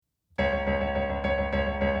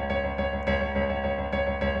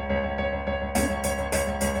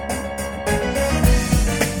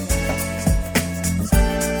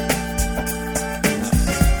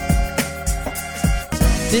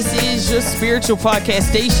This is your spiritual podcast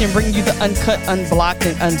station, bringing you the uncut, unblocked,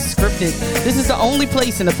 and unscripted. This is the only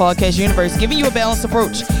place in the podcast universe giving you a balanced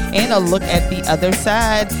approach and a look at the other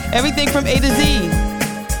side. Everything from A to Z.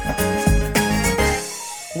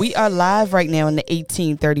 We are live right now in the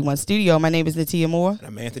 1831 studio. My name is Natia Moore. And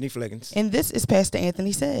I'm Anthony Fliggins. And this is Pastor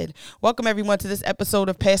Anthony Said. Welcome, everyone, to this episode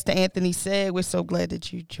of Pastor Anthony Said. We're so glad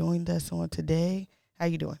that you joined us on today. How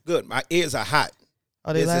you doing? Good. My ears are hot.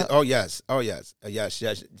 Are they loud? Oh, yes. Yes.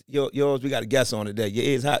 Yours, we got a guest on today. Your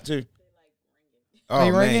ears hot, too? Oh,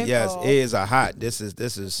 man, ringing? yes. Oh. Ears are hot. This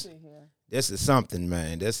is something,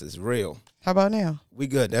 man. This is real. How about now? We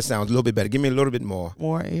good. That sounds a little bit better. Give me a little bit more.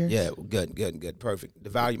 More ears? Yeah, good. Perfect.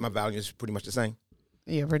 My volume is pretty much the same?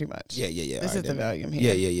 Yeah, pretty much. Yeah. This is the volume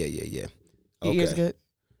here. Yeah. Your Okay. ears good?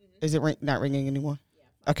 Is it not ringing anymore?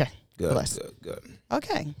 Okay. Good, Bless. good.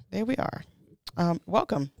 Okay, there we are.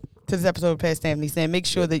 Welcome to this episode of Pastor Anthony Said. Make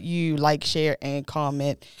sure that you like, share, and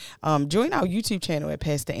comment. Join our YouTube channel at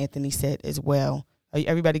Pastor Anthony Said as well. Are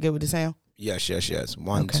everybody good with the sound? Yes.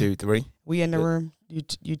 1, 2, 3. We in the room.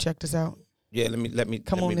 You checked us out? Yeah, let me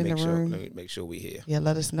Come on in the room. Let me make sure we here. Yeah,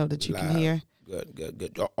 let us know that you can hear.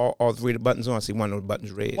 Good. All three of the buttons on. I see one of the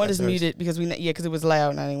buttons red. One is muted because because it was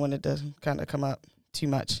loud and I didn't want it to kind of come up too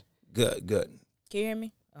much. Good. Can you hear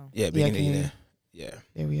me? Oh. Yeah, beginning there. Yeah.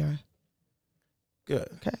 There we are. Good.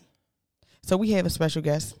 Okay. So we have a special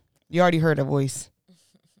guest. You already heard her voice.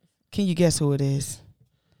 Can you guess who it is?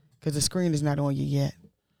 Because the screen is not on you yet.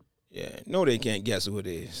 Yeah. No, they can't guess who it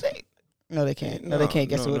is. No, they can't. No, they can't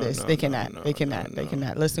guess who it is. They cannot. They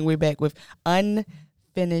cannot. Listen, we're back with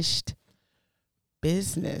unfinished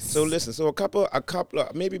business. So listen. So a couple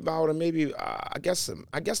of maybe I guess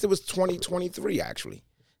it was 2023 actually.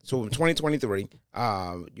 So in 2023,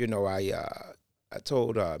 I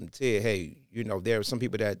told Ted, hey, there are some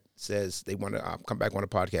people that says they want to come back on the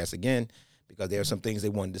podcast again because there are some things they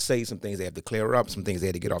wanted to say, some things they have to clear up, some things they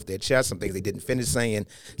had to get off their chest, some things they didn't finish saying,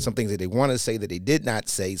 some things that they want to say that they did not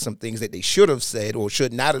say, some things that they should have said or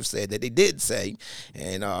should not have said that they did say.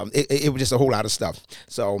 And it was just a whole lot of stuff.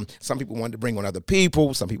 So some people wanted to bring on other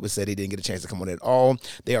people. Some people said they didn't get a chance to come on at all.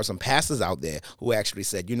 There are some pastors out there who actually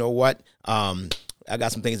said, you know what? I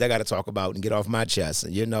got some things I got to talk about and get off my chest.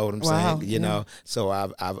 And you know what I'm saying? You know,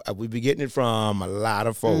 so we've been getting it from a lot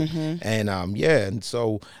of folk. And and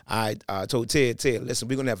so I told Ted, listen,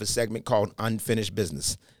 we're going to have a segment called Unfinished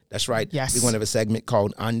Business. That's right. Yes. We're going to have a segment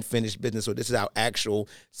called Unfinished Business. So this is our actual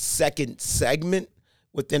second segment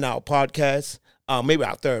within our podcast. Maybe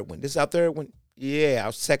our third one. This is our third one. Yeah,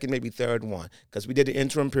 our second, maybe third one, because we did the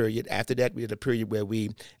interim period. After that, we did a period where we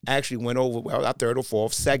actually went over, our third or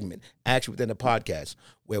fourth segment, actually within the podcast,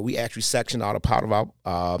 where we actually sectioned out a part of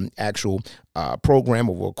our actual program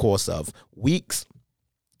over a course of weeks.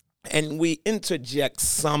 And we interject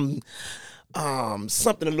something a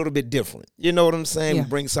little bit different. You know what I'm saying? Yeah. We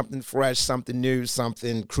bring something fresh, something new,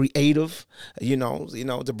 something creative,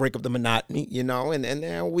 to break up the monotony, and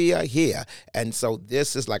now we are here. And so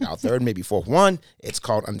this is like our third, maybe fourth one. It's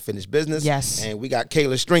called Unfinished Business. Yes. And we got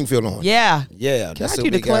Kayla Stringfield on. Yeah. Yeah. Can I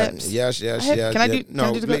do the clips? Yes. Can I do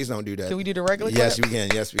No, the please don't do that. Can we do the regular Yes, clip? we can.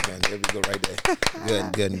 There we go right there.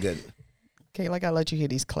 Good. Okay, I gotta let you hear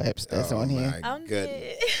these claps that's on here. I'm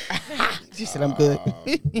good. She said I'm good.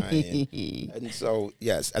 And so,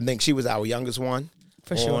 yes, I think she was our youngest one.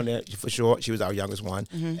 For sure. For sure. She was our youngest one.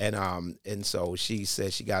 And so she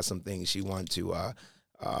said she got some things she wanted to,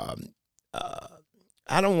 I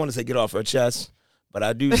don't want to say get off her chest, but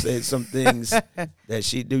I do say some things that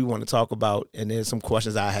she do want to talk about, and there's some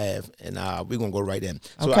questions I have, and we're going to go right in.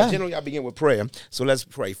 So generally I begin with prayer. So let's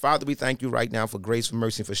pray. Father, we thank you right now for grace, for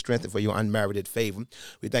mercy, for strength, and for your unmerited favor.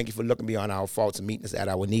 We thank you for looking beyond our faults and meeting us at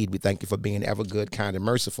our need. We thank you for being ever good, kind, and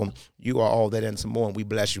merciful. You are all that and some more, and we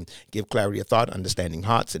bless you. Give clarity of thought, understanding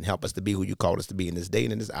hearts, and help us to be who you called us to be in this day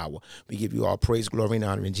and in this hour. We give you all praise, glory, and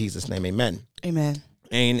honor in Jesus' name. Amen. Amen.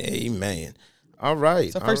 And amen. All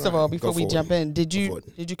right. So first of all, before we jump in, did you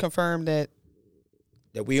confirm that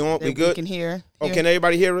we good? We can hear. Oh, can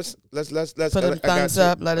everybody hear us? Let's put a thumbs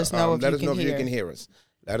up. Let us know if you can hear. You can hear us.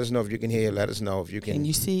 Let us know if you can hear. Let us know if you can. Can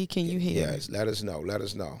you see? Can you hear? Yes. Let us know.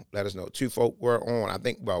 Two folk were on. I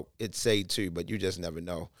think. Well, it say two, but you just never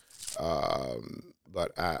know.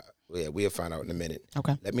 We'll find out in a minute.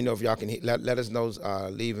 Okay. Let me know if y'all can hear. Let us know.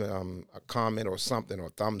 Leave a comment or something, or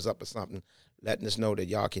thumbs up or something, letting us know that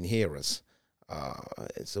y'all can hear us.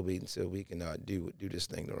 So we can do this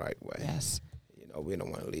thing the right way. Yes. We don't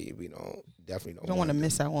want to leave. We definitely don't want to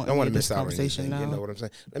miss out on. Don't want to miss out on conversation. Anything, you know what I'm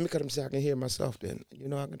saying? Let me cut them so I can hear myself. Then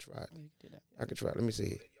I can try. I can try. Let me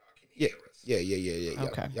see. Yeah.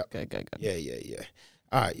 Okay. Yep. Good. Yeah.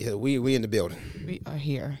 All right, yeah, we in the building. We are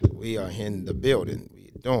here. We are in the building.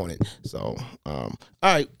 We doing it. So, all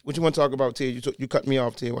right, what you want to talk about, Ted? You cut me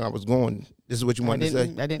off, Ted, when I was going. This is what you wanted to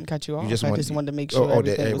say? I didn't cut you off. You I just wanted to make sure that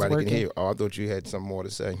everything was everybody working. can hear. Oh, I thought you had some more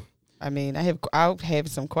to say. I mean, I'll have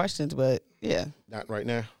some questions, but yeah. Not right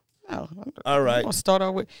now. No. All right. I'll start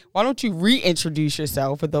off with. Why don't you reintroduce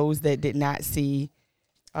yourself for those that did not see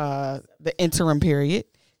the interim period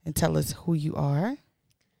and tell us who you are?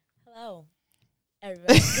 Hello,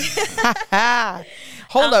 everybody.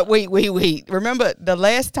 Hold up. Wait. Remember the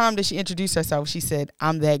last time that she introduced herself, she said,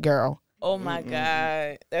 "I'm that girl." Oh my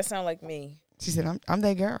God, that sounds like me. She said, "I'm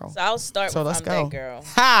that girl." So I'll start with let's I'm go. that girl.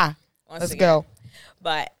 Ha! Once Let's again. go.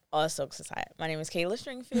 But also, my name is Kayla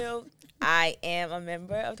Stringfield. I am a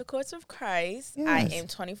member of the Courts of Christ. Yes. I am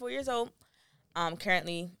 24 years old. I'm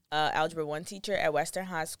currently Algebra 1 teacher at Western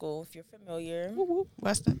High School, if you're familiar. Woo woo.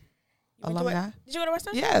 Western You went to alumni. Did you go to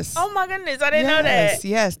Western? Yes. Oh my goodness, I didn't know that.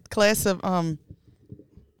 Yes. Class of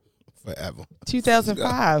Forever.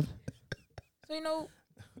 2005. So,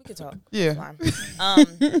 we could talk. Yeah. It's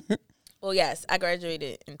fine. Well, yes, I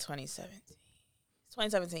graduated in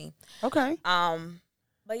 2017. Okay.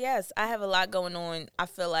 But yes, I have a lot going on. I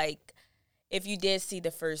feel like if you did see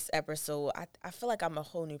the first episode, I feel like I'm a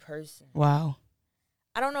whole new person. Wow.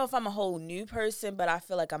 I don't know if I'm a whole new person, but I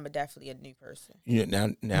feel like I'm definitely a new person. Yeah.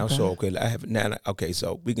 Now. Okay. So okay, I have now. Okay,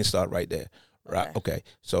 so we can start right there. Right. Okay.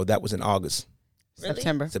 So that was in August. Really?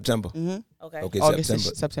 September. Mm-hmm. Okay. Okay.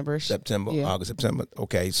 August, September. Yeah. August, September.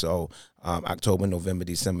 Okay. So October, November,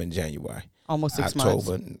 December, and January. Almost 6 months.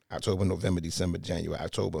 October, November, December, January.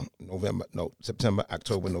 September,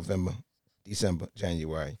 October, November, December,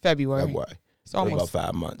 January, February. It's About almost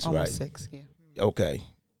 5 months, almost right? 6. Yeah. Okay.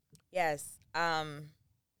 Yes.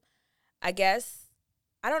 I guess,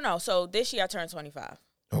 I don't know. So this year I turned 25.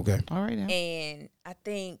 Okay. All right. Now. And I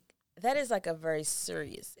think that is like a very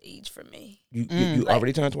serious age for me. You Like-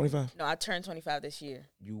 already turned 25? No, I turned 25 this year.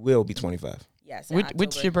 You will be 25. Yes. in Which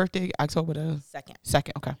October your birthday? October the 2nd.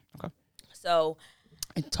 2nd. Okay. So,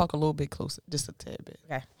 And talk a little bit closer, just a tad bit.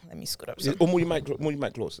 okay, let me scoot up. Move your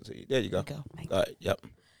mic closer to you. There you go. Go. All right. Yep.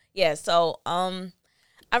 Yeah, so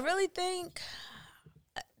I really think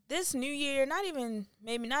this new year, not even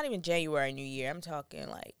January New Year. I'm talking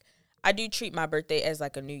like I do treat my birthday as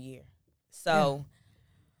like a new year. So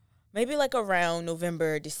maybe like around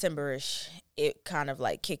November, December-ish, it kind of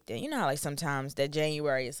like kicked in. You know how like sometimes that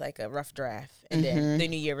January is like a rough draft and then the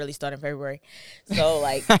new year really started in February. So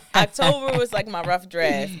like October was like my rough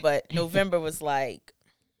draft, but November was like,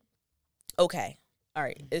 okay. All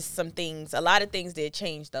right, it's a lot of things did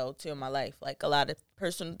change though too in my life. Like a lot of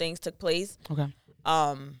personal things took place. Okay.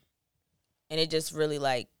 And it just really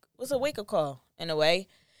like was a wake up call in a way.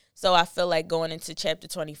 So I feel like going into chapter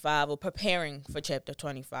 25 or preparing for chapter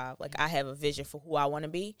 25, like I have a vision for who I want to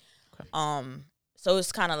be. Okay. So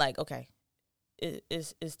it's kind of like, okay,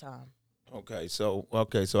 it's time. Okay. So I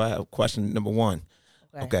have question number 1.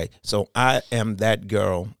 Okay. Okay. So I am that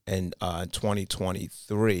girl in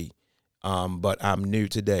 2023. But I'm new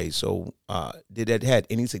today. So did that had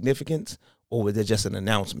any significance, or was it just an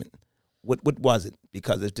announcement? What was it?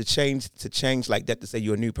 Because if to change like that to say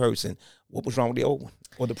you're a new person, what was wrong with the old one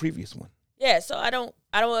or the previous one? Yeah, so I don't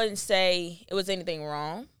want to say it was anything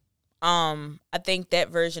wrong. I think that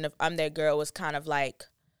version of I'm That Girl was kind of like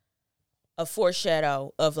a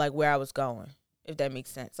foreshadow of like where I was going, if that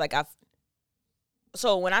makes sense. Like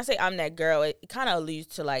so when I say I'm that girl, it kind of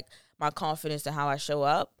alludes to like my confidence and how I show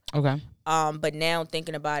up. Okay. But now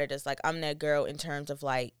thinking about it, it's like I'm that girl in terms of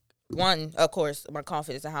like, one, of course, my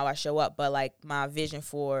confidence and how I show up, but like my vision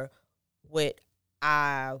for what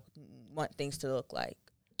I want things to look like.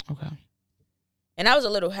 Okay. And I was a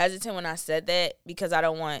little hesitant when I said that because I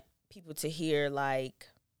don't want people to hear like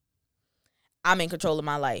I'm in control of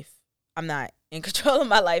my life. I'm not in control of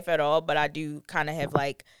my life at all, but I do kind of have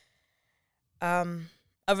like a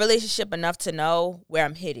relationship enough to know where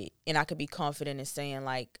I'm headed, and I could be confident in saying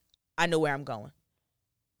like I know where I'm going,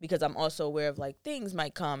 because I'm also aware of like things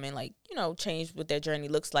might come and like, change what their journey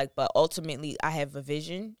looks like, but ultimately I have a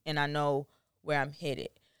vision and I know where I'm headed.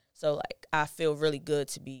 So like I feel really good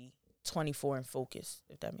to be 24 and focused,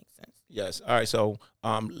 if that makes sense. Yes. All right. So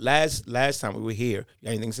last time we were here, you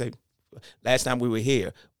got anything to say? Last time we were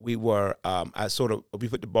here, we were we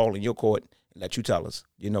put the ball in your court and let you tell us.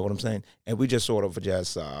 You know what I'm saying? And we just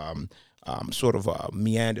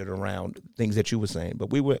meandered around things that you were saying, but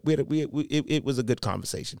it was a good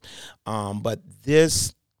conversation. But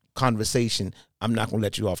this conversation, I'm not gonna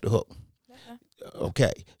let you off the hook.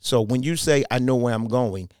 Okay. So when you say I know where I'm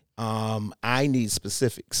going, I need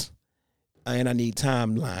specifics, and I need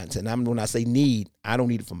timelines. And when I say need, I don't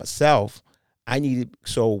need it for myself. I need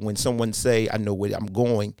so when someone say I know where I'm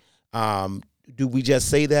going, do we just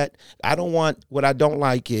say that? What I don't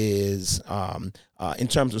like is in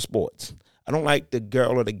terms of sports. I don't like the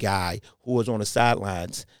girl or the guy who is on the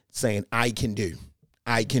sidelines saying, I can do.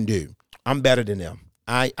 I'm better than them.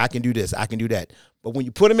 I can do this. I can do that. But when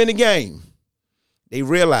you put them in the game, they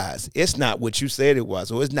realize it's not what you said it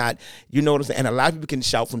was. Or it's not, you know what I'm saying? And a lot of people can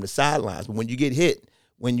shout from the sidelines. But when you get hit,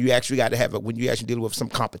 when you actually got to when you actually deal with some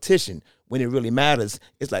competition, when it really matters,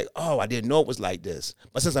 it's like, oh, I didn't know it was like this.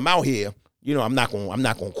 But since I'm out here, you know, I'm not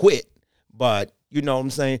gonna quit. But you know what I'm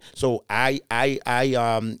saying? So I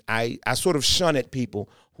sort of shun at people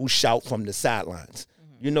who shout from the sidelines.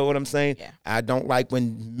 You know what I'm saying? Yeah. I don't like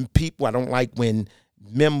when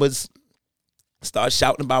members start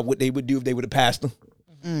shouting about what they would do if they were the pastor.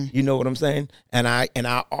 You know what I'm saying? And I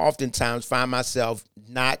oftentimes find myself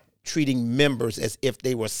not treating members as if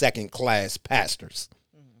they were second class pastors.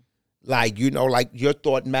 Like, you know, like your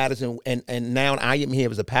thought matters, and now I am here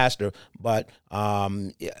as a pastor, but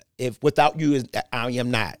if without you, I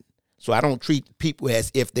am not. So I don't treat people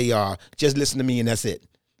as if they are just listen to me and that's it.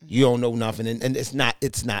 You don't know nothing, and it's not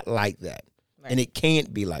like that, right. And it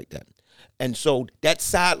can't be like that. And so that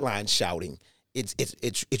sideline shouting,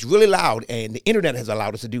 it's really loud, and the internet has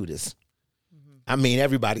allowed us to do this. I mean,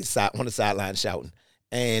 everybody's on the sideline shouting,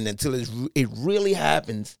 and until it really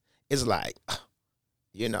happens, it's like,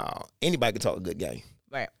 you know, anybody can talk a good game.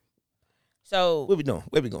 Right. So what we doing?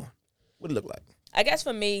 Where we going? What it look like? I guess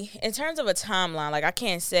for me, in terms of a timeline, like I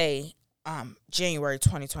can't say January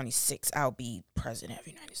 2026 I'll be president of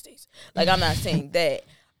the United States. Like I'm not saying that.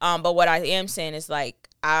 But what I am saying is like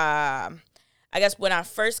I guess when I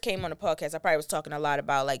first came on the podcast, I probably was talking a lot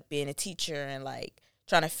about like being a teacher and like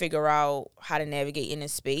trying to figure out how to navigate in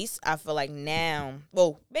this space. I feel like now,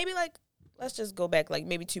 well, maybe like let's just go back like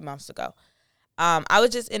maybe 2 months ago. I was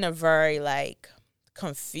just in a very like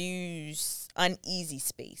confused, uneasy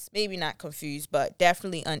space. Maybe not confused, but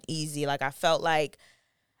definitely uneasy. Like I felt like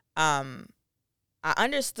I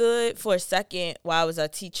understood for a second while I was a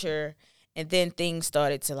teacher, and then things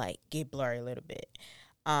started to like get blurry a little bit.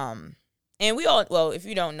 And we all, well, if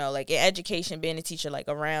you don't know, like in education, being a teacher, like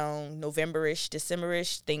around November-ish,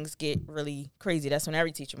 December-ish, things get really crazy. That's when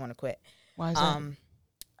every teacher want to quit. Why is that?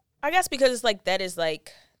 I guess because it's like that is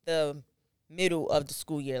like the middle of the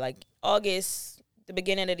school year. Like August, the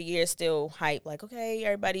beginning of the year is still hype. Like, okay,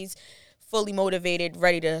 everybody's fully motivated,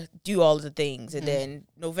 ready to do all of the things. And then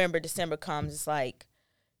November, December comes, it's like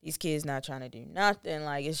these kids not trying to do nothing.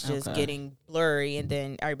 Like it's just getting blurry, and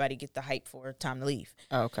then everybody gets the hype for time to leave.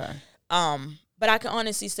 Okay. But I can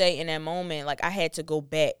honestly say in that moment, like I had to go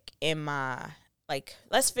back in my, like,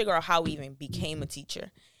 let's figure out how we even became a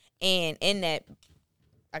teacher. And in that,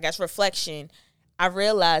 I guess, reflection, I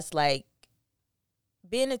realized like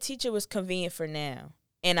being a teacher was convenient for now.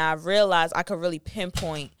 And I realized I could really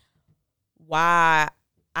pinpoint why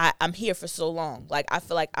I'm here for so long. Like, I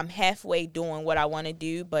feel like I'm halfway doing what I want to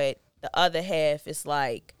do, but the other half is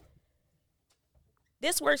like,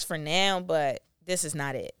 this works for now, but this is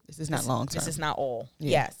not it. This is not long term. This is not all.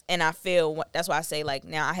 Yeah. Yes. And I feel, that's why I say, like,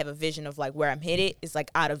 now I have a vision of, like, where I'm headed is, like,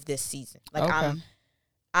 out of this season. Like,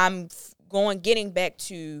 I'm getting back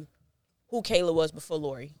to who Kayla was before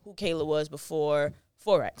Lori, who Kayla was before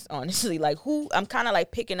Forex, honestly. Like, I'm kind of,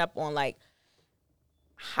 like, picking up on, like,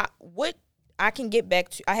 what I can get back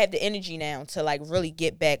to. I have the energy now to, like, really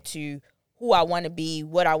get back to who I want to be,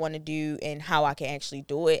 what I want to do, and how I can actually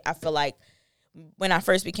do it. I feel like when I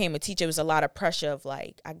first became a teacher, it was a lot of pressure of,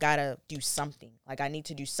 like, I got to do something. Like, I need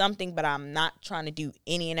to do something, but I'm not trying to do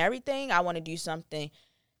any and everything. I want to do something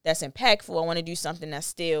that's impactful. I want to do something that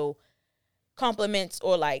still complements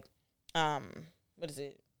or, like,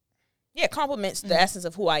 complements the essence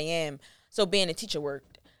of who I am. So being a teacher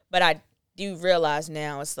worked. But I do realize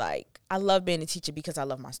now it's like I love being a teacher because I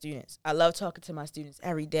love my students. I love talking to my students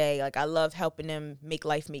every day. Like, I love helping them make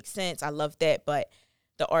life make sense. I love that. But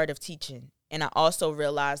the art of teaching. And I also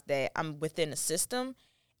realized that I'm within a system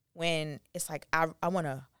when it's like I want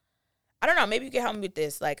to, I don't know, maybe you can help me with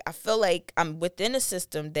this. Like, I feel like I'm within a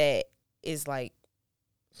system that is, like,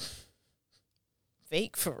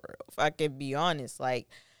 fake for real, if I can be honest. Like,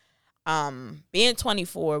 being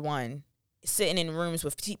 24, sitting in rooms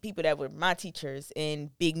with people that were my teachers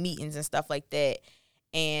in big meetings and stuff like that,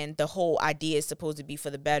 and the whole idea is supposed to be for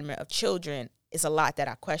the betterment of children, it's a lot that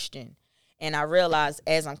I question. And I realize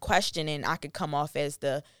as I'm questioning, I could come off as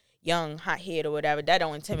the young hothead or whatever. That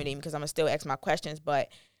don't intimidate me because I'm going to still ask my questions. But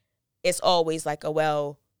it's always like, oh,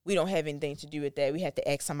 well, we don't have anything to do with that. We have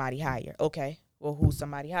to ask somebody higher. Okay, well, who's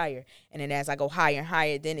somebody higher? And then as I go higher and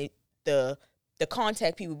higher, then the the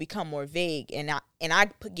contact people become more vague, and I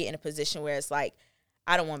get in a position where it's like,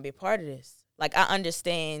 I don't want to be a part of this. Like, I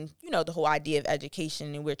understand, the whole idea of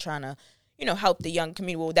education, and we're trying to, help the young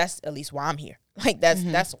community. Well, that's at least why I'm here. Like,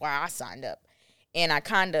 that's why I signed up. And I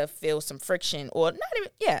kind of feel some friction, or not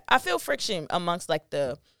even, I feel friction amongst, like,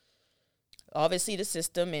 obviously the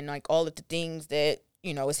system and, like, all of the things that,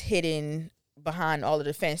 is hidden behind all of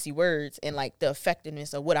the fancy words, and, like, the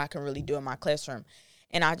effectiveness of what I can really do in my classroom.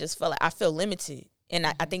 And I just felt like I feel limited. And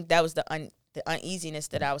I think that was the uneasiness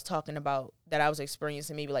that I was talking about, that I was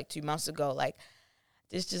experiencing maybe like 2 months ago. Like,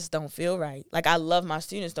 this just don't feel right. Like, I love my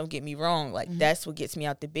students, don't get me wrong. Like, that's what gets me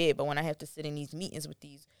out the bed. But when I have to sit in these meetings with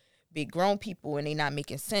these big grown people and they not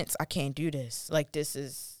making sense, I can't do this. Like, this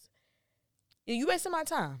is, you wasting my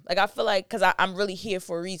time. Like, I feel like, because I'm really here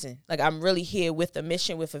for a reason. Like, I'm really here with a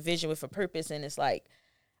mission, with a vision, with a purpose. And it's like,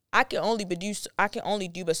 I can only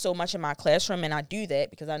do but so much in my classroom, and I do that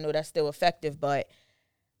because I know that's still effective, but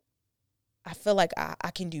I feel like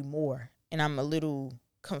I can do more, and I'm a little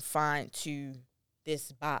confined to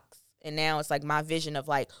this box. And now it's like my vision of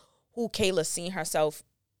like who Kayla seen herself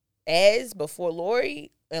as before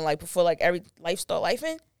Lori, and like before like every lifestyle life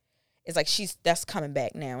in, it's like that's coming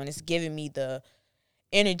back now, and it's giving me the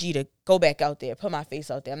energy to go back out there, put my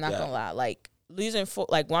face out there. I'm not gonna lie, like losing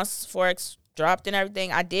once Forex dropped and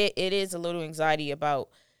everything, it is a little anxiety about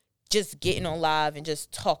just getting on live and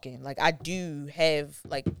just talking. Like, I do have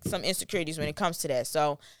like some insecurities when it comes to that.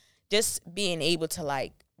 So just being able to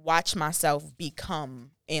like watch myself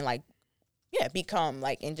become and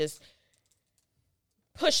just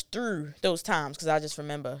push through those times. Cause I just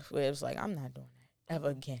remember where it was like, I'm not doing that ever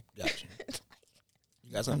again. Gotcha.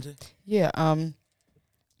 You got something? Yeah.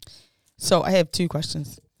 So I have 2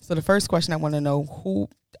 questions. So the first question, I want to know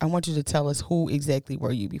I want you to tell us who exactly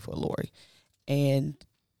were you before Lori, and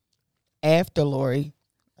after Lori,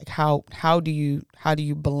 like how do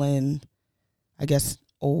you blend, I guess,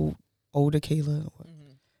 older Kayla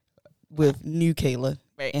with new Kayla,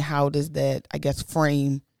 right. And how does that, I guess,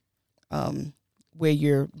 frame where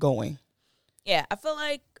you're going? Yeah, I feel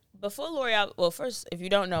like before Lori, first, if you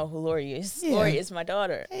don't know who Lori is, Lori is my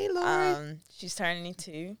daughter. Hey, Lori. She's turning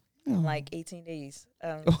 2 in like 18 days.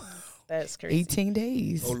 That's crazy. 18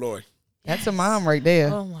 days. Oh, Lord. That's a mom right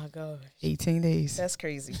there. Oh, my gosh. 18 days. That's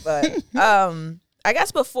crazy. But I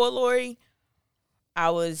guess before Lori, I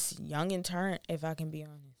was young and turned, if I can be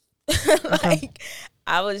honest. Like,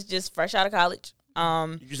 I was just fresh out of college.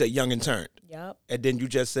 You said young and turned. Yep. And then you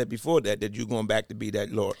just said before that you're going back to be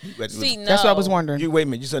that Lord. See, no. That's what I was wondering. Wait a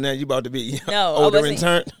minute. So now you about to be older and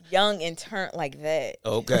turned? Young and turned like that.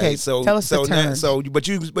 Okay. So tell us the turn.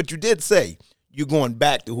 But you did say you're going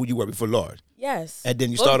back to who you were before Lord. Yes. And then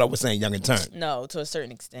you start off with saying young and turned. No, to a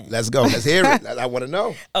certain extent. Let's go. Let's hear it. I want to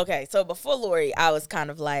know. Okay. So before Lori, I was kind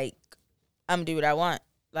of like, I'm going to do what I want.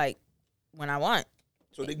 Like, when I want.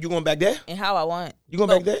 So you going back there? And how I want. You going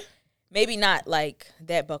back there? Maybe not like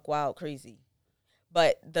that buck wild crazy,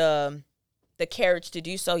 but the courage to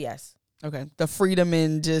do so, yes. Okay. The freedom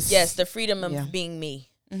and just. Yes, the freedom of being me.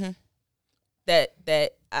 Mm-hmm.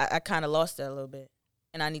 That I kind of lost that a little bit,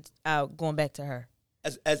 and going back to her.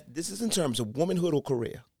 As this is in terms of womanhood or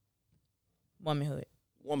career? Womanhood.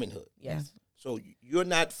 Womanhood. Yes. So you're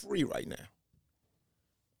not free right now.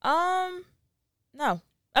 No.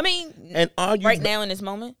 I mean, and are you right now in this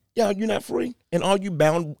moment? Yeah, you're not free. And are you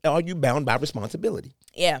bound by responsibility?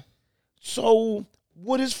 Yeah. So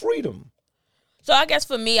what is freedom? So I guess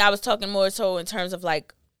for me, I was talking more so in terms of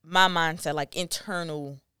like my mindset, like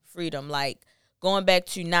internal freedom, like going back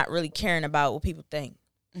to not really caring about what people think.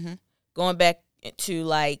 Mm-hmm. Going back to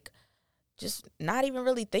like just not even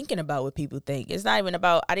really thinking about what people think. It's not even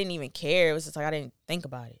about, I didn't even care. It was just like I didn't think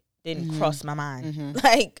about it. Didn't cross my mind. Mm-hmm.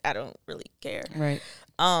 Like, I don't really care. Right.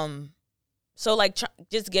 So like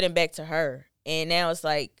just getting back to her, and now it's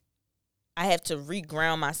like I have to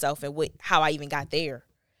reground myself and how I even got there.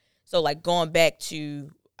 So like going back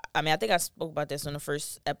to, I mean, I think I spoke about this on the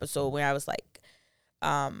first episode where I was like,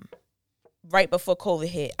 right before COVID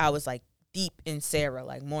hit, I was like deep in Sarah,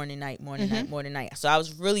 like morning, night. So I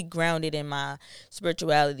was really grounded in my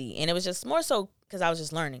spirituality, and it was just more so because I was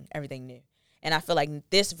just learning everything new. And I feel like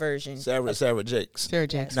this version, Sarah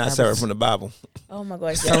Jakes, not Sarah from the Bible. Oh my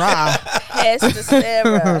gosh, Sarah, Pastor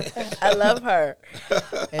Sarah, I love her.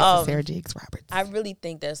 Sarah Jakes Roberts. I really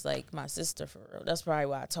think that's like my sister for real. That's probably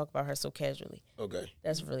why I talk about her so casually. Okay,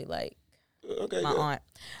 that's really like my aunt.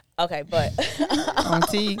 Okay, but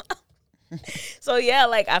auntie. So yeah,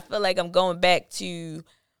 like I feel like I'm going back to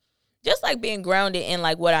just like being grounded in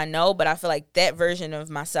like what I know, but I feel like that version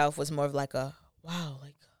of myself was more of like a wow,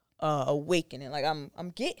 like awakening. Like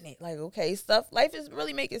I'm getting it. Like, okay, life is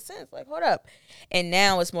really making sense. Like, hold up. And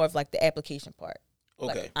now it's more of like the application part.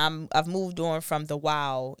 Okay. Like I've moved on from the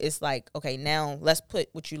wow. It's like, okay, now let's put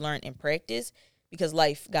what you learned in practice, because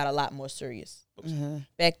life got a lot more serious. Mm-hmm.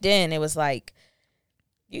 Back then it was like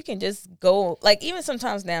you can just go, like, even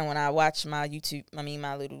sometimes now when I watch my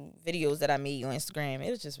my little videos that I made on Instagram, it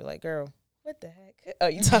was just like, girl, what the heck are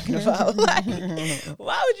you talking about? Like,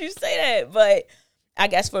 why would you say that? But I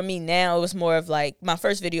guess for me now, it was more of like, my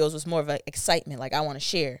first videos was more of like excitement. Like, I want to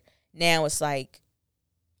share. Now it's like,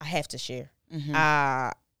 I have to share. Mm-hmm.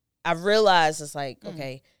 I realize it's like,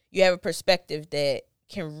 okay, you have a perspective that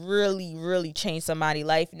can really, really change somebody's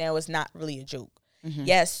life. Now it's not really a joke. Mm-hmm.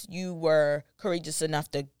 Yes, you were courageous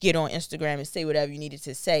enough to get on Instagram and say whatever you needed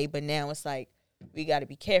to say, but now it's like, we got to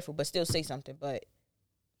be careful, but still say something, but,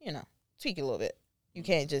 you know, tweak it a little bit. You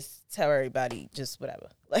can't just tell everybody just whatever.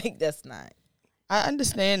 Like, that's not. I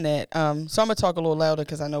understand that. So I'm gonna talk a little louder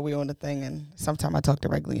because I know we're on the thing, and sometimes I talk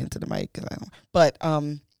directly into the mic. But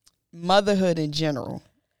motherhood in general,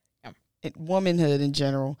 womanhood in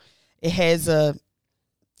general, it has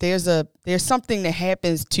there's something that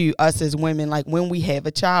happens to us as women, like when we have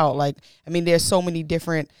a child. Like, I mean, there's so many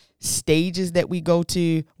different stages that we go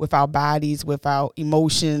to with our bodies, with our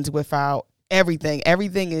emotions, with our everything.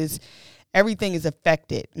 Everything is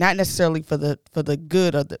affected, not necessarily for the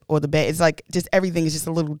good or the bad. It's like just everything is just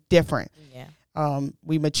a little different. Yeah.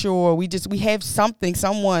 We mature. We have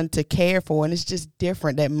someone to care for, and it's just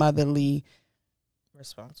different, that motherly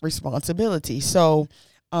responsibility. So,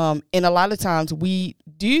 and a lot of times we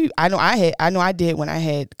do. I know I did when I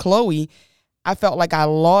had Chloe. I felt like I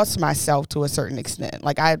lost myself to a certain extent.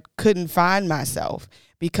 Like I couldn't find myself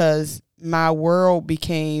because my world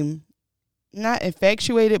became not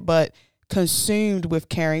infatuated, but consumed with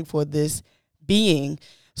caring for this being.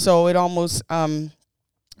 So it almost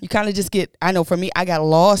you kind of just get, I know for me, I got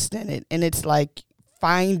lost in it, and it's like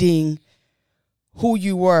finding who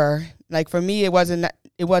you were. Like for me, it wasn't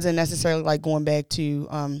necessarily like going back to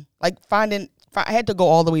like I had to go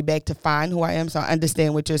all the way back to find who I am. So I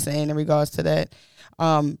understand what you're saying in regards to that.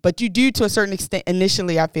 But you do, to a certain extent,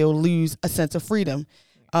 initially, I feel, lose a sense of freedom.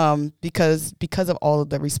 Because of all of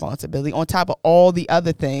the responsibility on top of all the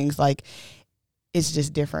other things. Like, it's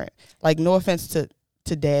just different. Like, no offense to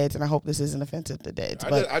dads, and I hope this isn't offensive to dads.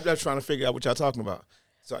 I'm just trying to figure out what y'all talking about.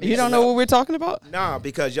 So you don't know what we're talking about? Nah,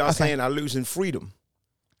 because y'all saying I'm losing freedom.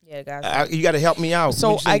 Yeah, guys. You got to help me out.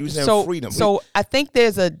 So freedom. So I think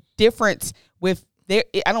there's a difference with there.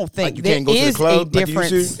 I don't think like there is a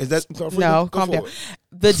difference. Is that no? Calm down.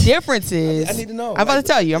 The difference is, I need to know. I'm about to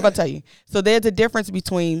tell you. So there's a difference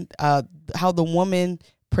between how the woman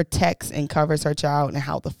protects and covers her child and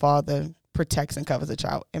how the father protects and covers the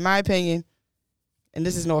child. In my opinion, and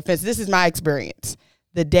this is no offense, this is my experience.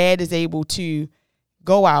 The dad is able to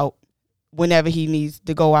go out whenever he needs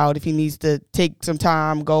to go out. If he needs to take some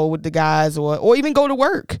time, go with the guys, or even go to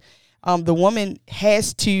work. The woman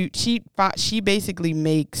has to. She basically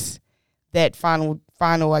makes that final,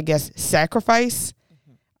 I guess, sacrifice.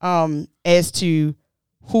 As to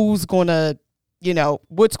who's gonna,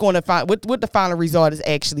 what's gonna find what the final result is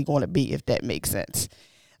actually going to be, if that makes sense.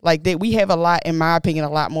 Like that, we have in my opinion, a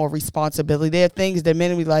lot more responsibility. There are things that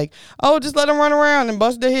men be like, oh, just let them run around and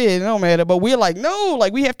bust their head, it don't matter. But we're like, no,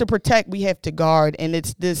 like we have to protect, we have to guard, and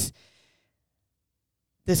it's this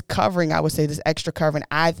covering, I would say, this extra covering,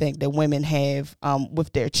 I think, that women have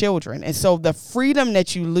with their children. And so the freedom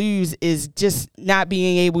that you lose is just not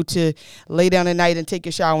being able to lay down at night and take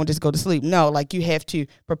a shower and just go to sleep. No, like you have to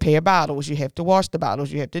prepare bottles. You have to wash the bottles.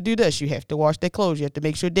 You have to do this. You have to wash their clothes. You have to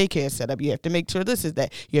make sure daycare is set up. You have to make sure this is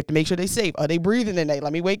that. You have to make sure they're safe. Are they breathing at night?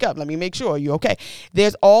 Let me wake up. Let me make sure. Are you okay?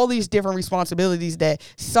 There's all these different responsibilities that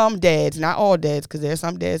some dads, not all dads, because there are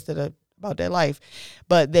some dads that are about their life,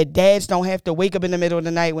 but that dads don't have to wake up in the middle of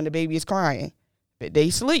the night when the baby is crying.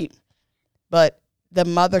 They sleep. But the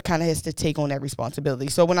mother kind of has to take on that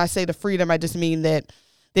responsibility. So when I say the freedom, I just mean that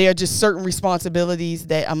there are just certain responsibilities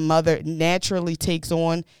that a mother naturally takes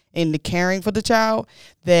on in the caring for the child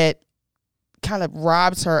that kind of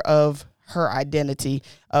robs her of her identity,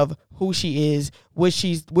 of who she is, what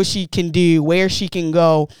she can do, where she can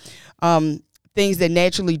go, things that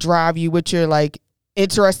naturally drive you, which you're like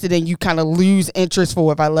interested in, you kind of lose interest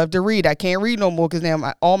for. If I love to read, I can't read no more because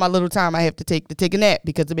now all my little time I have to take a nap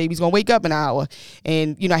because the baby's gonna wake up in an hour,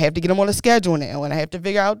 and I have to get them on a schedule now, and I have to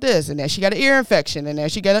figure out this, and then she got an ear infection, and then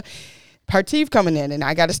she got her teeth coming in, and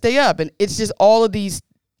I got to stay up, and it's just all of these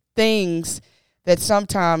things that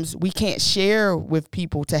sometimes we can't share with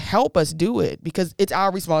people to help us do it because it's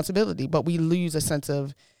our responsibility, but we lose a sense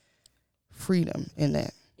of freedom in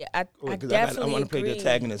that. Yeah, I I definitely want to play the agree.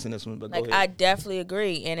 antagonist in this one, but Like, go ahead. I definitely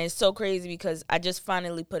agree, and it's so crazy because I just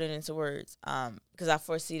finally put it into words. Because I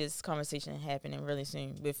foresee this conversation happening really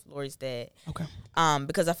soon with Lori's dad. Okay.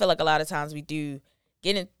 Because I feel like a lot of times we don't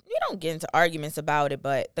get into arguments about it,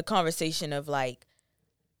 but the conversation of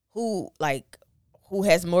who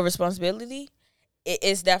has more responsibility,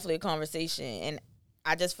 it's definitely a conversation, and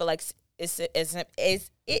I just feel like it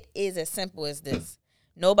is as simple as this.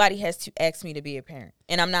 Nobody has to ask me to be a parent.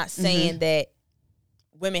 And I'm not saying that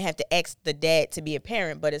women have to ask the dad to be a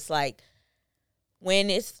parent, but it's like when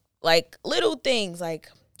it's like little things like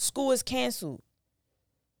school is canceled.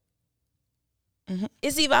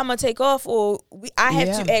 It's either I'm going to take off or I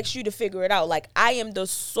have to ask you to figure it out. Like, I am the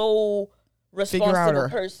sole responsible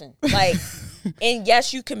person. Like, and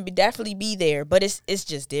yes, you can definitely be there, but it's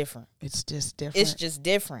just different. It's just different. It's just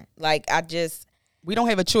different. Like, we don't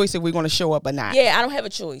have a choice if we're going to show up or not. Yeah, I don't have a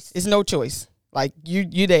choice. It's no choice. Like,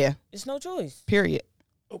 you there. It's no choice. Period.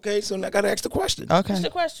 Okay, so now I got to ask the question. Okay. What's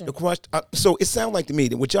the question? The question. So it sounds like to me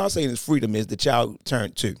that what y'all saying is freedom is the child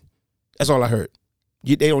turned 2. That's all I heard.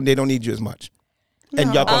 They don't need you as much,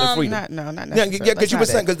 and y'all call it freedom. Not necessarily. Yeah, because you were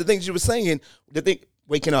saying the things you were saying,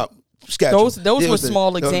 waking up. Schedule. Those were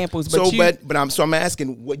small examples, but I'm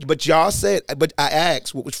asking. But y'all said, but I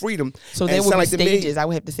asked what was freedom. So there would be stages. I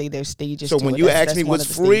would have to say there's stages. So when you ask me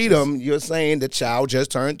what's freedom, stages. you're saying the child just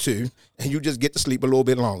turned 2, and you just get to sleep a little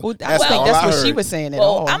bit longer. Well, I think that's what she was saying at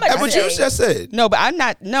all. That's what you just said. No, but I'm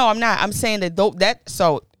not. No, I'm not. I'm saying that.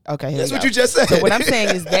 So okay, that's what you just said. So what I'm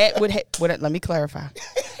saying is that let me clarify.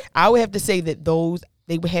 I would have to say that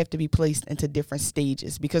they would have to be placed into different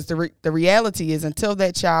stages because the reality is until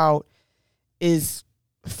that child is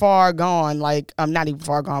far gone, like not even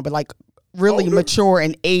far gone, but like really mature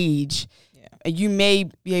in age, and you may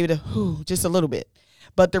be able to just a little bit.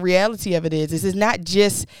 But the reality of it is it's not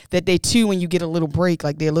just that they're 2 when you get a little break,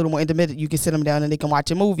 like they're a little more intermittent. You can sit them down and they can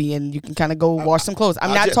watch a movie and you can kind of go wash some clothes.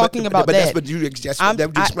 I'm not talking about that. That's what you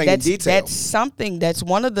explain in detail. That's something. That's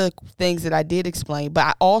one of the things that I did explain. But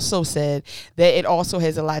I also said that it also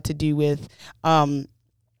has a lot to do with the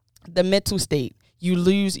mental state. You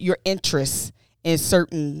lose your interest in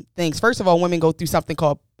certain things. First of all, women go through something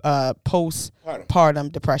called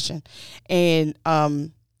postpartum depression. And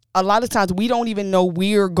a lot of times we don't even know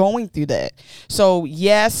we're going through that. So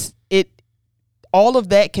yes, all of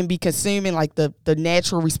that can be consuming like the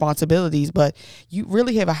natural responsibilities, but you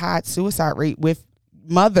really have a high suicide rate with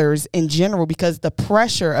mothers in general because the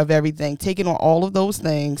pressure of everything, taking on all of those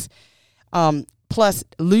things, plus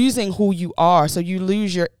losing who you are. So you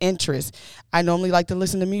lose your interest. I normally like to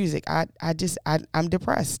listen to music. I'm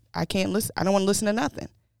depressed. I can't listen. I don't want to listen to nothing.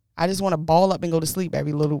 I just want to ball up and go to sleep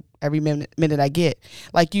every minute I get.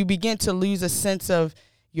 Like you begin to lose a sense of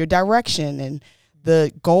your direction and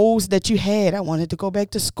the goals that you had. I wanted to go back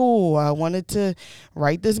to school. I wanted to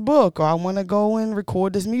write this book, or I want to go and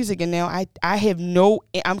record this music. And now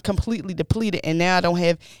I'm completely depleted. And now I don't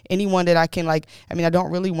have anyone that I can I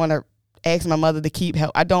don't really want to ask my mother to keep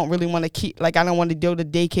help. I don't really want to keep, I don't want to go to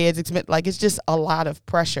daycares. It's just a lot of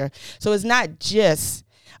pressure. So it's not just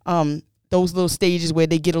those little stages where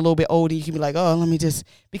they get a little bit older. You can be like, oh, let me just,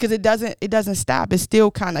 because it doesn't stop. It still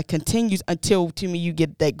kind of continues until, to me, you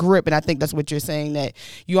get that grip. And I think that's what you're saying, that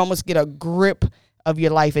you almost get a grip of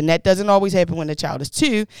your life. And that doesn't always happen when the child is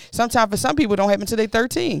 2. Sometimes for some people, it don't happen until they're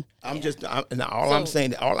 13. I'm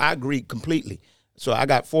saying, I agree completely. So I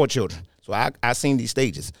got 4 children. So I seen these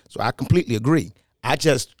stages. So I completely agree. I'm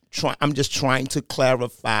just trying to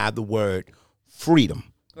clarify the word freedom.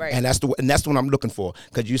 Right. And that's what I'm looking for.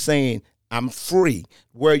 Because you're saying I'm free.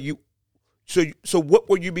 So what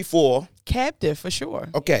were you before? Captive, for sure.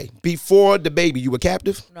 Okay. Before the baby, you were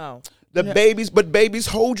captive? No. Babies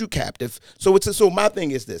hold you captive. So my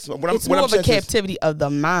thing is this. It's more of a captivity of the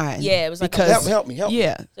mind. Yeah, it was like because help me.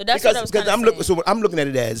 Yeah. So that's what I was saying. I'm looking at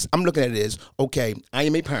it as okay, I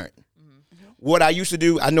am a parent. What I used to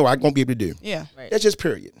do, I know I won't be able to do. Yeah. Right. That's just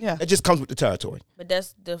period. Yeah. That just comes with the territory. But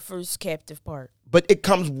that's the first captive part. But it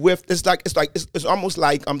comes with, it's almost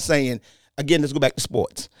like I'm saying, again, let's go back to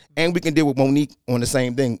sports. And we can deal with Monique on the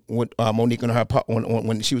same thing with Monique and her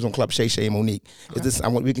when she was on Club Shay Shay and Monique. Okay.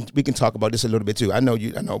 We can talk about this a little bit too. I know,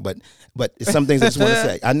 but it's some things I just want to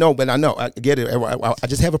say. I know, I get it. I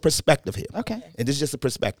just have a perspective here. Okay. And this is just a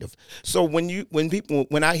perspective. So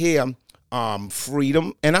when I hear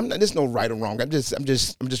freedom, and there's no right or wrong. I'm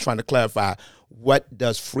just trying to clarify, what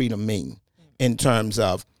does freedom mean in terms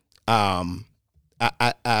of I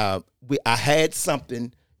had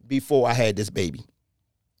something before I had this baby.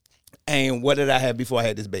 And what did I have before I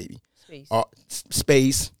had this baby? Space.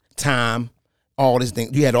 Space, time, all these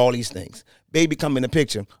things. You had all these things. baby come in the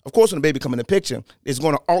picture, of course, when the baby come in the picture, it's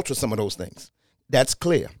going to alter some of those things. That's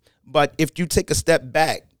clear. But if you take a step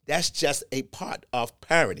back, that's just a part of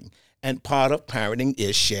parenting. And part of parenting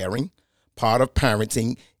is sharing. Part of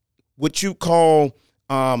parenting, what you call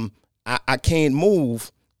I can't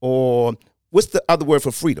move, or what's the other word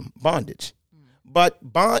for freedom? Bondage. But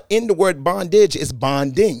in the word bondage is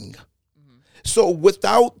bonding. So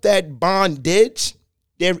without that bondage,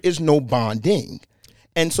 there is no bonding.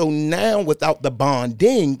 And so now without the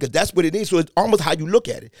bonding, because that's what it is, so it's almost how you look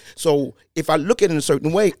at it. So if I look at it in a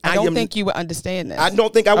certain way, I don't think you would understand this. I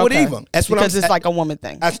don't think I would either. That's what because it's like a woman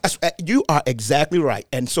thing. You are exactly right.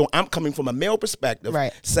 And so I'm coming from a male perspective,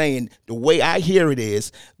 right, saying the way I hear it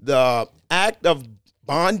is the act of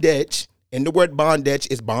bondage. And the word bondage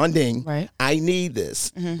is bonding. Right. I need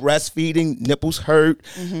this. Breastfeeding, nipples hurt,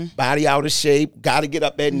 body out of shape, got to get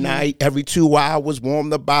up at night every 2 hours, warm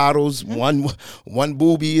the bottles. One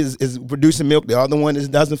boobie is producing milk, the other one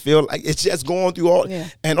doesn't feel like it's just going through all. Yeah.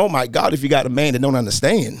 And oh my God, if you got a man that don't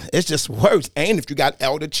understand, it's just worse. And if you got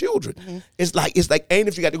elder children, it's like, and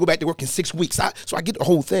if you got to go back to work in 6 weeks, so I get the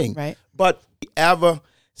whole thing. Right. But ever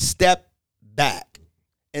step back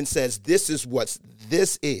and says, this is what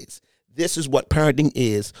this is. This is what parenting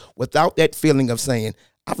is, without that feeling of saying,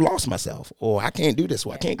 I've lost myself, or I can't do this,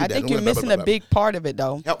 or I can't do that. I think you're missing a big part of it,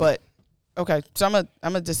 though. But, okay, so I'm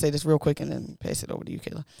gonna just say this real quick and then pass it over to you,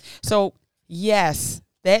 Kayla. So, yes,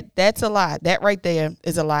 that's a lot. That right there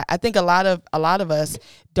is a lot. I think a lot of us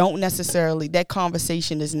don't necessarily, that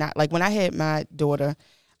conversation is not, like when I had my daughter,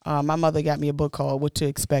 my mother got me a book called What to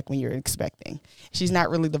Expect When You're Expecting. She's not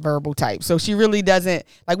really the verbal type. So she really doesn't,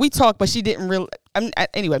 like we talk, but she didn't really,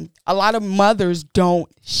 anyway, a lot of mothers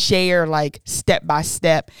don't share like step by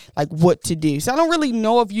step, like what to do. So I don't really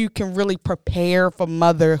know if you can really prepare for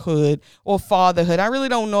motherhood or fatherhood. I really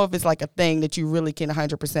don't know if it's like a thing that you really can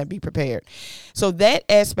 100% be prepared. So that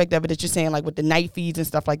aspect of it that you're saying, like with the night feeds and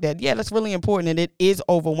stuff like that, yeah, that's really important and it is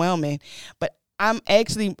overwhelming. But I'm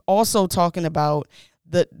actually also talking about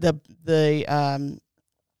the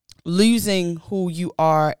losing who you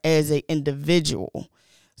are as an individual.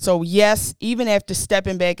 So yes, even after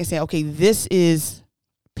stepping back and saying, okay, this is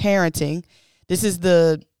parenting, this is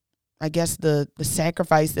the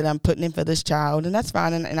sacrifice that I'm putting in for this child, and that's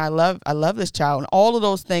fine, and I love this child, and all of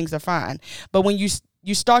those things are fine. But when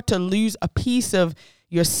you start to lose a piece of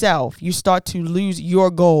yourself, you start to lose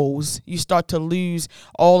your goals, you start to lose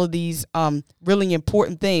all of these really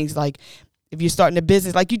important things, like if you're starting a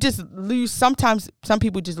business, like you just lose, sometimes some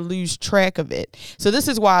people just lose track of it. So this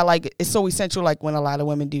is why like it's so essential, like when a lot of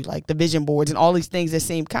women do like the vision boards and all these things that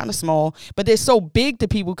seem kind of small, but they're so big to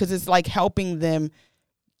people because it's like helping them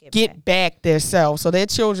get back their self. So their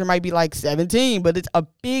children might be like 17, but it's a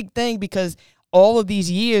big thing because all of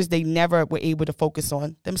these years they never were able to focus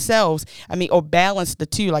on themselves. I mean, or balance the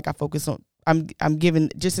two. Like I focus on, I'm giving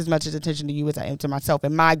just as much attention to you as I am to myself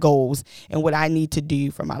and my goals and what I need to do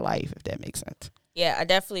for my life, if that makes sense. Yeah, I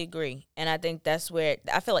definitely agree. And I think that's where,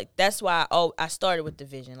 I feel like that's why I started with the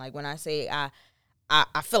vision. Like when I say I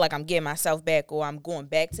feel like I'm getting myself back or I'm going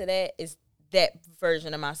back to that, is that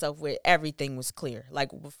version of myself where everything was clear. Like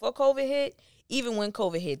before COVID hit, even when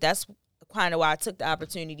COVID hit, that's kind of why I took the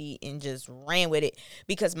opportunity and just ran with it,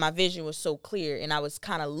 because my vision was so clear and I was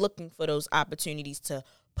kind of looking for those opportunities to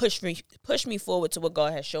push me forward to what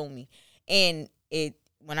God has shown me. And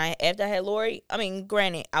after I had Lori, I mean,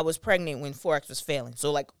 granted, I was pregnant when Forex was failing.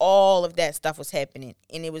 So like all of that stuff was happening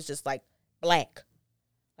and it was just like black.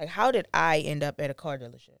 Like how did I end up at a car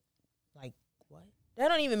dealership? Like what? That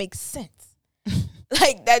don't even make sense.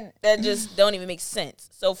 Like that just don't even make sense.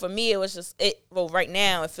 So for me, it was just right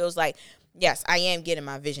now it feels like, yes, I am getting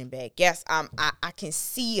my vision back. Yes, I can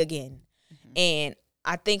see again. Mm-hmm. And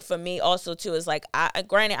I think for me also too is like,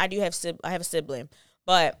 granted I have a sibling,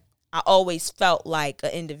 but I always felt like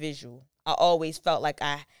an individual. I always felt like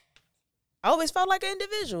an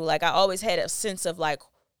individual. Like I always had a sense of like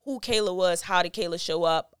who Kayla was, how did Kayla show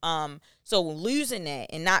up. So losing that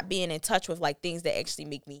and not being in touch with like things that actually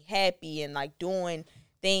make me happy and like doing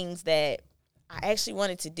things that I actually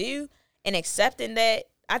wanted to do and accepting that.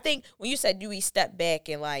 I think when you said, do we step back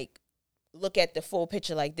and like look at the full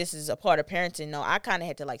picture, like this is a part of parenting? No, I kind of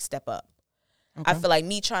had to like step up. Okay. I feel like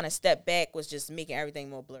me trying to step back was just making everything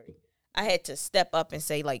more blurry. I had to step up and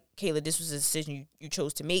say like, Kayla, this was a decision you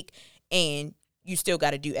chose to make and you still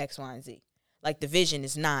got to do X, Y, and Z. Like the vision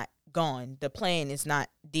is not gone. The plan is not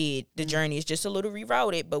dead. The journey is just a little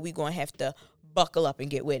rerouted, but we're going to have to buckle up and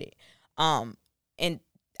get with it. And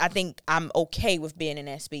I think I'm okay with being in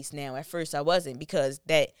that space now. At first I wasn't, because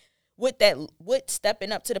what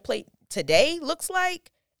stepping up to the plate today looks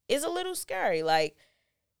like is a little scary. Like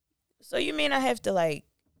So you mean I have to like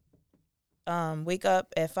wake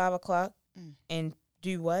up at 5 o'clock and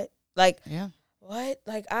do what? Like, Yeah. what?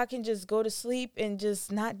 Like, I can just go to sleep and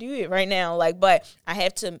just not do it right now. Like, but I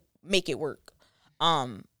have to make it work.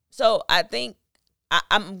 So I think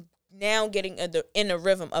I'm now getting in the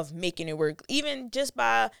rhythm of making it work, even just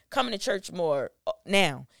by coming to church more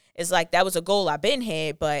now. It's like that was a goal I've been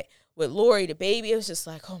had, but with Lori, the baby, it was just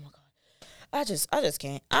like, oh my God, I just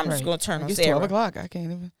can't. I'm just gonna turn on It's Sarah. 12 o'clock. I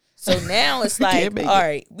can't even. So now it's like, Can't make all it.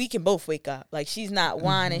 right, we can both wake up. Like, she's not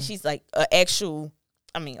whining. She's like an actual,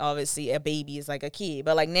 I mean, obviously a baby is like a kid,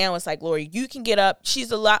 but like now it's like, Lori, you can get up.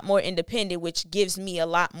 She's a lot more independent, which gives me a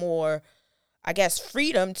lot more, I guess,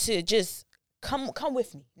 freedom to just come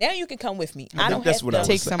with me. Now you can come with me. I don't have to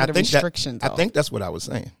take some of the restrictions off. I think that's what I was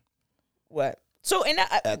saying. What? So, and I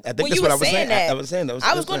think when that's you what were I was saying. that, I was saying that.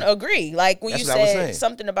 I was going to agree. Like when That's you what I was said saying.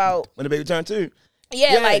 something about When the baby turned 2.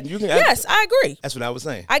 Yeah, like, you can, yes, I agree. That's what I was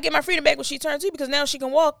saying. I get my freedom back when she turns 2 because now she can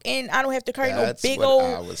walk and I don't have to carry no big what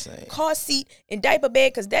I old was saying. car seat and diaper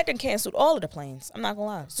bag because that done canceled all of the plans. I'm not going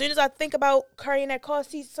to lie. As soon as I think about carrying that car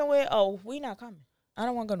seat somewhere, oh, we not coming. I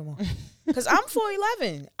don't want to go no more. Because I'm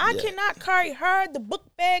 4'11". I cannot carry her, the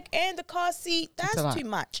book bag, and the car seat. That's too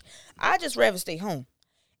much. I just rather stay home.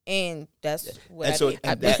 And that's what I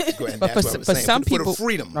did. That's but what I was for saying. some For the people,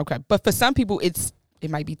 freedom. Okay, but for some people, it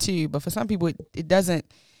might be 2, but for some people, it doesn't.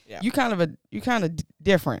 Yeah. You kind of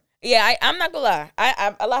different. Yeah, I'm not gonna lie. I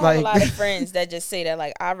have a lot of friends that just say that,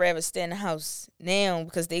 like, I'd rather stay in the house now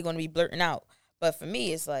because they're gonna be blurting out. But for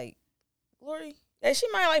me, it's like, Lori, yeah, she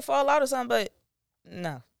might like fall out or something, but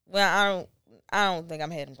no. Well, I don't think I'm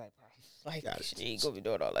heading like she ain't gonna be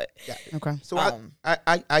doing all that. Okay. So I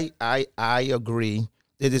agree.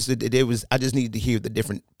 I just needed to hear the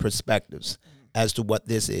different perspectives as to what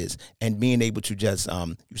this is, and being able to just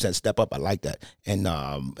you said step up. I like that, and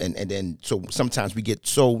then so sometimes we get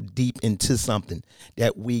so deep into something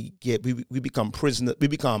that we become prisoners. We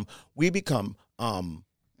become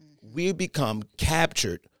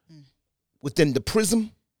captured within the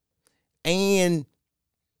prism, and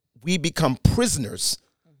we become prisoners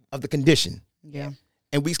of the condition. Yeah,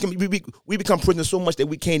 and we become prisoners so much that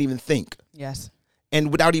we can't even think. Yes. And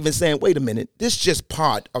without even saying, wait a minute, this is just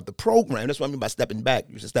part of the program. That's what I mean by stepping back.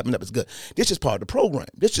 You said stepping up is good. This is part of the program.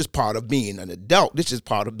 This is just part of being an adult. This is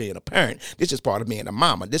part of being a parent. This is part of being a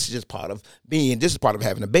mama. This is just part of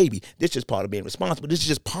having a baby. This is just part of being responsible. This is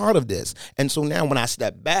just part of this. And so now when I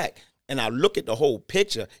step back and I look at the whole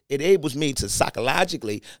picture, it enables me to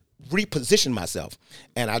psychologically reposition myself.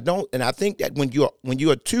 And I think that when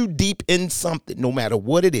you're too deep in something, no matter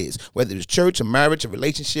what it is, whether it's church, a marriage, a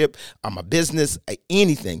relationship, a business,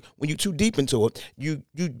 anything, when you're too deep into it,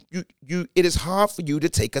 it is hard for you to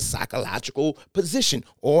take a psychological position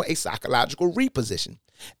or a psychological reposition.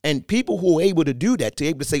 And people who are able to do that, to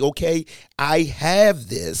able to say, okay, I have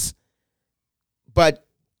this, but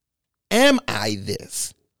am I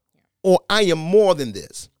this? Or I am more than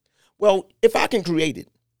this? Well, if I can create it,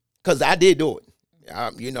 because I did do it.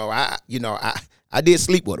 I did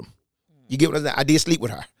sleep with him. You get what I'm saying? I did sleep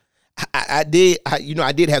with her. I did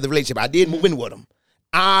have the relationship. I did move in with him.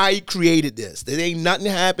 I created this. There ain't nothing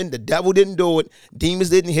happened. The devil didn't do it.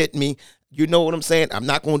 Demons didn't hit me. You know what I'm saying? I'm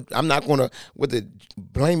not going to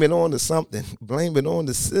blame it on to something. Blame it on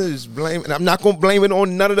the scissors. And I'm not going to blame it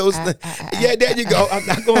on none of those things. Yeah, there you go. I'm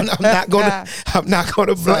not going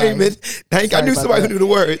to blame it. I knew somebody who knew the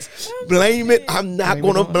words. Blame it. I'm not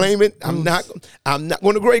going to blame it. I'm not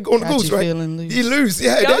going to go on the goose, right? You lose.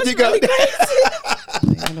 Yeah, there you go.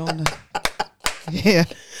 Yeah.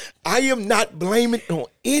 I am not blaming on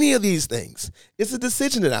any of these things. It's a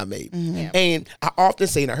decision that I made. Mm-hmm. And I often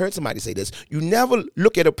say, and I heard somebody say this, you never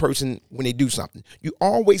look at a person when they do something. You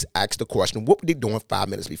always ask the question, what were they doing 5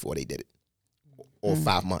 minutes before they did it? Or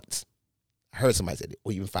 5 months. I heard somebody say that,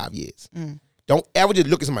 or even 5 years. Don't ever just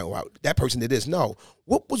look at somebody, wow, that person did this. No.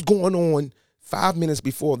 What was going on 5 minutes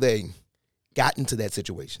before they got into that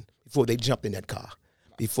situation, before they jumped in that car,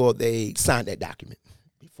 before they signed that document?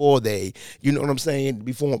 Before they, you know what I'm saying,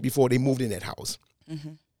 before they moved in that house.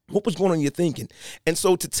 Mm-hmm. What was going on in your thinking? And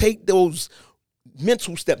so to take those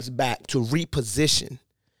mental steps back to reposition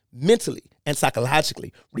mentally and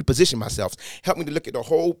psychologically, reposition myself, helped me to look at the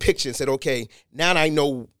whole picture and said, okay, now I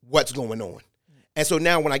know what's going on. And so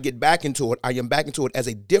now when I get back into it, I am back into it as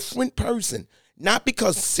a different person, not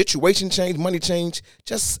because situation changed, money changed,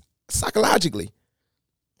 just psychologically.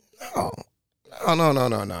 No. No.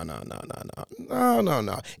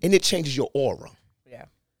 And it changes your aura. Yeah.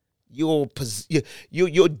 Your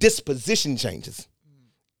disposition changes.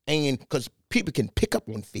 And because people can pick up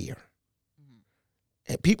on fear.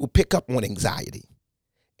 And people pick up on anxiety.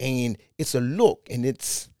 And it's a look, and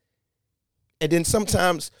it's And then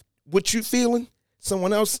sometimes what you feeling,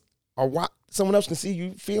 someone else can see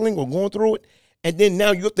you feeling or going through it. And then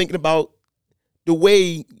now you're thinking about the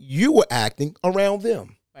way you were acting around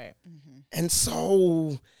them. Right. And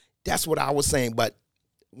so that's what I was saying. But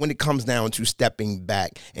when it comes down to stepping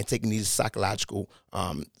back and taking these psychological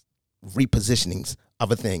repositionings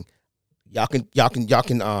of a thing, y'all can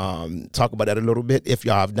talk about that a little bit if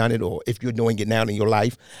y'all have done it or if you're doing it now in your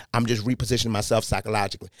life. I'm just repositioning myself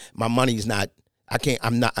psychologically. My money is not.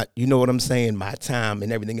 I'm not, you know what I'm saying, my time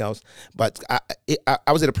and everything else. But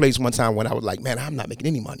I was at a place one time when I was like, man, I'm not making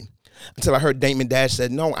any money. Until I heard Damon Dash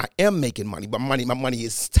said, no, I am making money, but my money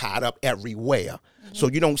is tied up everywhere. So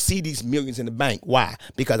you don't see these millions in the bank. Why?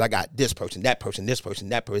 Because I got this person, that person, this person,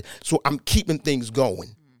 that person. So I'm keeping things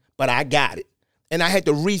going, but I got it. And I had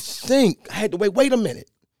to rethink. I had to wait a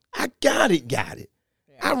minute. I got it. Yeah.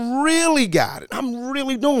 I really got it. I'm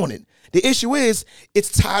really doing it. The issue is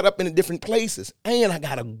it's tied up in different places, and I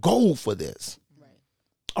got a goal for this,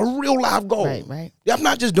 a real life goal. Right. I'm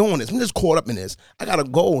not just doing this. I'm just caught up in this. I got a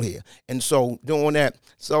goal here, and so doing that.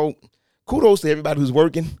 So kudos to everybody who's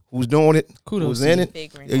working, who's doing it, who's in it.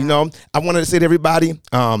 You know, I wanted to say to everybody,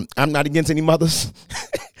 I'm not against any mothers.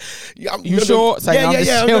 You sure? I'm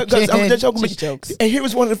just joking. Just jokes. And here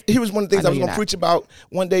was one of the things I was going to preach about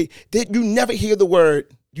one day. That you never hear the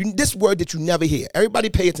word. This word that you never hear. Everybody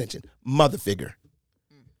pay attention. Mother figure.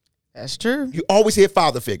 That's true. You always hear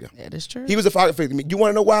father figure. That is true. He was a father figure. You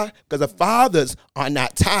want to know why? Because the fathers are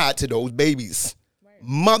not tied to those babies. Right.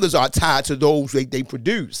 Mothers are tied to those they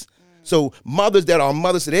produce. So mothers that are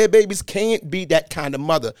mothers to their babies can't be that kind of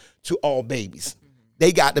mother to all babies.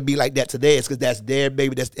 They got to be like that to theirs because that's their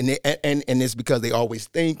baby. And it's because they always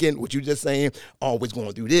thinking, what you just saying, always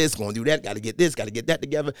going through this, going through that, got to get this, got to get that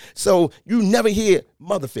together. So you never hear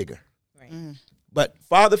mother figure. Right. But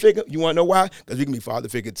father figure, you want to know why? Because we can be father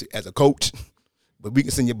figure as a coach, but we can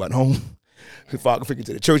send your butt home. Father figure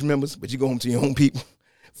to the church members, but you go home to your own people.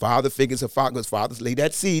 Father figures are fathers. Fathers lay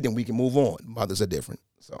that seed and we can move on. Mothers are different.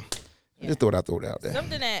 So I just thought I'd throw it out there.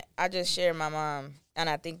 Something that I just shared with my mom, and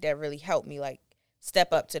I think that really helped me, like,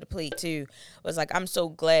 step up to the plate too, was like, I'm so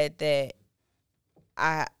glad that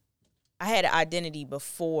I had an identity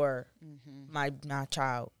before my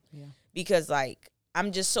child. Yeah. Because like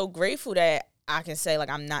I'm just so grateful that I can say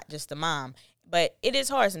like I'm not just a mom. But it is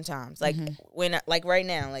hard sometimes. Like when like right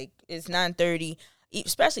now, like it's 9:30,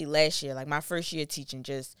 especially last year, like my first year teaching,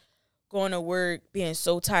 just going to work, being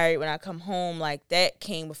so tired when I come home, like that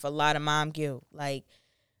came with a lot of mom guilt. Like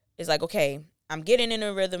it's like, okay, I'm getting in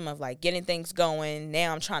a rhythm of like getting things going.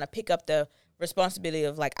 Now I'm trying to pick up the responsibility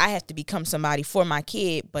of like I have to become somebody for my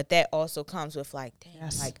kid, but that also comes with like, damn,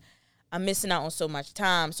 like I'm missing out on so much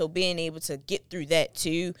time. So being able to get through that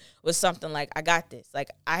too was something like I got this. Like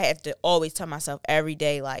I have to always tell myself every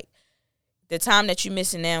day, like the time that you're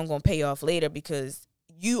missing now, I'm gonna pay you off later because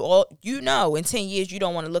you know in 10 years you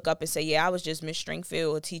don't want to look up and say, yeah, I was just Miss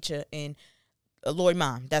Stringfield, a teacher, and a Lloyd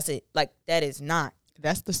mom. That's it. Like that is not.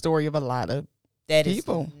 That's the story of a lot of that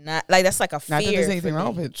people. Is not like that's like a fear. Not that there's anything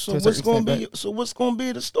wrong with it. So what's going to be? So what's going to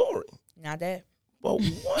be the story? Not that. But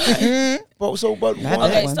what? but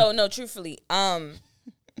okay. So no, truthfully,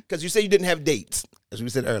 because you say you didn't have dates, as we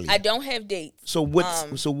said earlier. I don't have dates. So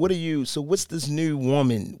what's what are you? So what's this new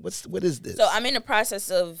woman? What is this? So I'm in the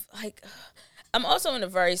process of like, I'm also in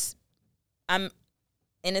I'm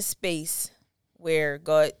in a space where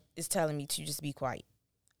God is telling me to just be quiet.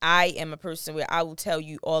 I am a person where I will tell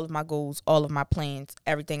you all of my goals, all of my plans,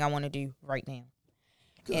 everything I want to do right now.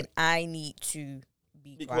 Good. And I need to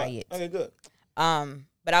be quiet. Okay, good.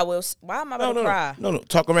 But I will. Why am I about to cry? No.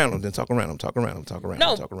 Talk around them. Then talk around them.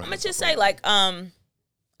 No, I'm gonna just say like, I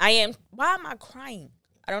am. Why am I crying?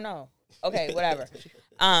 I don't know. Okay, whatever.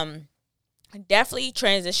 Definitely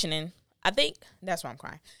transitioning. I think that's why I'm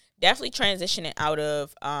crying. Definitely transitioning out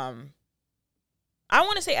of I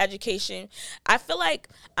want to say education. I feel like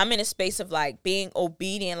I'm in a space of like being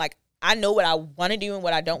obedient. Like I know what I want to do and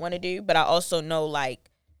what I don't want to do, but I also know like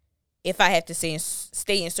if I have to stay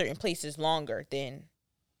in certain places longer, then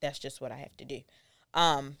that's just what I have to do.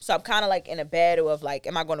 So I'm kind of like in a battle of like,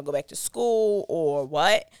 am I going to go back to school or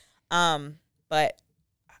what? But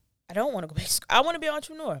I don't want to go back to school. I want to be an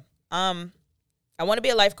entrepreneur. I want to be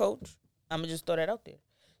a life coach. I'm gonna just throw that out there.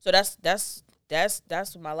 So that's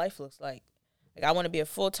what my life looks like. Like I want to be a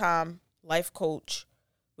full-time life coach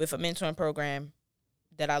with a mentoring program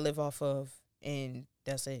that I live off of, and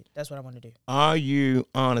that's it. That's what I want to do. Are you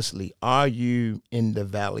in the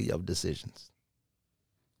valley of decisions?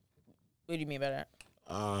 What do you mean by that?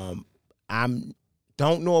 I'm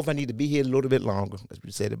don't know if I need to be here a little bit longer, as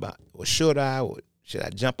we said about, or should I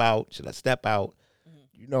jump out? Should I step out?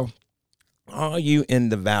 Mm-hmm. You know, Are you in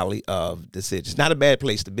the valley of decisions? Not a bad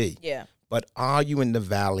place to be. Yeah. But are you in the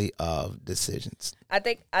valley of decisions? I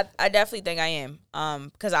think I definitely think I am.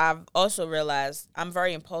 Because I've also realized I'm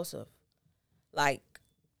very impulsive. Like,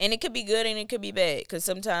 and it could be good and it could be bad. Because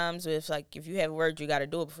sometimes if you have a word, you got to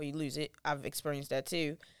do it before you lose it. I've experienced that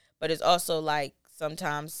too. But it's also like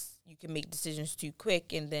sometimes you can make decisions too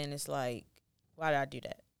quick, and then it's like, why did I do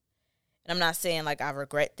that? And I'm not saying like I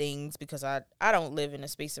regret things, because I don't live in a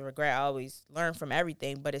space of regret. I always learn from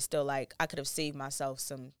everything, but it's still like I could have saved myself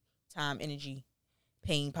some time, energy,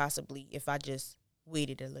 pain possibly if I just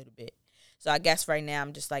waited a little bit. So I guess right now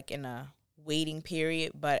I'm just like in a waiting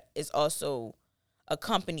period, but it's also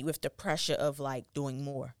accompanied with the pressure of like doing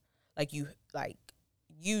more. You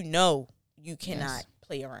cannot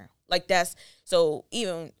play around. Like that's so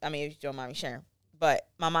even if you don't mind me sharing, but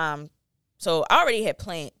my mom. So I already had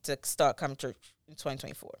planned to start coming to church in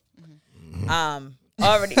 2024. Mm-hmm.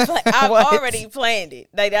 I've already planned it.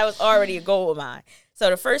 Like that was already a goal of mine. So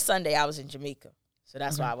the first Sunday I was in Jamaica, so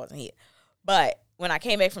that's why I wasn't here. But when I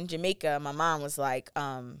came back from Jamaica, my mom was like,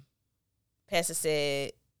 Pastor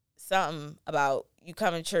said something about you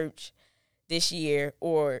coming to church this year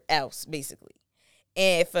or else, basically.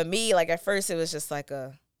 And for me, like at first it was just like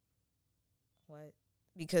what?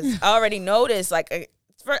 Because I already noticed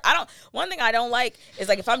one thing I don't like is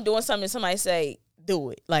like if I'm doing something and somebody say,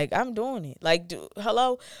 do it. Like I'm doing it. Like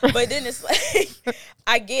hello. But then it's like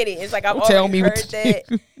I get it. It's like I've already heard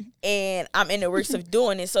that and I'm in the works of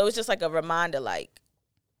doing it. So it's just like a reminder, like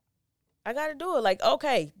I gotta do it. Like,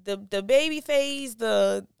 okay, the baby phase,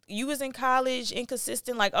 you was in college,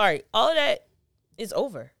 inconsistent, like, all right, all of that is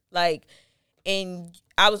over. Like, and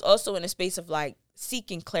I was also in a space of like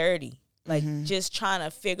seeking clarity. Like just trying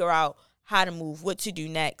to figure out how to move, what to do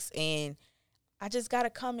next. And I just got to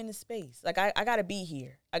come into space. Like, I got to be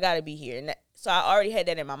here. I got to be here. And so I already had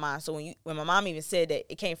that in my mind. So when my mom even said that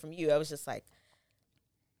it came from you, I was just like,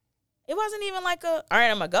 it wasn't even like all right,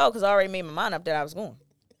 I'm going to go, because I already made my mind up that I was going.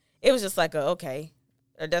 It was just like okay.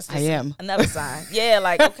 Or that's just another sign. Yeah,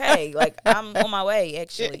 like, okay. Like, I'm on my way,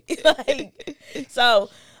 actually. So,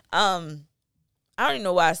 I don't even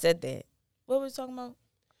know why I said that. What were we talking about?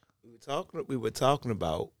 We were talking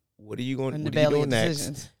about what are you doing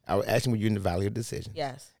next? I was asking, were you in the valley of decision?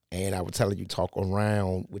 Yes. And I was telling you talk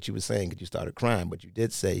around what you were saying because you started crying, but you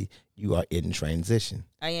did say you are in transition.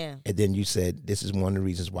 I am. And then you said this is one of the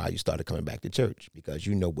reasons why you started coming back to church, because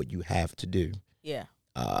you know what you have to do. Yeah.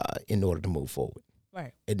 In order to move forward.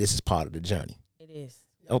 Right. And this is part of the journey. It is.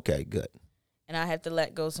 Okay, good. And I have to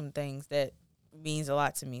let go some things that means a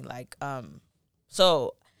lot to me. Like,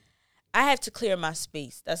 so I have to clear my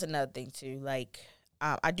space. That's another thing too. Like,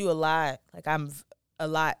 I do a lot. Like, I'm a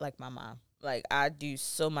lot like my mom. Like, I do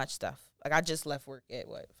so much stuff. Like, I just left work at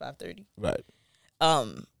 5:30. Right.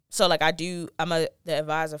 So like I'm the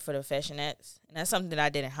advisor for the fashionettes, and that's something that I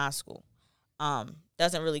did in high school.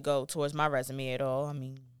 Doesn't really go towards my resume at all. I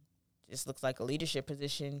mean, just looks like a leadership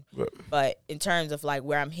position. Right. But in terms of like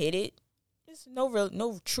where I'm headed, it's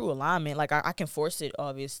no true alignment. Like I can force it,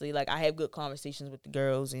 obviously. Like I have good conversations with the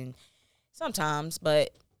girls and sometimes, but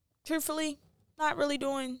truthfully, not really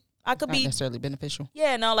doing. I could not be necessarily beneficial.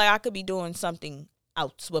 Yeah, no, like I could be doing something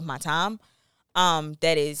else with my time,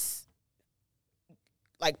 that is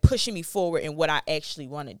like pushing me forward in what I actually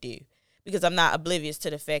want to do. Because I'm not oblivious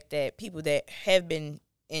to the fact that people that have been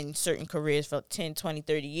in certain careers for 10, 20,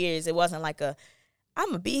 30 years, it wasn't like I'm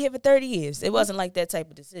going to be here for 30 years. It wasn't like that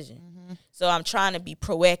type of decision. Mm-hmm. So I'm trying to be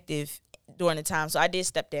proactive during the time. So I did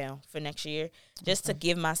step down for next year just to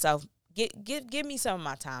give myself, give me some of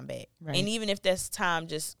my time back. Right. And even if that's time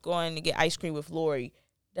just going to get ice cream with Lori,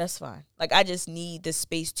 that's fine. Like I just need the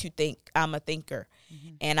space to think. I'm a thinker.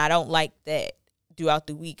 Mm-hmm. And I don't like that throughout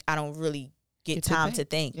the week. I don't really get time to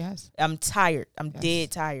think. Yes. I'm tired. I'm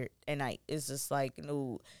dead tired at night. It's just like,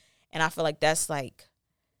 no. And I feel like that's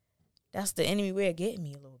the enemy way of getting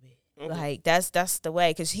me a little bit. Okay. Like that's the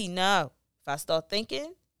way. Because he know if I start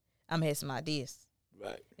thinking, I'm going to have some ideas.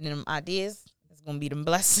 Right. And then them ideas, it's going to be them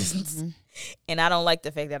blessings. Mm-hmm. And I don't like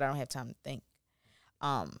the fact that I don't have time to think.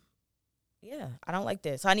 Yeah, I don't like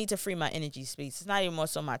that. So I need to free my energy space. It's not even more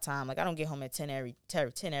so my time. Like I don't get home at 10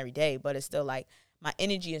 every day, but it's still like my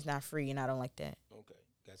energy is not free, and I don't like that. Okay,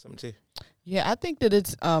 got something too. Yeah, I think that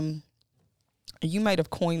it's you might have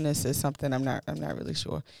coined this as something. I'm not really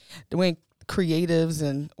sure. When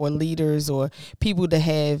creatives or leaders or people that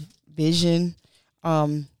have vision,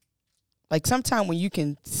 like sometimes when you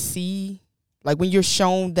can see, like when you're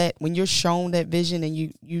shown that vision and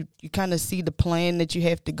you kind of see the plan that you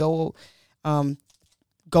have to go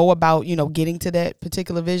go about, getting to that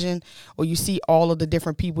particular vision, or you see all of the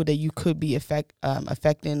different people that you could be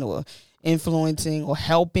affecting or influencing or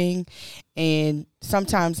helping. And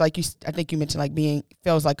sometimes, I think you mentioned, like,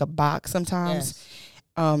 feels like a box sometimes.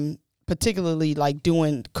 Yes. Particularly like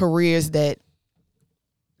doing careers that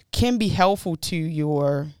can be helpful to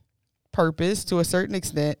your purpose to a certain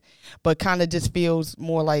extent, but kind of just feels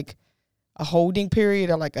more like a holding period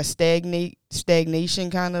or like a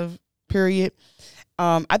stagnation kind of period.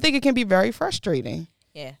 I think it can be very frustrating.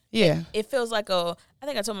 Yeah. Yeah. It feels like I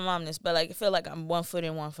think I told my mom this, but like, it feels like I'm 1 foot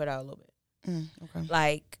in, 1 foot out a little bit. Okay.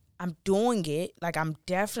 Like, I'm doing it. Like, I'm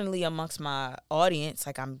definitely amongst my audience.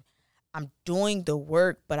 Like, I'm doing the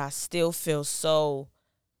work, but I still feel so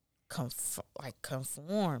conformed.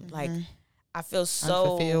 Mm-hmm. Like, I feel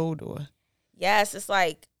so unfulfilled, or yes, it's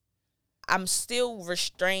like I'm still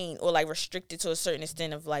restrained or like restricted to a certain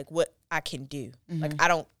extent of like what I can do. Mm-hmm. Like, I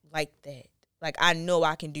don't like that. Like, I know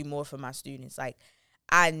I can do more for my students. Like,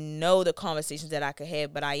 I know the conversations that I could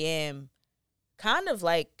have, but I am kind of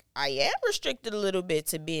like, I am restricted a little bit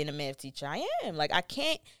to being a math teacher. I am. Like, I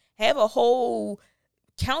can't have a whole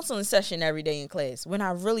counseling session every day in class when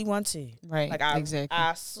I really want to. Right. Like,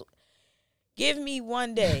 exactly. Give me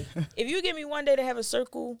one day. If you give me one day to have a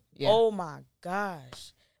circle, Yeah. Oh my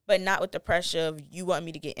gosh. But not with the pressure of you want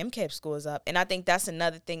me to get MCAP scores up. And I think that's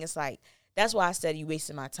another thing. It's like, that's why I said you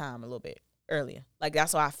wasted my time a little bit earlier. Like,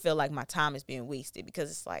 that's why I feel like my time is being wasted,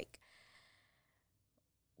 because it's like,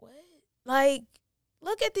 what? Like,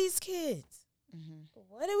 look at these kids. Mm-hmm.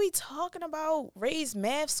 What are we talking about? Raise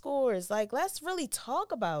math scores. Like, let's really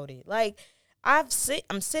talk about it. Like, I'm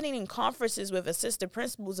sitting in conferences with assistant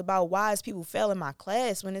principals about why is people failing my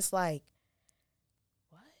class, when it's like,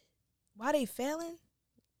 what? Why they failing?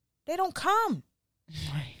 They don't come.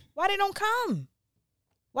 Right. Why they don't come?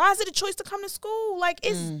 Why is it a choice to come to school? Like,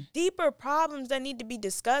 it's deeper problems that need to be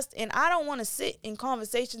discussed. And I don't want to sit in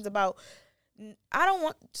conversations about,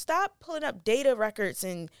 stop pulling up data records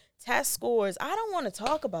and test scores. I don't want to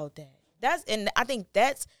talk about that. And I think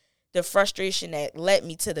that's the frustration that led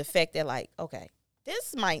me to the fact that, like, okay,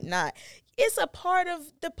 this might not, it's a part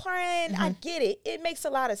of the plan. Mm-hmm. I get it. It makes a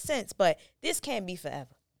lot of sense, but this can't be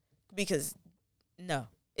forever, because no,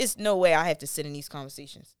 it's no way I have to sit in these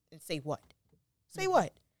conversations and say what? Say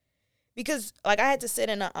what? Because, like, I had to sit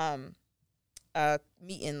in a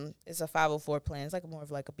meeting. It's a 504 plan. It's like more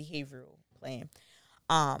of like a behavioral plan.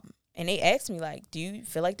 And they asked me, like, do you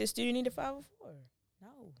feel like this student need a 504?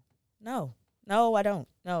 No, I don't.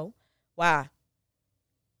 No. Why?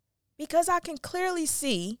 Because I can clearly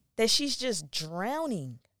see that she's just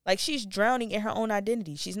drowning. Like, she's drowning in her own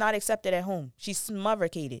identity. She's not accepted at home. She's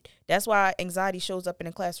suffocated. That's why anxiety shows up in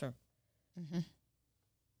the classroom. Mm-hmm.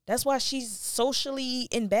 That's why she's socially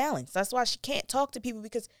imbalanced. That's why she can't talk to people,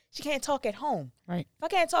 because she can't talk at home. Right. If I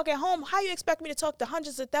can't talk at home, how you expect me to talk to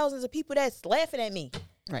hundreds of thousands of people that's laughing at me?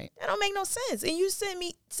 Right. That don't make no sense. And you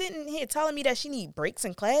sitting here telling me that she need breaks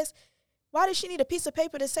in class. Why does she need a piece of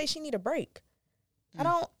paper to say she need a break?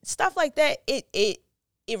 Stuff like that,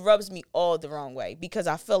 it rubs me all the wrong way, because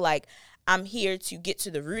I feel like I'm here to get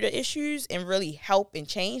to the root of issues and really help and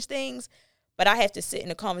change things. But I have to sit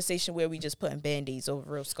in a conversation where we just putting Band-Aids over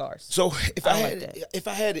real scars. So if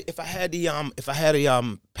I had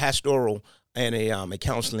a pastoral and a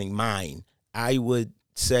counseling mind, I would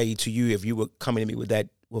say to you, if you were coming to me with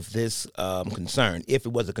this concern, if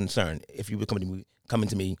it was a concern, if you were coming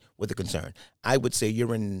to me with a concern, I would say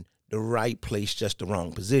you're in the right place, just the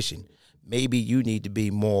wrong position. Maybe you need to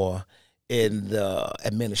be more in the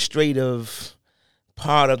administrative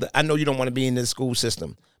part of I know you don't want to be in the school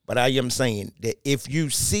system, but I am saying that if you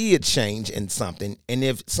see a change in something, and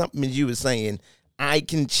if something you were saying, I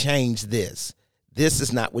can change this. This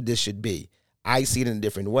is not what this should be. I see it in a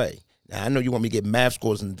different way. Now, I know you want me to get math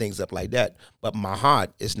scores and things up like that, but my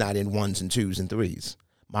heart is not in 1s and 2s and 3s.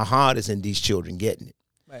 My heart is in these children getting it.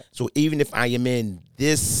 Right. So even if I am in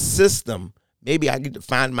this system, maybe I get to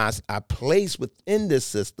find a place within this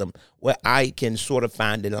system where I can sort of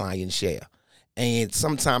find the lion's share. And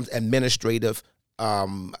sometimes administrative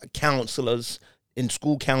counselors and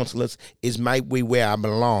school counselors is my way where I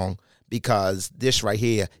belong, because this right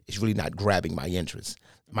here is really not grabbing my interest.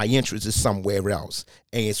 My interest is somewhere else.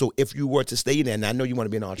 And so if you were to stay there, and I know you want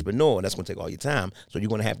to be an entrepreneur, and that's going to take all your time, so you're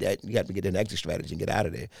going to have that, you have to get an exit strategy and get out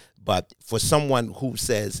of there. But for someone who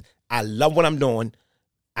says, I love what I'm doing,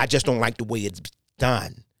 I just don't like the way it's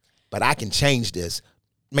done, but I can change this,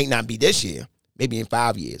 may not be this year, maybe in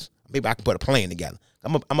 5 years. Maybe I can put a plan together.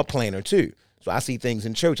 I'm a planner too. So I see things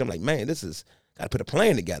in church, I'm like, man, got to put a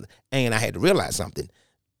plan together. And I had to realize something.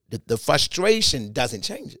 The frustration doesn't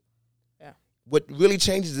change it. Yeah. What really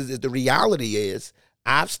changes is the reality is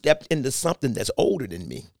I've stepped into something that's older than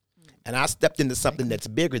me. And I stepped into something that's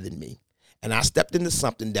bigger than me. And I stepped into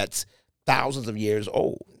something that's thousands of years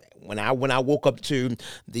old. When I woke up to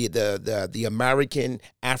the American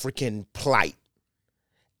African plight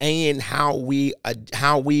and how we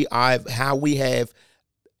have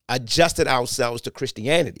adjusted ourselves to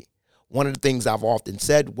Christianity, one of the things I've often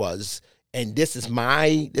said was, and this is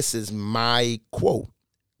my quote,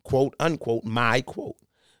 quote unquote, my quote.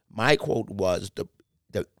 My quote was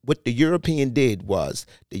what the European did was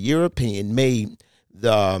the European made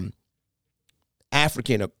the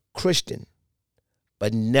African a Christian,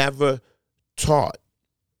 but never taught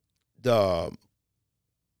the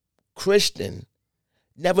Christian.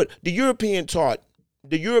 The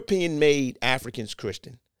European made Africans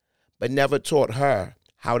Christian, but never taught her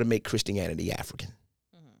how to make Christianity African.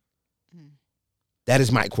 Mm-hmm. That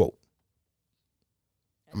is my quote.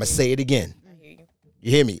 I'm going to say it again. I hear you.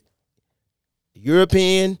 You hear me? The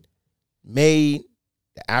European made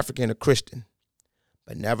the African a Christian,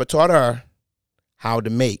 but never taught her how to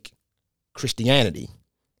make Christianity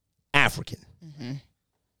African. Mm-hmm.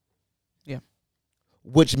 Yeah.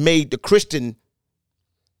 Which made the Christian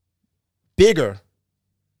bigger,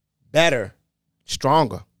 better,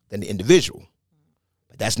 stronger than the individual.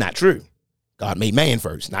 But that's not true. God made man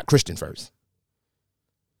first, not Christian first.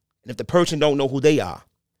 And if the person don't know who they are,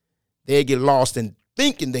 they get lost in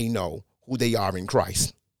thinking they know who they are in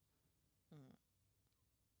Christ.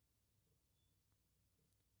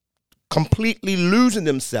 Completely losing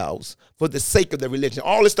themselves for the sake of their religion.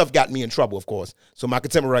 All this stuff got me in trouble, of course. So my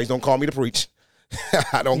contemporaries don't call me to preach.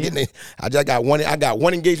 I don't get any. I got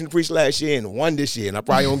one engagement to preach last year and one this year, and I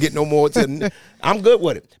probably don't get no more. I'm good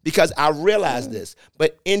with it because I realized this.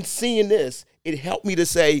 But in seeing this, it helped me to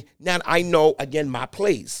say, now I know again my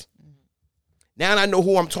place. Now I know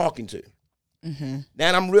who I'm talking to. Mm-hmm.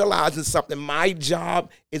 Now I'm realizing something. My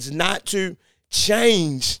job is not to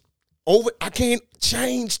change I can't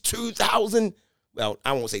change 2,000. Well,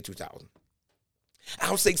 I won't say 2,000.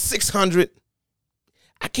 I'll say 600.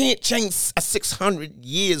 I can't change 600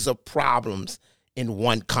 years of problems in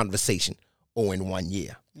one conversation or in 1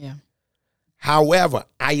 year. Yeah. However,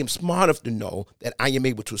 I am smart enough to know that I am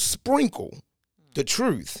able to sprinkle the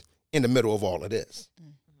truth in the middle of all of this. Mm-hmm.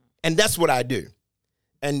 And that's what I do.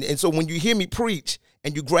 And so when you hear me preach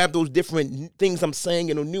and you grab those different things I'm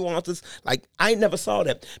saying and the nuances, like I never saw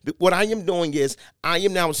that. But what I am doing is I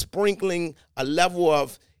am now sprinkling a level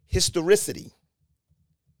of historicity,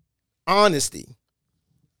 honesty,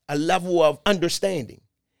 a level of understanding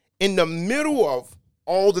in the middle of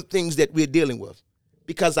all the things that we're dealing with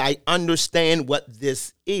because I understand what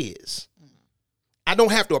this is. I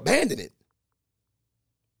don't have to abandon it,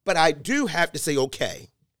 but I do have to say, okay,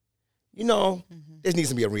 there needs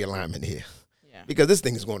to be a realignment here because this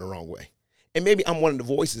thing is going the wrong way. And maybe I'm one of the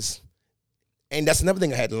voices. And that's another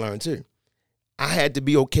thing I had to learn too. I had to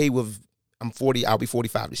be okay with, I'm 40, I'll be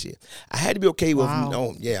 45 this year. I had to be okay with, I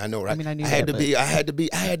know, right? I mean, I had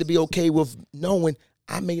to be okay with knowing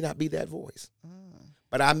I may not be that voice.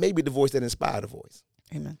 But I may be the voice that inspired the voice.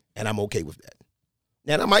 Amen. And I'm okay with that.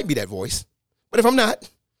 Now, I might be that voice. But if I'm not,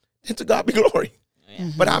 then to God be glory.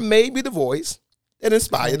 Mm-hmm. But I may be the voice that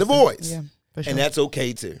inspired the voice. Yeah, for sure. And that's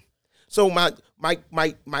okay too. So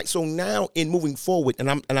so now in moving forward,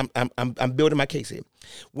 and I'm building my case here.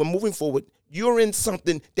 We're moving forward. You're in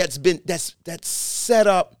something that's set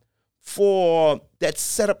up for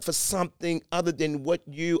something other than what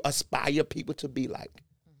you aspire people to be like.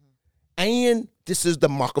 Mm-hmm. And this is the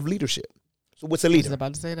mark of leadership. So what's a leader? I was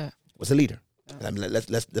about to say that. What's a leader?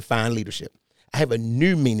 Let's define leadership. I have a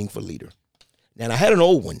new meaning for leader. Now, I had an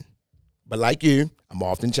old one, but like you, I'm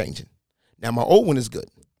often changing. Now, my old one is good.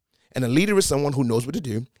 And a leader is someone who knows what to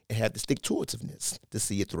do and has the stick-to-itiveness to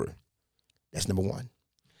see it through. That's number one.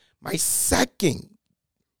 My second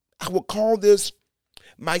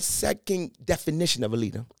definition of a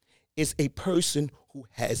leader is a person who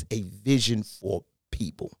has a vision for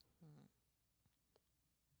people.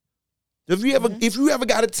 If you ever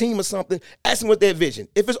got a team or something, ask them what their vision.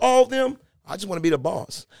 If it's all of them, I just want to be the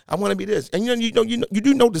boss. I want to be this. And you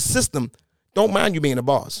do know the system don't mind you being a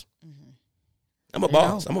boss. Mm-hmm. I'm a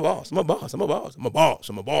boss.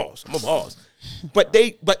 But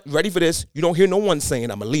ready for this, you don't hear no one saying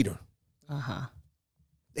I'm a leader. Uh-huh.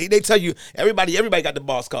 They tell you, everybody got the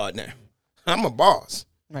boss card now. I'm a boss.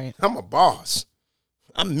 Right. I'm a boss.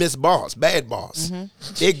 I'm Miss Boss, bad boss, mm-hmm.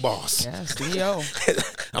 Big boss. Yeah, CEO.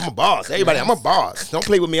 I'm a boss. Everybody, yes. I'm a boss. Don't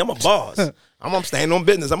play with me. I'm a boss. I'm standing on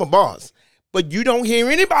business. I'm a boss. But you don't hear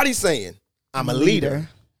anybody saying, I'm a leader.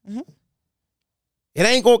 Mm-hmm. It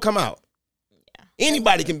ain't going to come out. Yeah.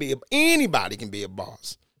 Anybody can be a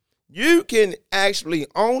boss. You can actually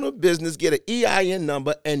own a business, get an EIN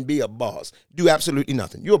number, and be a boss. Do absolutely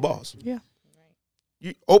nothing. You're a boss. Yeah.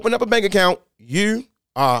 You open up a bank account, you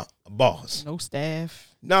are a boss. No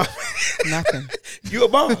staff. No. Nothing. You're a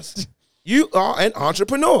boss. You are an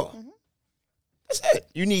entrepreneur. Mm-hmm. That's it.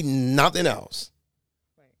 You need nothing else.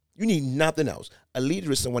 You need nothing else. A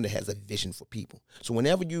leader is someone that has a vision for people. So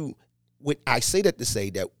whenever I say that to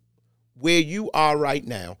say that where you are right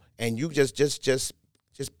now, and you just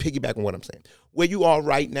piggyback on what I'm saying, where you are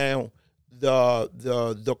right now,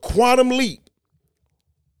 the quantum leap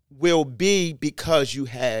will be because you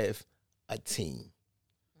have a team,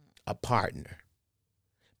 a partner.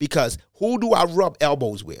 Because who do I rub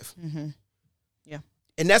elbows with? Mm-hmm. Yeah.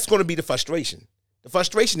 And that's going to be the frustration. The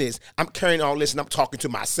frustration is I'm carrying all this and I'm talking to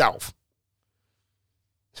myself.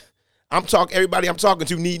 Everybody I'm talking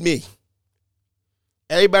to need me.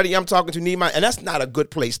 Everybody I'm talking to need and that's not a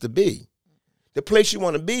good place to be. The place you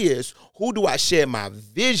want to be is, who do I share my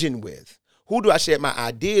vision with? Who do I share my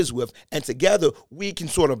ideas with? And together we can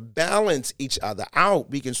sort of balance each other out.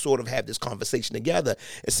 We can sort of have this conversation together.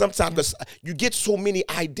 And sometimes because you get so many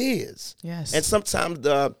ideas. Yes. And sometimes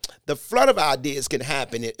the flood of ideas can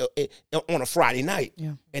happen on a Friday night.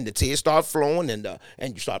 Yeah. And the tears start flowing and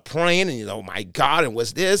you start praying and oh my God, and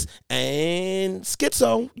what's this? And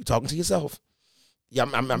schizo, you're talking to yourself. Yeah,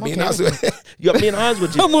 I'm being honest with you. You're being honest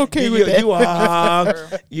with you. I'm okay with that. You are.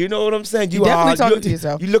 You know what I'm saying? You're definitely talking to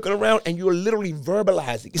yourself. You're looking around and you're literally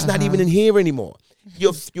verbalizing. It's not even in here anymore.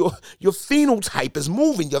 Your phenotype is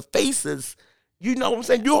moving. Your faces. You know what I'm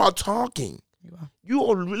saying? You are talking. You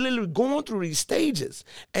are literally going through these stages.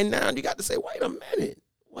 And now you got to say, wait a minute.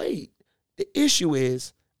 Wait. The issue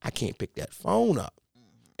is I can't pick that phone up.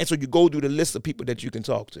 And so you go through the list of people that you can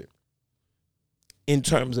talk to in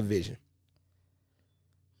terms of vision.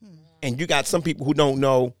 And you got some people who don't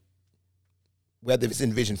know whether it's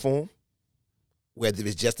in vision form, whether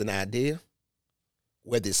it's just an idea,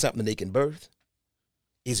 whether it's something they can birth.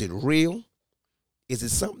 Is it real? Is it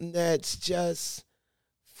something that's just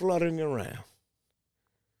fluttering around?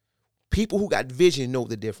 People who got vision know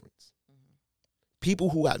the difference. People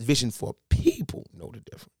who got vision for people know the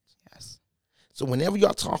difference. Yes. So whenever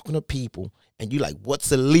y'all talking to people and you like,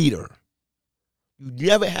 what's a leader? You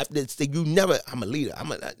never have to say, I'm a leader.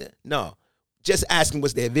 No. Just asking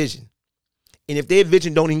what's their vision. And if their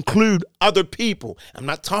vision don't include other people, I'm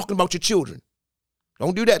not talking about your children.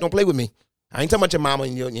 Don't do that. Don't play with me. I ain't talking about your mama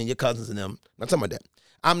and your cousins and them. I'm not talking about that.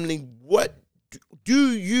 I mean, what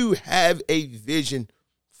do you have a vision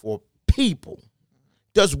for people?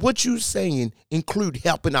 Does what you're saying include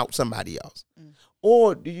helping out somebody else?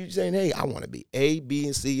 Or do you saying, hey, I want to be A, B,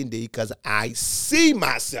 and C, and D because I see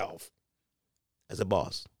myself as a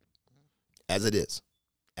boss, as it is,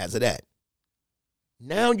 as of that.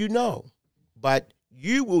 Now you know, but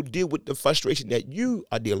you will deal with the frustration that you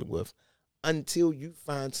are dealing with until you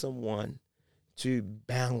find someone to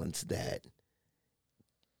balance that.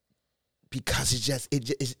 Because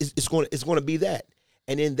it's going to be that,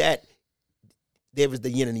 and in that there is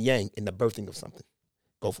the yin and the yang in the birthing of something.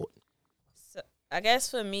 Go for it. So I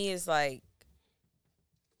guess for me, it's like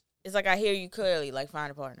I hear you clearly. Like,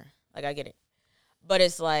 find a partner. Like, I get it. But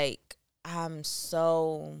it's like, I'm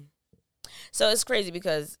so it's crazy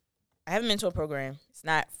because I have a mentor program. It's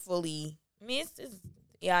not fully, it's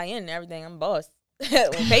EIN and everything. I'm a boss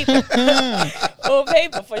on paper. On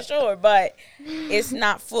paper, for sure. But it's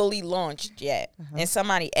not fully launched yet. And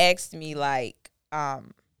somebody asked me, like,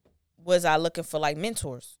 was I looking for, like,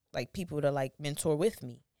 mentors? Like, people to, like, mentor with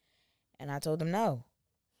me. And I told them no.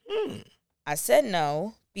 I said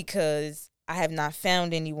no because I have not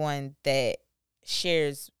found anyone that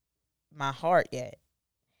shares my heart yet,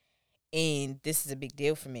 and this is a big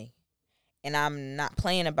deal for me, and I'm not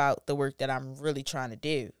playing about the work that I'm really trying to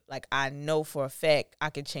do. Like, I know for a fact I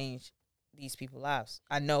can change these people's lives.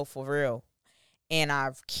 I know for real, and I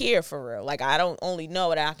care for real. Like, I don't only know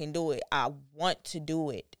that I can do it, I want to do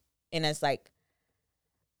it. And it's like,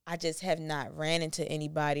 I just have not ran into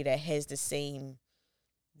anybody that has the same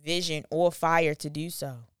vision or fire to do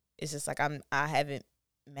so. It's just like I haven't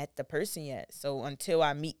met the person yet. So until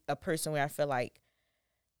I meet a person where I feel like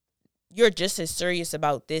you're just as serious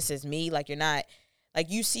about this as me, like, you're not,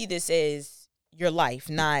 like, you see this as your life,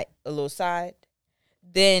 not a little side,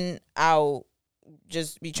 then I'll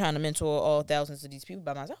just be trying to mentor all thousands of these people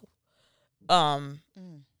by myself.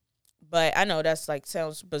 But I know that's, like,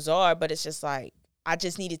 sounds bizarre, but it's just like, I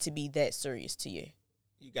just need it to be that serious to you.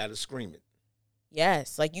 You got to scream it.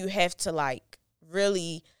 Yes. Like, you have to, like,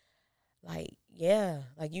 really, like, yeah,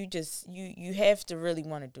 like, you have to really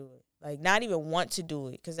want to do it. Like, not even want to do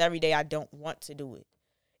it, because every day I don't want to do it.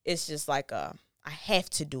 It's just like, I have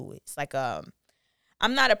to do it. It's like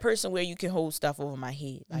I'm not a person where you can hold stuff over my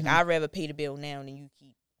head. Like I'd rather pay the bill now than you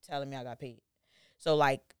keep telling me I got paid. So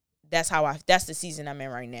like that's the season I'm in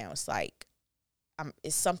right now. It's like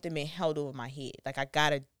it's something being held over my head. Like I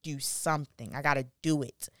gotta do something. I gotta do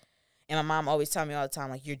it. And my mom always tell me all the time,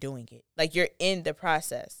 like, you're doing it. Like you're in the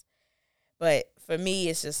process. But for me,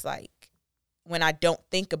 it's just like when I don't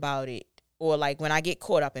think about it, or like when I get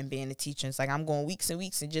caught up in being a teacher, it's like I'm going weeks and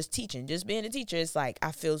weeks and just teaching, just being a teacher. It's like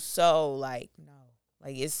I feel so like, no,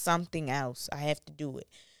 like it's something else. I have to do it.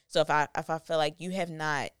 So if I feel like you have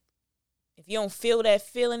not, if you don't feel that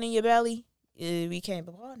feeling in your belly, we can't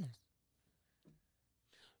be partners.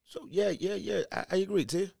 So yeah, I agree.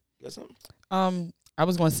 Tia, got something? I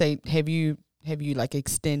was gonna say, have you like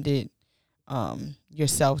extended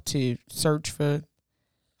yourself to search for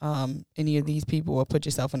any of these people, or put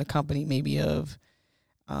yourself in a company maybe of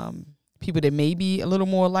people that may be a little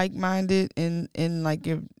more like-minded in like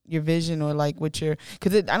your vision, or like what your,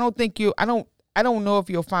 because I don't know if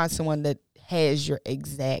you'll find someone that has your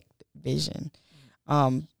exact vision,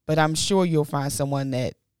 but I'm sure you'll find someone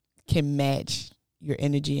that can match your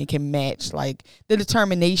energy and can match like the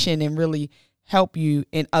determination and really help you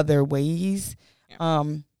in other ways.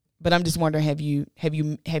 But I'm just wondering, have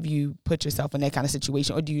you put yourself in that kind of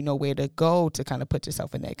situation, or do you know where to go to kind of put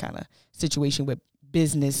yourself in that kind of situation with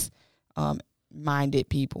business minded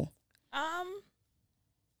people?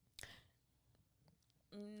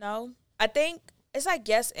 No. I think it's like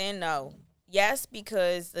yes and no. Yes,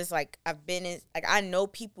 because it's like I know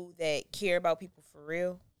people that care about people for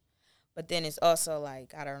real, but then it's also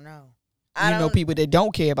like I don't know. You know people that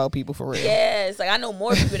don't care about people for real. Yeah, it's like I know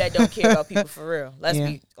more people that don't care about people for real. Let's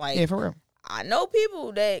be like, yeah, for real. I know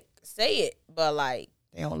people that say it, but like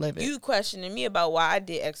they don't live it. You questioning me about why I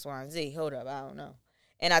did X, Y, and Z. Hold up, I don't know.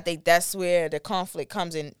 And I think that's where the conflict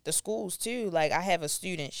comes in the schools too. Like I have a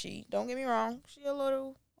student. She, don't get me wrong, she a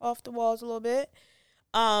little off the walls a little bit.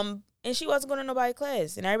 And she wasn't going to nobody's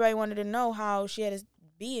class, and everybody wanted to know how she had to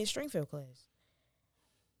be in Stringfield class.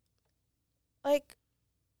 Like,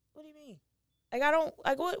 what do you mean? Like, I don't,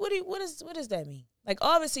 like, what does that mean? Like,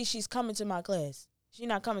 obviously, she's coming to my class. She's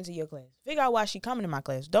not coming to your class. Figure out why she's coming to my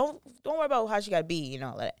class. Don't worry about how she got to be and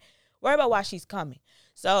all that. Worry about why she's coming.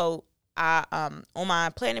 So, I on my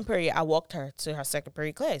planning period, I walked her to her second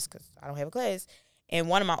period class because I don't have a class. And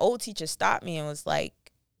one of my old teachers stopped me and was like,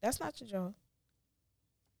 that's not your job.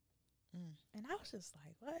 And I was just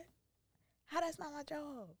like, what? How that's not my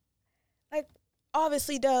job? Like,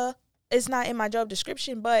 obviously, it's not in my job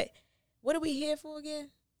description, but what are we here for again?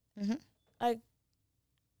 Mm-hmm. Like,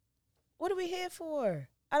 what are we here for?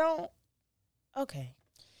 Okay.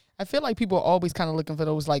 I feel like people are always kind of looking for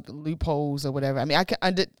those like loopholes or whatever. I mean, I can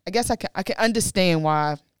understand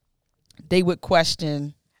why they would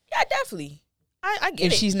question. Yeah, definitely. I get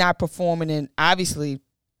if it. She's not performing, and obviously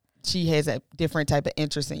she has a different type of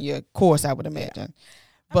interest in your course, I would imagine. Yeah.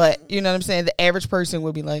 But you know what I'm saying? The average person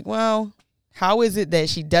would be like, well, how is it that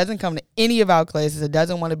she doesn't come to any of our classes or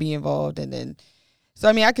doesn't want to be involved? And then, so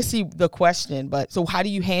I mean, I can see the question, but so how do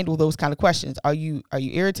you handle those kind of questions? Are you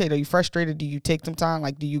irritated? Are you frustrated? Do you take some time?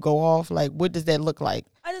 Like, do you go off? Like, what does that look like?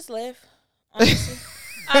 I just laugh. Honestly,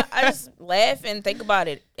 I just laugh and think about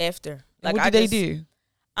it after. Like, what did they do?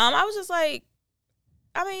 I was just like,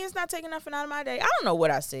 I mean, it's not taking nothing out of my day. I don't know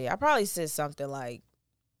what I said. I probably said something like,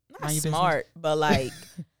 not smart, but like,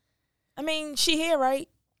 I mean, she here, right?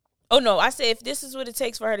 Oh, no, I said, if this is what it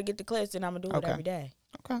takes for her to get to class, then I'm going to do it every day.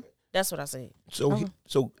 Okay. That's what I said. So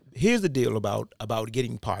so here's the deal about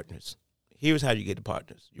getting partners. Here's how you get the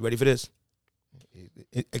partners. You ready for this?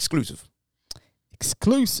 Exclusive.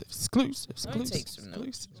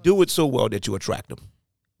 Do it so well that you attract them.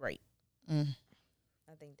 Right. I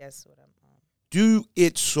think that's what I'm on. Do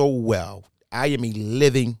it so well. I am a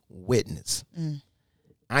living witness.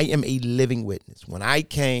 I am a living witness. When I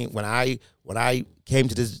came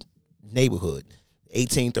to this neighborhood,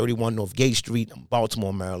 1831 North Gate Street,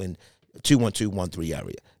 Baltimore, Maryland, 21213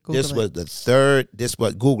 area. Google it.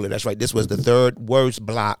 That's right. This was the third worst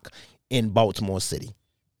block in Baltimore City.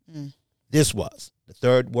 This was the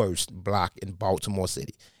third worst block in Baltimore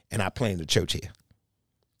City. And I planted a church here.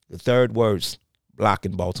 The third worst block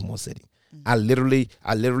in Baltimore City. I literally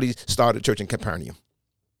started a church in Capernaum.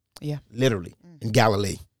 Yeah. Literally. In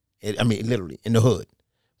Galilee. Literally in the hood.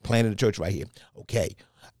 Planted a church right here. Okay.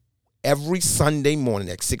 Every Sunday morning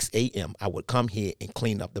at 6 a.m., I would come here and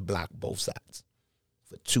clean up the block both sides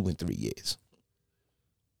for 2 and 3 years.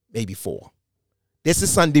 Maybe 4. This is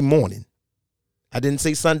Sunday morning. I didn't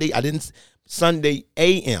say Sunday. Sunday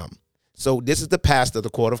a.m. So this is the pastor of the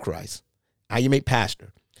Court of Christ. I am a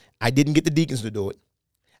pastor. I didn't get the deacons to do it.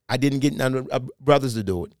 I didn't get none of brothers to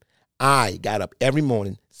do it. I got up every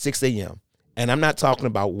morning, 6 a.m., and I'm not talking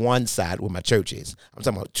about one side where my church is. I'm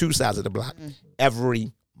talking about two sides of the block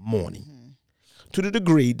every morning. To the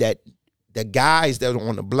degree that the guys that are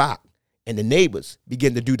on the block and the neighbors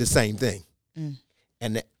begin to do the same thing.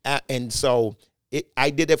 And so I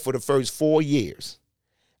did that for the first 4 years.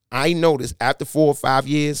 I noticed after 4 or 5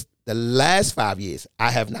 years, the last 5 years,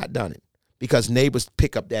 I have not done it because neighbors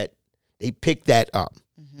picked that up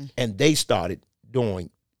and they started doing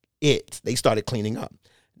it. They started cleaning up.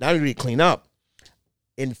 Not only clean up,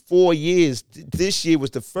 in 4 years, this year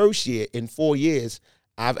was the first year in 4 years,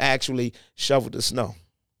 I've actually shoveled the snow.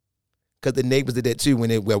 Because the neighbors did that too we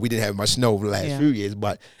didn't have much snow over the last few years,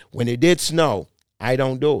 but when it did snow, I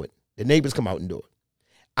don't do it. The neighbors come out and do it.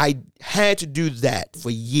 I had to do that for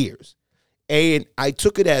years, and I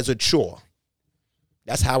took it as a chore.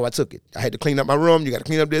 That's how I took it. I had to clean up my room. You got to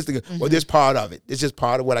clean up this. Well, this part of it. It's just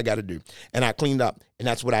part of what I got to do. And I cleaned up, and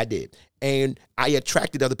that's what I did. And I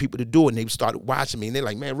attracted other people to do it, and they started watching me. And they're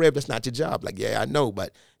like, man, Rev, that's not your job. Like, yeah, I know,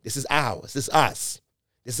 but this is ours. This is us.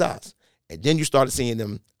 This is us. And then you started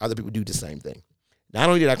seeing other people do the same thing. Not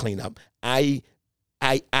only did I clean up, we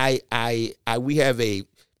have a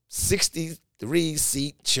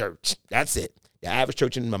 63-seat church. That's it. The average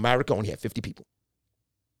church in America only had 50 people.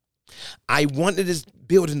 I wanted this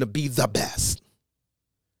building to be the best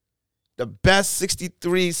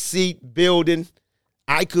 63-seat building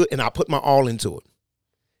I could, and I put my all into it.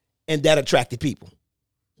 And that attracted people.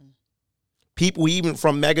 People even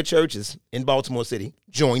from mega churches in Baltimore City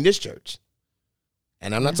joined this church.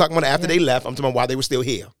 And I'm not talking about after they left. I'm talking about while they were still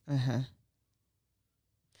here.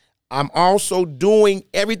 I'm also doing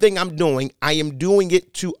everything I'm doing. I am doing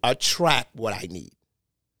it to attract what I need.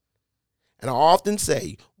 And I often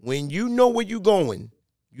say, when you know where you're going,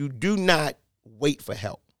 you do not wait for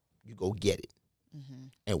help. You go get it.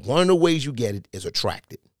 And one of the ways you get it is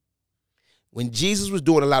attracted. When Jesus was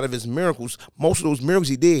doing a lot of his miracles, most of those miracles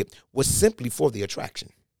he did was simply for the attraction.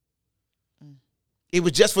 It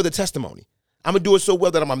was just for the testimony. I'm going to do it so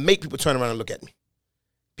well that I'm going to make people turn around and look at me.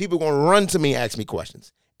 People are going to run to me and ask me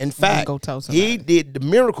questions. In fact, he did the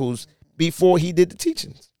miracles before he did the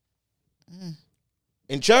teachings.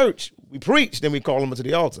 In church, we preach, then we call them to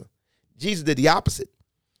the altar. Jesus did the opposite.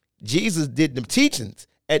 Jesus did the teachings,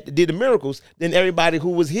 did the miracles, then everybody who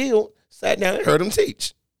was healed sat down and heard him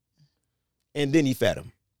teach. And then he fed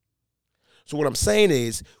them. So what I'm saying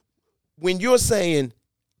is, when you're saying,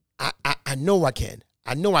 I know I can.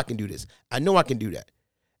 I know I can do this. I know I can do that.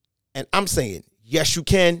 And I'm saying, yes, you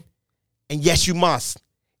can. And yes, you must.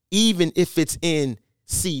 Even if it's in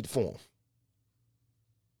seed form.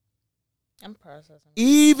 I'm processing.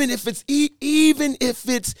 Even if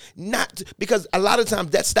it's not, because a lot of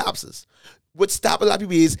times that stops us. What stops a lot of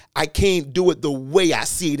people is I can't do it the way I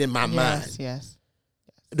see it in my mind. Yes.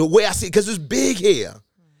 The way I see it, because it's big here.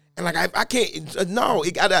 And like I can't, no,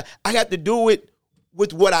 I got to do it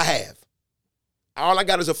with what I have. All I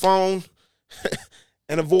got is a phone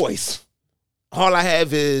and a voice. All I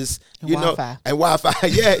have is, Wi-Fi. And Wi-Fi.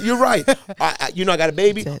 Yeah, you're right. I got a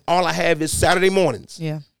baby. All I have is Saturday mornings.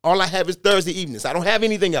 Yeah. All I have is Thursday evenings. I don't have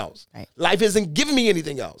anything else. Right. Life isn't giving me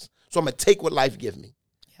anything else. So I'm going to take what life gives me.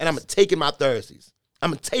 Yes. And I'm going to take in my Thursdays.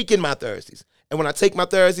 And when I take my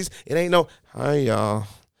Thursdays, it ain't no, hi, y'all.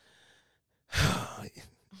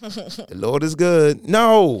 The Lord is good.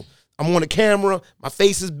 No. I'm on the camera. My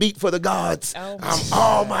face is beat for the gods.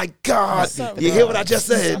 Oh my God! You hear what I just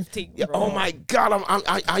said? Oh my God!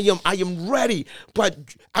 I am ready, but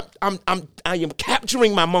I am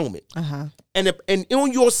capturing my moment. And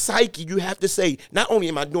on your psyche, you have to say, not only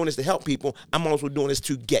am I doing this to help people, I'm also doing this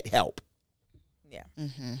to get help. Yeah.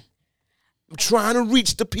 I'm trying to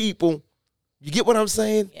reach the people. You get what I'm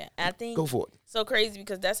saying? Yeah. I think go for it. So crazy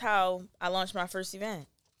because that's how I launched my first event.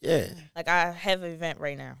 Yeah. Like I have an event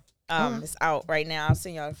right now. It's out right now. I'll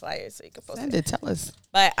send y'all the flyer so you can post it. Tell us.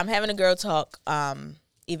 But I'm having a girl talk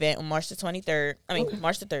event on March the 23rd.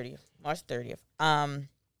 March the 30th.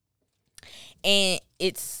 And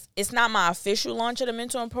it's not my official launch of the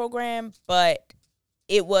mentoring program, but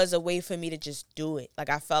it was a way for me to just do it. Like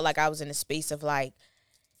I felt like I was in a space of like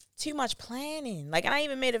too much planning. Like, and I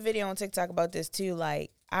even made a video on TikTok about this too.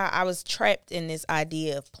 Like I was trapped in this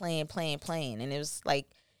idea of plan, and it was like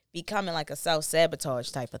becoming like a self-sabotage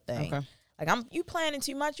type of thing. Okay. Like you planning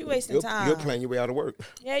too much, you wasting time. You're planning your way out of work.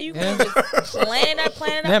 Yeah, you can just plan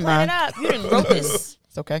it up. You done wrote this.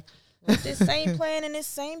 It's okay. With this same plan in this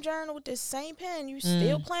same journal with this same pen, you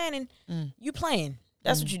still planning. You playing.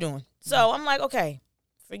 That's what you're doing. So I'm like, okay,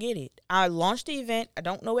 forget it. I launched the event. I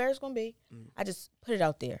don't know where it's gonna be. I just put it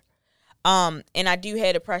out there. And I do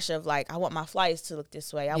have the pressure of like, I want my flyers to look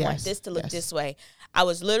this way. I want this to look this way. I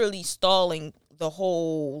was literally stalling the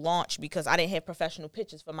whole launch because I didn't have professional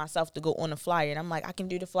pictures for myself to go on the flyer. And I'm like, I can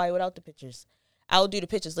do the flyer without the pictures. I'll do the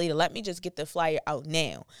pictures later. Let me just get the flyer out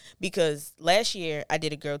now. Because last year I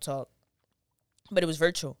did a girl talk, but it was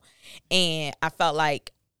virtual. And I felt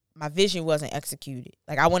like my vision wasn't executed.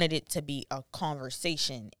 Like I wanted it to be a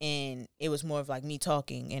conversation, and it was more of like me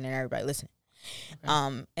talking and then everybody listening.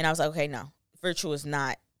 Okay. And I was like, okay, no, virtual is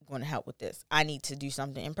not going to help with this. I need to do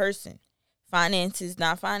something in person. Finances,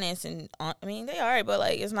 not financing. I mean, they all right, but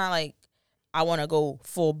like it's not like I want to go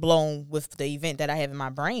full blown with the event that I have in my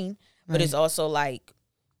brain. But it's also like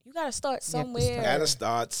you gotta start somewhere. You gotta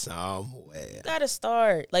start somewhere. You gotta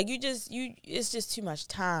start. Like it's just too much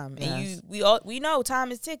time, and we know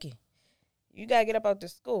time is ticking. You gotta get up out the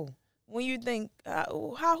school. When you think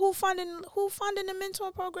who funding the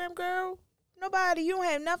mentor program, girl? Nobody. You don't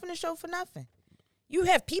have nothing to show for nothing. You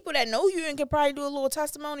have people that know you and can probably do a little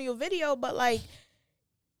testimonial video, but like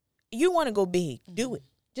you want to go big, do it.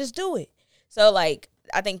 Just do it. So like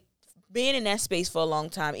I think being in that space for a long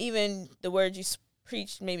time, even the words you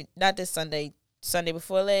preached, maybe not this Sunday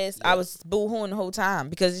before last, I was boo-hooing the whole time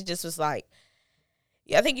because it just was like,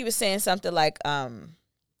 I think you were saying something like,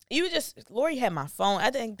 you were just, Lori had my phone.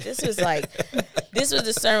 I think this was like, this was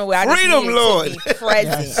the sermon where I just needed Lord. to be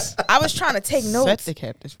present. Yes. I was trying to take notes. Set the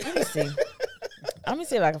captive. Let me see. Let me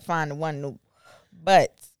see if I can find the one note.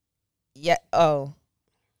 But, I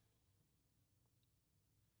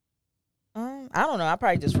don't know. I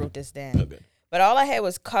probably just wrote this down. Okay. But all I had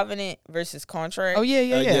was covenant versus contract. Oh, yeah.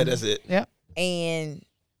 Yeah, that's it. Yeah. And,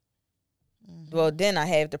 well, then I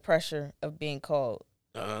have the pressure of being called.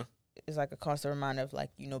 Uh-huh. It's like a constant reminder of, like,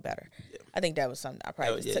 you know better. Yeah. I think that was something I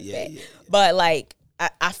probably just took back. Yeah. But, like,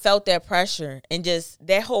 I felt that pressure. And just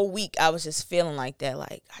that whole week, I was just feeling like that.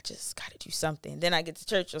 Like, I just got to do something. Then I get to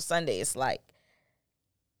church on Sunday. It's like,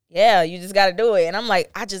 yeah, you just got to do it. And I'm like,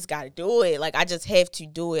 I just got to do it. Like, I just have to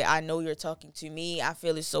do it. I know you're talking to me. I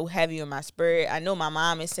feel it so heavy on my spirit. I know my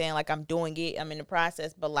mom is saying, like, I'm doing it. I'm in the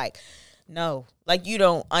process. But, like, no. Like, you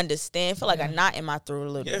don't understand. I feel like a knot in my throat a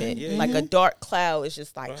little bit. Yeah, like, a dark cloud is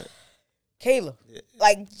just like, Kayla,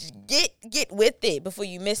 like, get with it before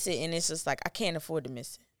you miss it. And it's just like, I can't afford to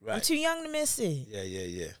miss it. Right. I'm too young to miss it.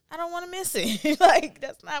 Yeah. I don't want to miss it. Like,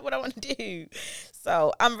 that's not what I want to do.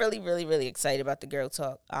 So I'm really, really, really excited about the girl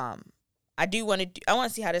talk. I want to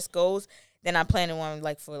see how this goes. Then I'm planning one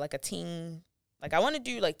like for like a teen, like I want to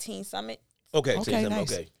do like teen summit. Okay, teen summit,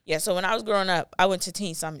 nice. okay. Yeah, so when I was growing up, I went to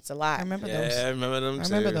teen summits a lot. I remember those. Yeah, I remember them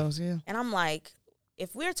too. I remember those, yeah. And I'm like,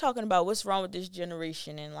 if we're talking about what's wrong with this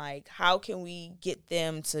generation and like how can we get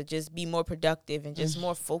them to just be more productive and just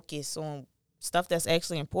more focused on stuff that's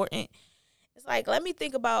actually important, it's like, let me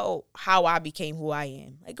think about how I became who I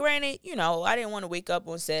am. Like, granted, you know, I didn't want to wake up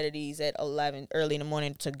on Saturdays at 11 early in the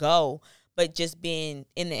morning to go, but just being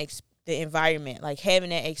in the environment, like having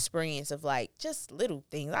that experience of like just little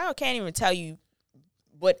things. I can't even tell you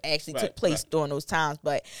what actually took place during those times,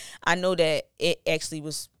 but I know that it actually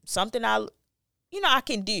was something I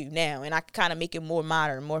can do now, and I can kind of make it more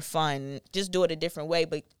modern, more fun, just do it a different way,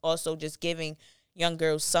 but also just giving young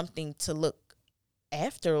girls something to look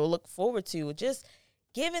after or look forward to, or just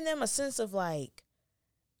giving them a sense of like,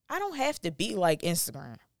 I don't have to be like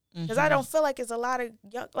Instagram, because I don't feel like it's a lot of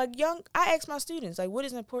young. I ask my students, like, what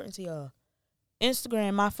is important to y'all?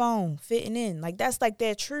 Instagram, my phone, fitting in, like that's like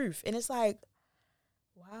their truth, and it's like,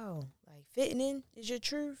 wow, like fitting in is your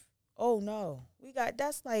truth? Oh no,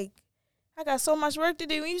 that's like, I got so much work to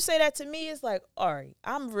do. When you say that to me, it's like, all right,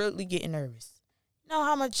 I'm really getting nervous. You know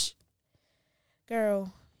how much,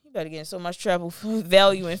 girl, you better get in so much trouble for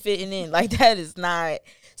value and fitting in. Like, that is not.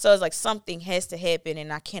 So it's like something has to happen,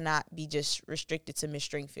 and I cannot be just restricted to Miss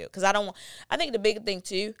Stringfield. Because I think the big thing,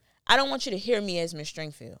 too, I don't want you to hear me as Miss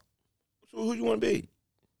Stringfield. So who you want to be?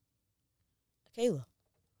 Kayla.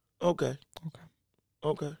 Okay.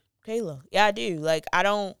 Kayla. Yeah, I do. Like, I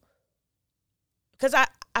don't. Because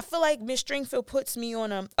I feel like Miss Stringfield puts me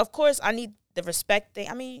on a. Of course, I need the respect thing.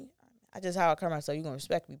 I mean, I just how I carry myself. You're gonna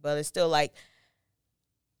respect me, but it's still like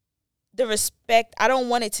the respect. I don't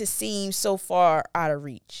want it to seem so far out of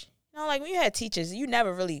reach. You know, like when you had teachers, you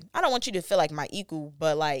never really. I don't want you to feel like my equal,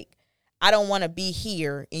 but like I don't want to be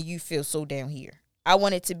here and you feel so down here. I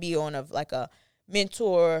want it to be on like a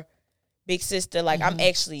mentor, big sister. Like I'm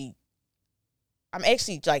actually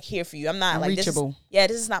like here for you. I'm not like reachable.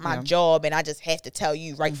 This is not my job, and I just have to tell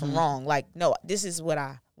you right from wrong. Like, no, this is what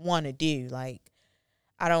I want to do. Like,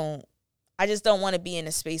 I just don't want to be in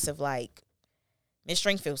a space of like Miss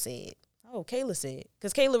Stringfield said. Oh, Kayla said,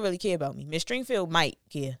 because Kayla really care about me. Miss Stringfield might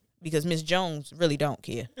care, because Miss Jones really don't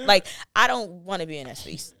care. Like, I don't want to be in that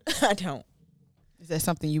space. I don't. Is that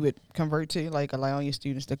something you would convert to, like allowing your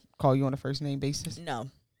students to call you on a first name basis?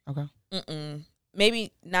 No. Okay.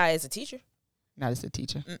 Maybe not as a teacher. Not as a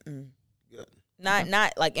teacher. Good.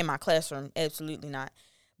 Not like in my classroom. Absolutely not.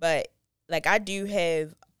 But like, I do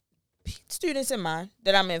have students in mind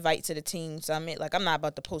that I'm invite to the team summit. Like, I'm not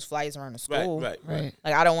about to post flyers around the school. Right.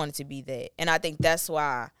 Like, I don't want it to be that. And I think that's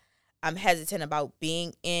why I'm hesitant about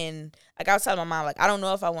being in, like, I was telling my mom, like, I don't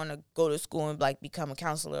know if I want to go to school and like become a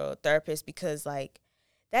counselor or a therapist, because like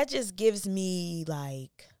that just gives me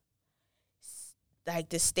like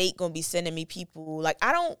the state gonna be sending me people. Like,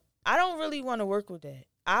 I don't really want to work with that.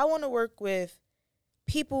 I want to work with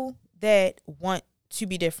people that want to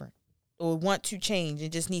be different or want to change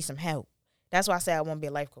and just need some help. That's why I say I want to be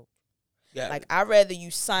a life coach. Yeah. Like, I'd rather you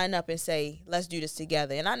sign up and say, let's do this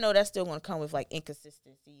together. And I know that's still going to come with like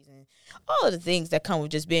inconsistencies and all of the things that come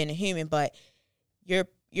with just being a human, but your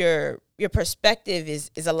perspective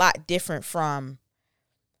is a lot different from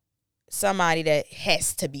somebody that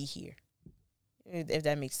has to be here, if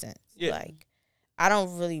that makes sense. Yeah. Like, I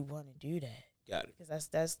don't really want to do that. Got it. Because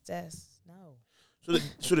that's no.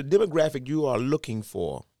 So the demographic you are looking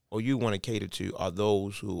for, or you want to cater to, are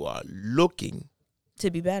those who are looking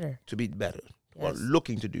To be better. or Yes.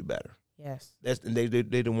 looking to do better. Yes. They're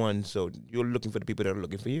the ones. So you're looking for the people that are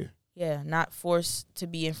looking for you. Yeah, not forced to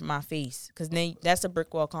be in my face, because then that's a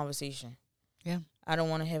brick wall conversation. Yeah. I don't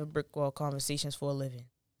want to have a brick wall conversations for a living,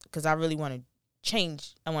 because I really want to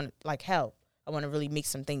change. I want to like help. I want to really make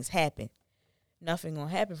some things happen. Nothing gonna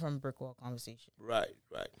happen from a brick wall conversation. Right.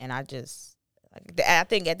 And I just, like, I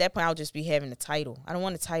think at that point I'll just be having a title. I don't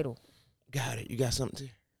want a title. Got it. You got something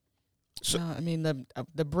to? So, No, I mean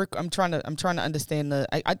the brick. I'm trying to understand the.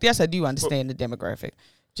 I guess I do understand the demographic.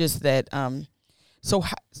 Just that.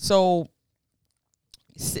 So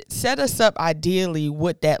set us up ideally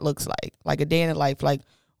what that looks like a day in the life. Like,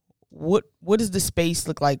 what does the space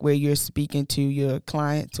look like where you're speaking to your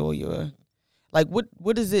clients, or your, like,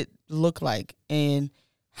 what does it look like, and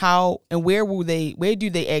how and where do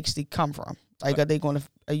they actually come from? Like, are they going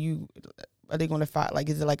to find, like,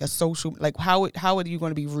 is it like a social, like, how are you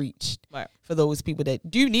going to be reached for those people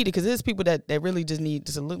that do need it? Because there's people that really just need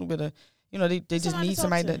just a little bit of, they just Somebody need to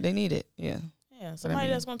somebody talk to. that they need it. Yeah. Yeah, somebody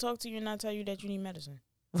that's gonna talk to you and not tell you that you need medicine.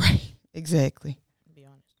 Right. Exactly. To be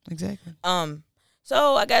honest. Exactly.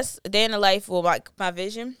 So I guess a day in the life, well, my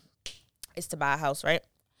vision is to buy a house, right?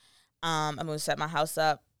 I'm gonna set my house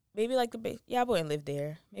up. Maybe like I wouldn't live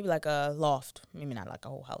there. Maybe like a loft. Maybe not like a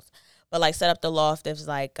whole house, but like set up the loft. There's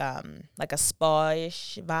like a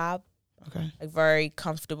spa-ish vibe. Okay. Like very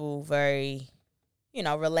comfortable, very,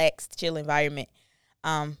 relaxed, chill environment.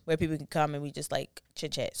 Where people can come and we just like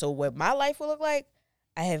chit chat. So what my life will look like,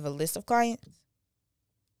 I have a list of clients,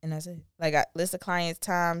 and that's it. Like, a list of clients,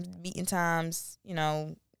 times, meeting times.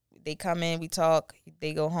 They come in, we talk,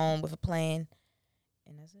 they go home with a plan,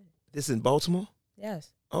 and that's it. this in Baltimore?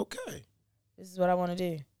 Yes. Okay. This is what I want to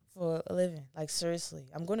do for a living. Like, seriously,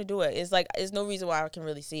 I'm going to do it. It's like, there's no reason why I can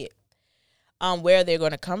really see it. Where they're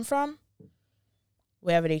going to come from,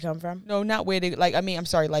 wherever they come from. No, not where they, like, I mean, I'm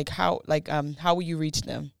sorry, like, how will you reach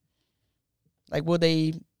them? Like,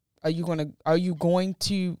 are you going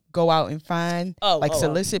to go out and find,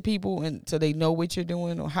 solicit people and so they know what you're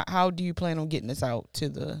doing? Or how do you plan on getting this out to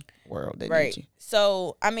the world that needs you?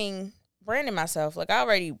 So, I mean, branding myself, like, I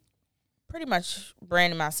already pretty much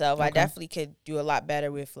branded myself. Okay. I definitely could do a lot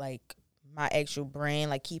better with, like, my actual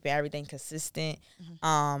brand, like, keeping everything consistent.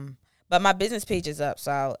 Mm-hmm. But my business page is up,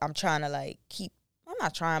 so I'm trying to, like,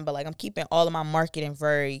 I'm keeping all of my marketing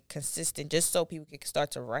very consistent, just so people can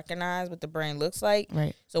start to recognize what the brand looks like.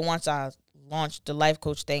 Right. So once I launched the life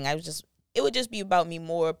coach thing, it would just be about me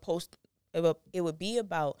more it would be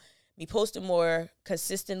about me posting more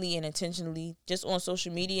consistently and intentionally just on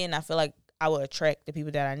social media, and I feel like I will attract the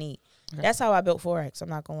people that I need. Okay. That's how I built Forex. I'm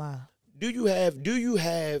not gonna lie. Do you have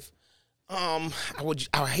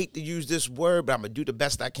I hate to use this word, but I'm gonna do the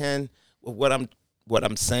best I can with what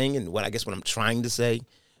I'm saying and what I'm trying to say.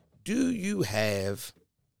 Do you have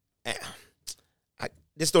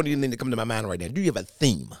this don't even need to come to my mind right now. Do you have a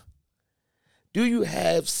theme? Do you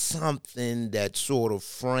have something that sort of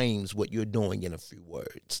frames what you're doing in a few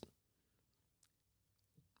words?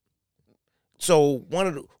 So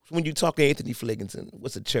when you talk to Anthony Fliggins,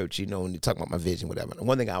 what's a church, and you talk about my vision, whatever,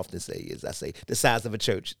 one thing I often say is the size of a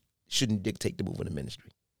church shouldn't dictate the move of the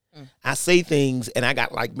ministry. I say things, and I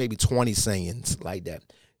got like maybe 20 sayings like that,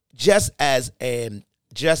 just as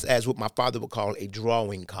what my father would call a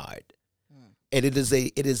drawing card, and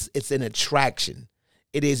it's an attraction.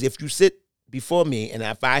 It is, if you sit before me, and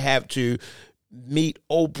if I have to meet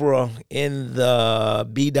Oprah in the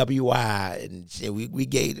BWI, and we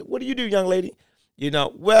gave. What do you do, young lady?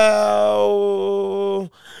 Well,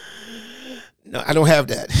 no, I don't have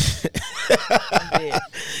that.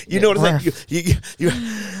 You know what I'm saying?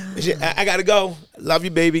 I gotta go. Love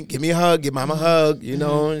you, baby. Give me a hug. Give mama a hug.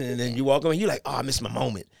 And then you walk away. You're like, oh, I missed my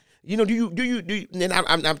moment. Do you? And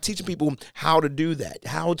I'm teaching people how to do that,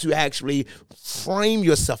 how to actually frame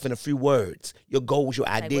yourself in a few words, your goals, your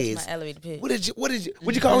ideas. What's my elevator pitch?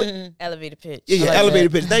 What'd you call it? Elevator pitch. Yeah, your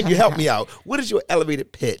elevator pitch. Thank you. Help me out. What is your elevator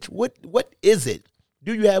pitch? What is it?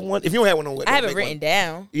 Do you have one? If you don't have one, I have it written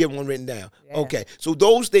down. You have one written down. Yeah. Okay, so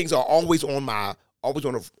those things are always on my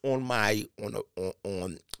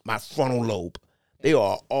frontal lobe. They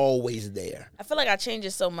are always there. I feel like I change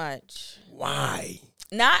it so much. Why?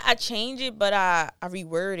 Not I change it, but I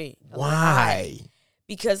reword it. Why?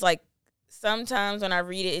 Because like sometimes when I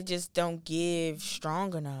read it, it just don't give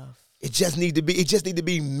strong enough. It just need to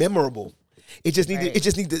be memorable. It just need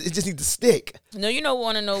to stick. No,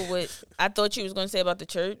 want to know what I thought you was going to say about the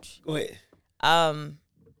church? Go ahead.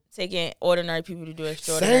 Taking ordinary people to do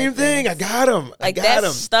extraordinary Same thing. things. I got them.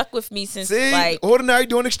 That's stuck with me since ordinary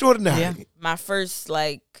doing extraordinary. My first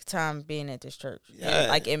time being at this church.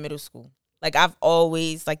 Yeah. In middle school. I've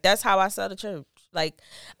always that's how I saw the church. I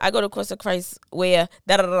go to Course of Christ where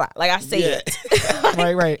I say it.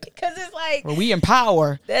 Right. Because it's well, we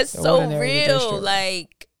empower. That's so real.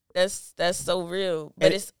 That's so real,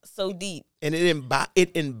 but it's so deep. And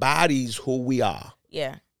it embodies who we are.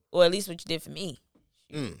 Yeah. Or at least what you did for me.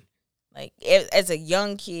 As a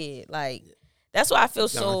young kid, that's why I feel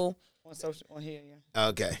so on here, yeah.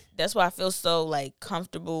 Okay. That's why I feel so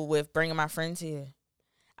comfortable with bringing my friends here.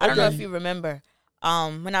 I don't know if you remember.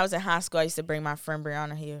 When I was in high school, I used to bring my friend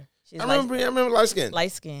Brianna here. I remember light skin.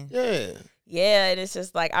 Light skin. Yeah. Yeah, and it's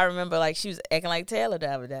just I remember she was acting like Taylor the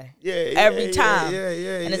other day. Yeah. Every time. Yeah.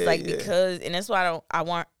 And it's because, and that's why I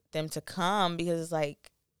want them to come, because it's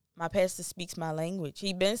my pastor speaks my language.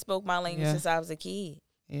 He been spoke my language since I was a kid.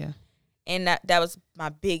 Yeah. And that was my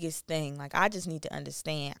biggest thing. I just need to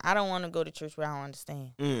understand. I don't want to go to church where I don't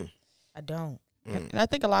understand. I don't. And I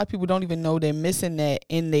think a lot of people don't even know they're missing that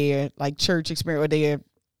in their church experience or their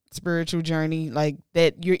spiritual journey.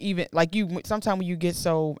 That you're even sometimes when you get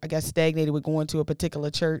so stagnated with going to a particular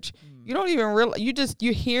church, you don't even realize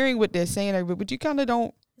you're hearing what they're saying, but you kind of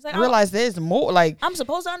don't realize there's more. I'm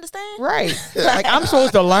supposed to understand, right? I'm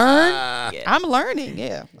supposed to learn. Yeah. I'm learning.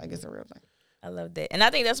 Yeah, it's a real thing. I love that, and I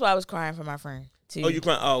think that's why I was crying for my friend too. Oh, you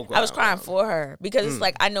crying? Oh, God. I was crying for her because it's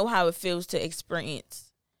I know how it feels to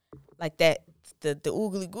experience that. The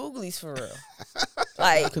oogly googlies for real.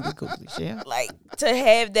 To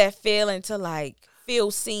have that feeling to feel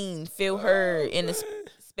seen, feel heard in the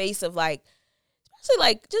space of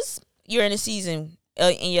especially just you're in a season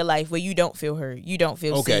in your life where you don't feel heard, you don't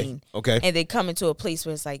feel seen. Okay. And they come into a place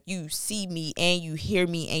where it's you see me and you hear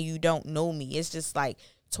me and you don't know me. It's just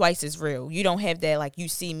twice as real. You don't have that you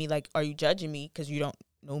see me are you judging me because you don't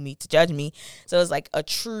know me to judge me. So it's a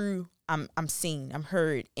true I'm seen, I'm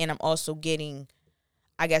heard, and I'm also getting,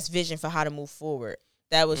 vision for how to move forward.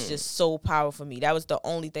 That was just so powerful for me. That was the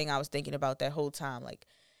only thing I was thinking about that whole time.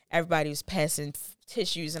 Everybody was passing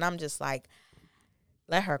tissues, and I'm just let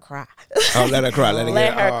her cry. Oh, let her cry.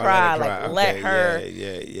 Let her cry. Let her.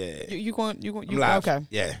 Yeah. You going? I'm live. Okay.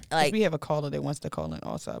 Yeah. We have a caller that wants to call in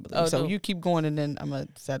also, I believe. Oh, so you keep going, and then I'm gonna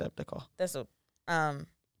set up the call. That's a. Let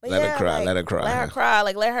her cry. Let her cry. Let her cry.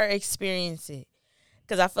 Let her experience it.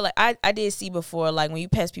 Because I feel I did see before, when you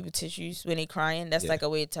pass people tissues when they crying, that's a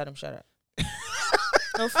way to tell them shut up.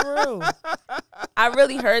 No, for real. I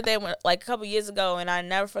really heard that a couple years ago, and I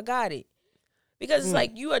never forgot it. Because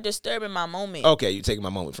it's you are disturbing my moment. Okay, you taking my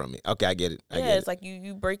moment from me. Okay, I get it. It's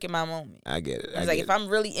you breaking my moment. I get it. It's if I'm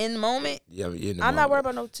really in the moment, I'm not worried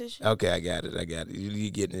about no tissue. Okay, I got it.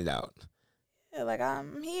 You getting it out. Yeah,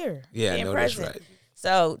 I'm here. Yeah, I know present. That's right.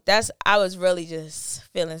 So I was really just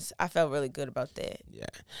I felt really good about that. Yeah.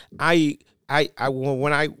 When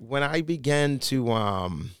I began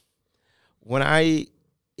to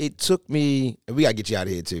it took me, and we gotta get you out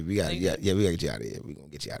of here too. We gotta get you out of here. We're gonna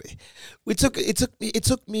get you out of here. It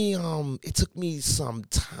took me some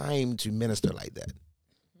time to minister like that.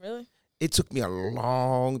 Really? It took me a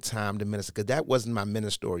long time to minister because that wasn't my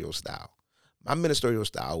ministerial style. My ministerial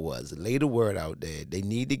style was lay the word out there. They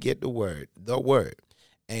need to get the word,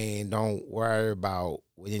 and don't worry about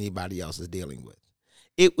what anybody else is dealing with.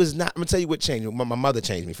 It was not, I'm going to tell you what changed me. My mother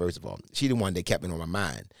changed me, first of all. She the one that kept it on my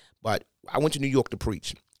mind. But I went to New York to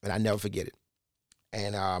preach, and I never forget it.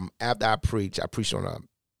 And after I preached on a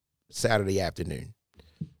Saturday afternoon.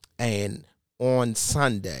 And on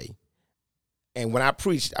Sunday, And when I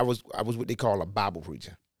preached, I was what they call a Bible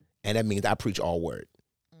preacher, and that means I preach all word.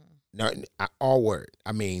 No, all word.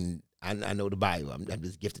 I mean, I know the Bible. I'm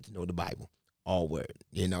just gifted to know the Bible, all word.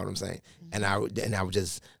 You know what I'm saying? And I would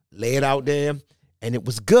just lay it out there, and it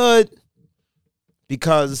was good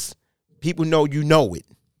because people know you know it,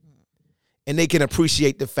 and they can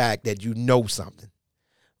appreciate the fact that you know something.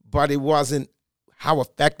 But it wasn't, how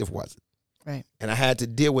effective was it? Right. And I had to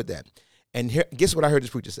deal with that. And here, guess what I heard this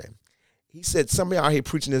preacher say? He said, some of y'all out here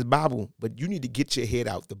preaching this Bible, but you need to get your head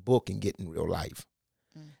out the book and get in real life.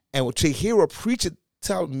 And to hear a preacher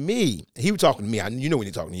tell me, he was talking to me, you know when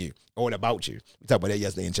he's talking to you, or about you. We talked about that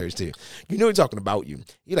yesterday in church too. You know he's talking about you.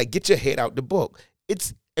 He's like, get your head out the book.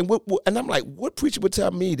 And I'm like, what preacher would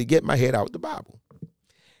tell me to get my head out the Bible?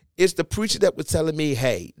 It's the preacher that was telling me,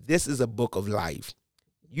 hey, this is a book of life.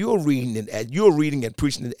 You're reading and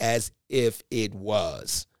preaching it as if it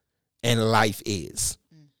was, and life is.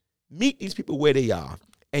 Meet these people where they are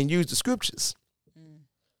and use the scriptures.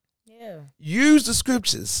 Yeah. Use the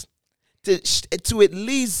scriptures to at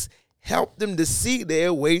least help them to see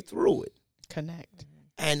their way through it. Connect.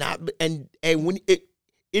 And when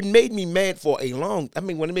it made me mad for when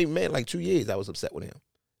it made me mad, like 2 years, I was upset with him.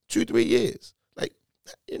 2-3 years. Like,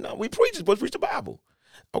 we supposed to preach the Bible.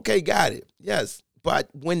 Okay, got it. Yes. But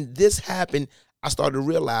when this happened, I started to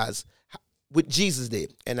realize what Jesus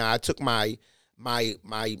did. And I took my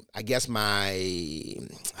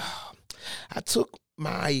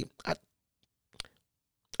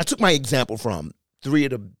example from 3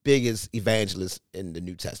 of the biggest evangelists in the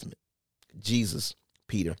New Testament, Jesus,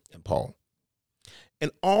 Peter, and Paul.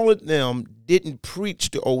 And all of them didn't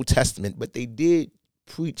preach the Old Testament, but they did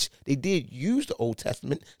use the Old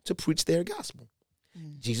Testament to preach their gospel.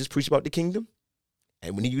 Jesus preached about the kingdom.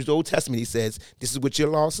 And when he used the Old Testament, he says, this is what your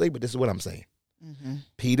law say, but this is what I'm saying.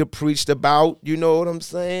 Peter preached about, you know what I'm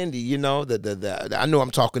saying? I know I'm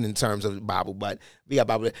talking in terms of the Bible, but we got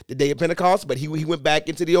Bible, the day of Pentecost, but he went back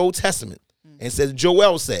into the Old Testament and says,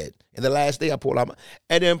 Joel said, in the last day I poured out.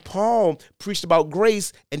 And then Paul preached about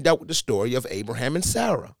grace and dealt with the story of Abraham and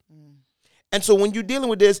Sarah. And so when you're dealing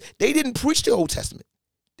with this, they didn't preach the Old Testament.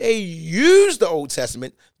 They used the Old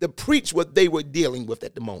Testament to preach what they were dealing with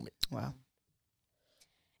at the moment. Wow.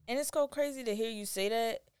 And it's so crazy to hear you say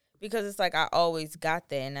that, because it's like I always got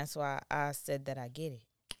that, and that's why I said that I get it.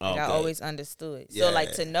 Like, I always understood. Yeah. So,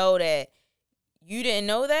 like, to know that you didn't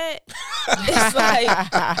know that, it's like,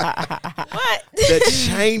 what?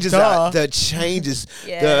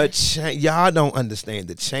 Y'all don't understand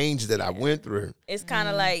the changes that I went through. It's kind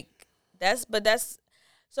of like,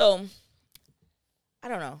 so, I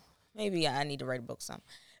don't know. Maybe I need to write a book or something.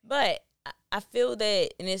 But I feel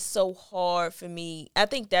that, and it's so hard for me. I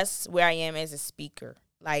think that's where I am as a speaker.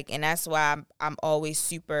 Like, and that's why I'm always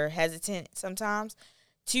super hesitant sometimes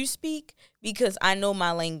to speak, because I know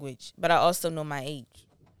my language, but I also know my age.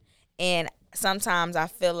 And sometimes I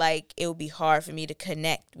feel like it would be hard for me to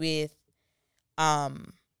connect with, I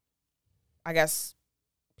guess,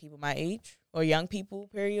 people my age or young people,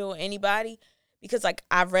 period, or anybody, because, like,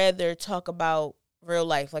 I'd rather talk about real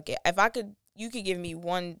life. Like, if you could give me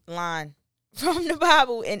one line from the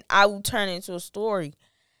Bible and I will turn it into a story.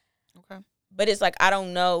 Okay. But it's like, I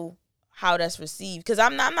don't know how that's received. Because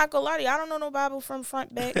I'm not going to lie to you. I don't know no Bible from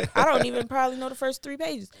front back. I don't even probably know the first 3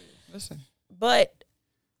 pages. Listen. But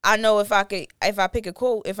I know if I pick a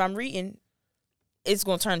quote, if I'm reading, it's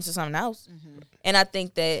going to turn into something else. Mm-hmm. And I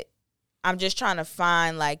think that I'm just trying to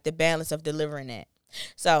find, like, the balance of delivering that.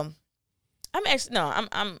 So I'm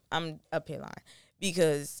up here lying,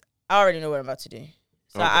 because I already know what I'm about to do.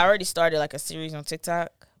 So okay. I already started, like, a series on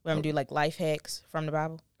TikTok where I'm going to do, like, life hacks from the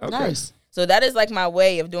Bible. Okay. Nice. So that is, like, my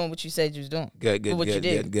way of doing what you said you was doing. Good.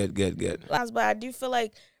 But I do feel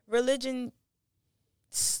like religion,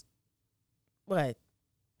 kind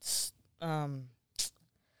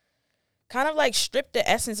of, like, stripped the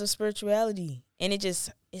essence of spirituality, and it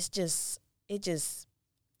just did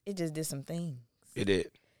some things. It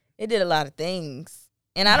did. It did a lot of things,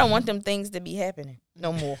 and I don't want them things to be happening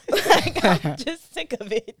no more. Like, I'm just sick of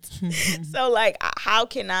it. So, like, how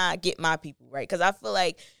can I get my people right? Because I feel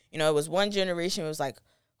like, it was one generation, it was like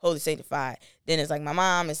holy sanctified. Then it's like my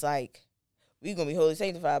mom is like, we gonna be holy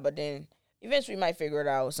sanctified, but then eventually we might figure it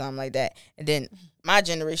out or something like that. And then my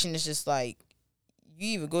generation is just like,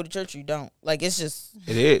 you either go to church or you don't. Like, it's just,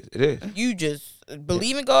 it is. You just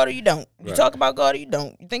believe in God or you don't. You talk about God or you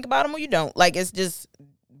don't. You think about him or you don't. Like, it's just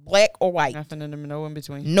black or white. Nothing in the middle, in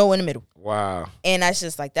between. No in the middle. Wow. And that's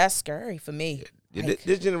just like, that's scary for me. Yeah, like,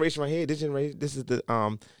 this generation right here, this is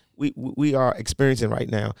the we are experiencing right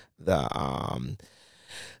now the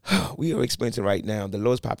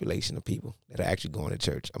lowest population of people that are actually going to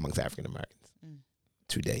church amongst African Americans.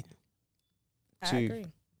 to date. I agree.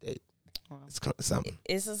 Date. It's something.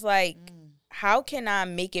 It's just like, how can I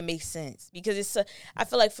make it make sense? Because I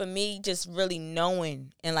feel like for me, just really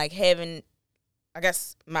knowing and like having, I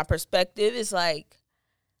guess my perspective is like,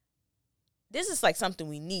 this is like something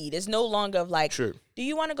we need. It's no longer of like, True. Do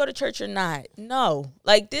you want to go to church or not? No,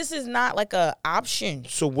 like this is not like a option.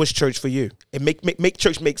 So what's church for you? And make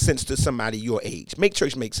church make sense to somebody your age. Make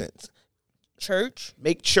church make sense. Church?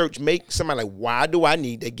 Make somebody like, why do I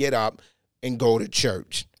need to get up and go to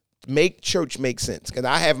church? Make church make sense. Because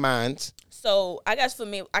I have minds. So I guess for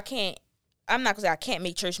me, I'm not going to say I can't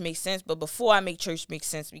make church make sense, but before I make church make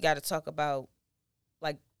sense, we got to talk about,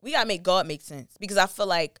 like, we got to make God make sense. Because I feel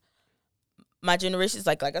like my generation is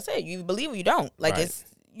like I said, you either believe or you don't. Like, Right. it's,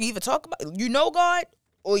 you either talk about, you know God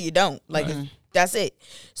or you don't. Like, that's it.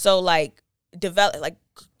 So, like,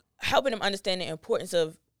 helping them understand the importance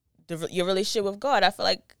of your relationship with God. I feel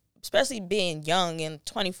like, especially being young and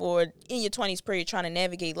 24, in your 20s period, trying to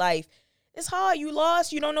navigate life, it's hard. You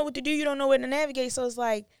lost. You don't know what to do. You don't know where to navigate. So it's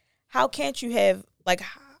like, how can't you have, like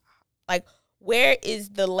where is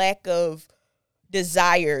the lack of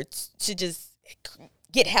desire to just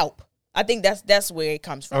get help? I think that's where it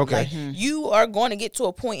comes from. Okay. Like, you are going to get to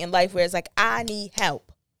a point in life where it's like, I need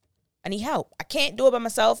help. I can't do it by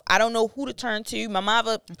myself. I don't know who to turn to. My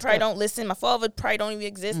mother probably don't listen. My father probably don't even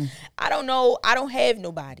exist. I don't know. I don't have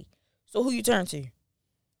nobody. So who you turn to?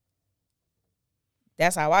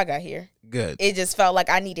 That's how I got here. Good. It just felt like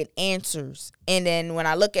I needed answers. And then when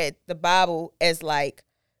I look at the Bible as like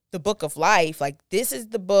the book of life, like this is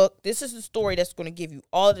the book, this is the story that's going to give you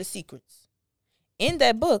all the secrets. In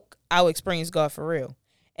that book, I will experience God for real.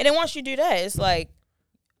 And then once you do that, it's like,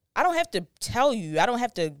 I don't have to tell you, I don't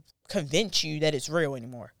have to convince you that it's real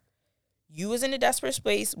anymore. You was in a desperate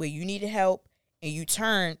space where you needed help, and you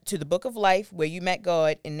turned to the book of life where you met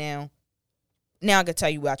God, and now I can tell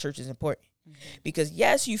you why church is important. Because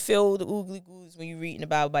yes, you feel the oogly goos when you're reading the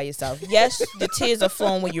Bible by yourself. Yes, the tears are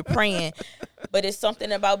flowing when you're praying, but it's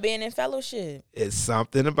something about being in fellowship. It's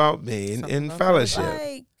something about being in fellowship.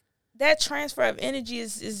 Like, that transfer of energy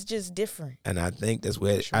is just different. And I think that's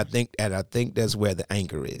where I think that's where the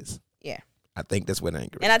anchor is. Yeah. I think that's where the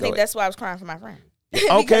anchor is. And I think that's why I was crying for my friend.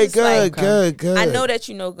 Okay, good, like, good. I know that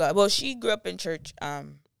you know God. Well, she grew up in church. I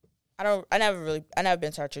never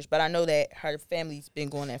been to her church, but I know that her family's been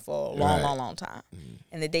going there for a long time.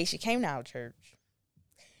 And the day she came to our church,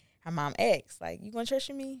 her mom asked, like, you going to church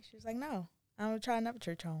with me? She was like, no, I'm going to try another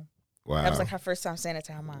church home. Wow. That was like her first time saying it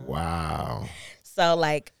to her mom. Wow. So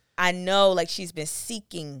like, I know like she's been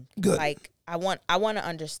seeking. Good. Like, I want to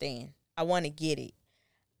understand. I want to get it.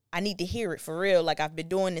 I need to hear it for real. Like, I've been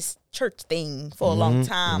doing this church thing for a long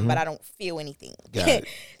time, but I don't feel anything. Got it.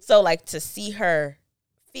 So like, to see her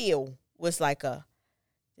feel was like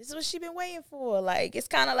this is what she been waiting for. Like, it's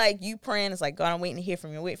kind of like you praying. It's like, God, I'm waiting to hear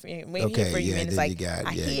from you. Waiting to hear from you. And it's like,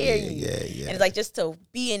 I hear you. Yeah. And it's like, just to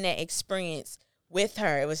be in that experience with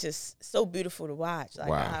her, it was just so beautiful to watch. Like,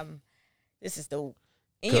 wow. This is dope.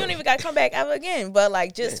 And you don't even got to come back ever again. But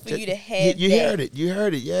like, just for you to have you that. heard it. You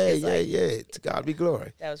heard it. Yeah. Like, To God be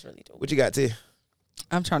glory. That was really dope. What you got, T?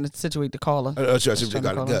 I'm trying to situate the caller. Sure.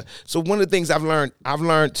 Good. So one of the things I've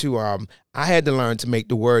learned to I had to learn to make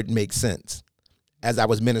the word make sense as I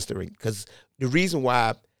was ministering, because the reason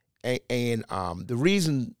why the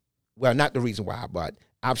reason, well, not the reason why, but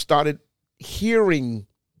I've started hearing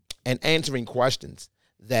and answering questions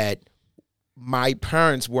that my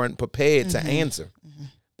parents weren't prepared to answer,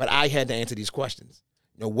 but I had to answer these questions.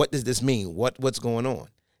 You know, what does this mean? What's going on?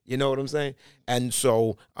 You know what I'm saying? And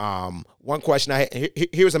so, one question I had,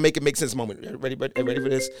 here's a make it make sense moment. Ready for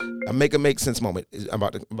this? A make it make sense moment. I'm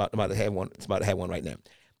about to have one. It's about to have one right now.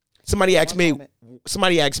 Somebody asked me,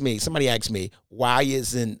 why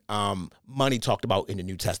isn't money talked about in the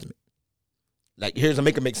New Testament? Like, here's a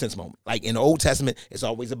make it make sense moment. Like, in the Old Testament, it's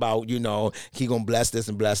always about, you know, he gonna bless this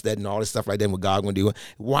and bless that and all this stuff like that, what God gonna do.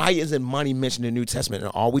 Why isn't money mentioned in the New Testament?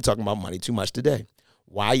 And are we talking about money too much today?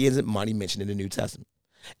 Why isn't money mentioned in the New Testament?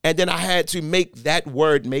 And then I had to make that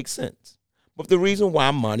word make sense. But the reason why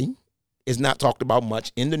money is not talked about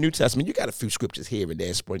much in the New Testament, you got a few scriptures here and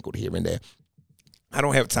there, sprinkled here and there. I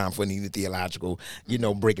don't have time for any theological,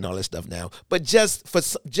 breaking all this stuff now. But just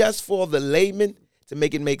for the layman to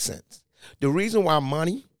make it make sense. The reason why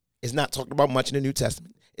money is not talked about much in the New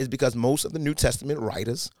Testament is because most of the New Testament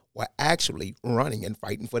writers were actually running and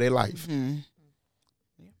fighting for their life. Mm-hmm.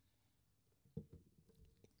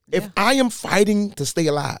 If I am fighting to stay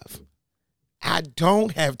alive, I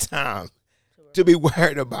don't have time to be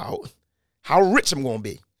worried about how rich I'm going to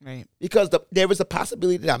be. Right. Because there is a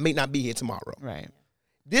possibility that I may not be here tomorrow. Right.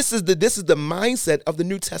 This is the mindset of the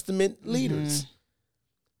New Testament leaders.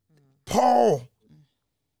 Paul,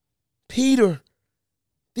 Peter,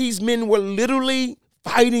 these men were literally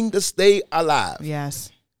fighting to stay alive.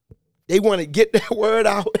 Yes. They want to get that word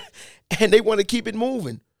out and they want to keep it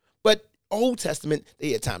moving. But Old Testament,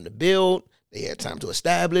 they had time to build. They had time to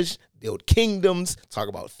establish, build kingdoms, talk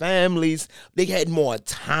about families. They had more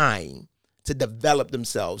time to develop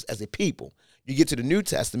themselves as a people. You get to the New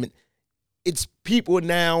Testament, it's people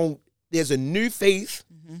now, there's a new faith,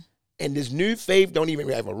 and this new faith don't even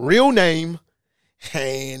have a real name.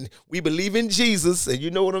 And we believe in Jesus, and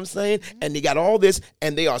you know what I'm saying? And they got all this,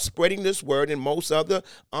 and they are spreading this word, and most of the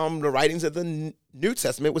writings of the New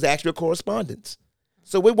Testament was actual correspondence.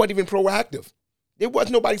 So it wasn't even proactive. There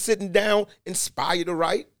wasn't nobody sitting down inspired to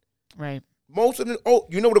write. Right. Most of them,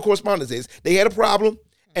 you know what a correspondence is. They had a problem,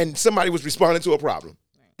 and somebody was responding to a problem.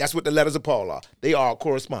 That's what the letters of Paul are. They are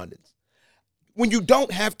correspondence. When you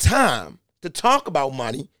don't have time to talk about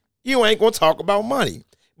money, you ain't going to talk about money.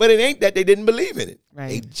 But it ain't that they didn't believe in it. Right.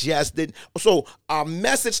 They just didn't. So a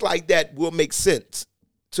message like that will make sense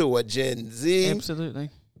to a Gen Z, Absolutely.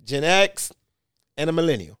 Gen X, and a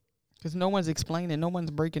millennial. Because no one's explaining, no one's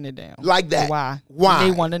breaking it down. Like that. Why? Why?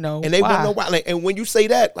 And they want to know. And they want to know why. why. Like, and when you say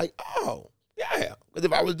that, like, oh, yeah. Because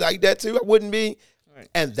if I was like that too, I wouldn't be. Right.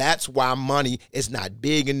 And that's why money is not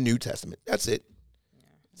big in the New Testament. That's it.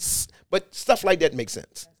 Yeah. But stuff like that makes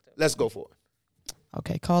sense. Let's go for it.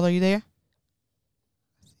 Okay, caller, are you there?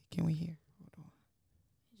 Can we hear?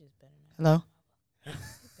 Hello? Better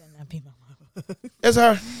not be my mother. That's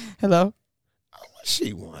her. Hello? Oh, what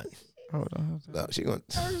she want? Hold on. No, she going.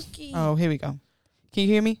 Oh, here we go. Can you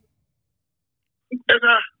hear me? Yes,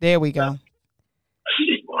 sir. There we go.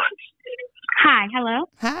 Hi, hello.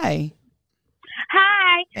 Hi.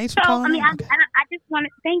 Hi. Thanks for calling in. I just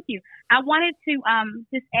wanted, thank you. I wanted to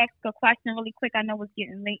just ask a question really quick. I know it's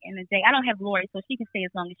getting late in the day. I don't have Lori, so she can stay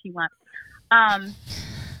as long as she wants.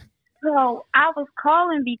 So I was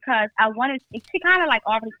calling because I wanted, she kind of like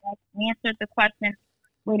already answered the question.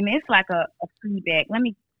 Wait a minute, it's like a feedback. Let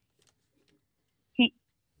me.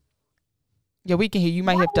 Yeah, we can hear you. You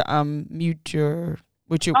might have to mute your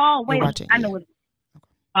Oh, wait, you're watching. I know what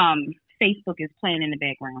Facebook is playing in the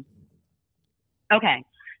background. Okay,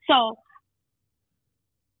 so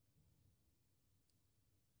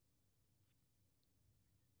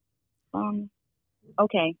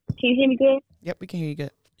okay, can you hear me good? Yep, we can hear you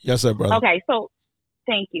good. Yes, sir, brother. Okay, so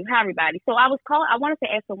thank you. Hi, everybody. So I was calling. I wanted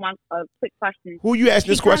to ask a quick question. Who you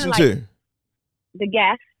asking this question to? The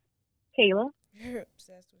guest, Kayla. You're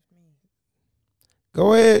obsessed with me.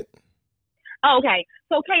 Go ahead. Oh, okay.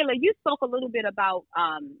 So Kayla, you spoke a little bit about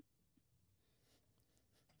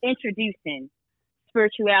introducing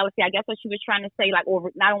spirituality. I guess what you were trying to say, like, or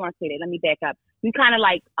I don't want to say that. Let me back up. You kind of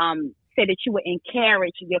like said that you would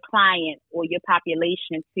encourage your client or your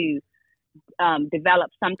population to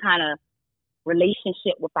develop some kind of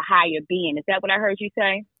relationship with a higher being. Is that what I heard you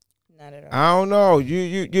say? Not at all. I don't know.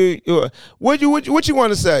 You what you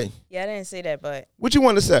want to say? Yeah, I didn't say that, but What you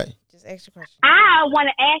want to say? just ask your question. I want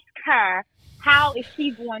to ask her, how is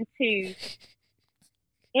she going to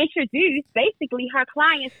introduce basically her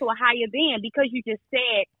clients to a higher being? Because you just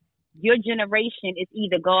said your generation is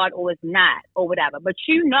either God or it's not or whatever. But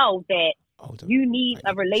you know that you need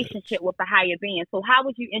a relationship with a higher being. So how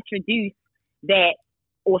would you introduce that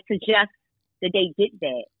or suggest that they get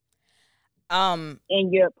that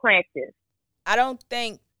in your practice? I don't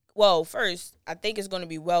think, well, first, I think it's going to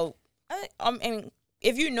be I mean,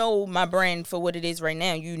 if you know my brand for what it is right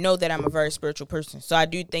now, you know that I'm a very spiritual person. So I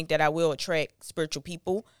do think that I will attract spiritual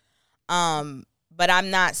people. But I'm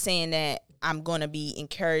not saying that I'm going to be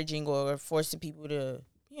encouraging or forcing people to,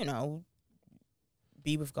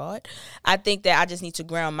 be with God. I think that I just need to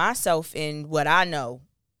ground myself in what I know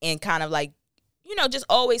and kind of like, just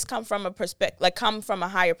always come from a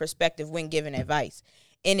higher perspective when giving advice.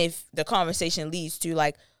 And if the conversation leads to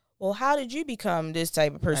like, well, how did you become this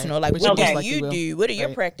type of person? Right. Or like, what do you do? What are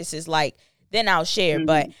your practices like? Then I'll share. Mm-hmm.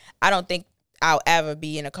 But I don't think I'll ever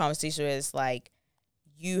be in a conversation where it's like,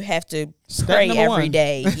 you have to pray every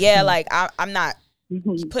day. Yeah, like I'm not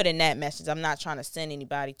putting that message. I'm not trying to send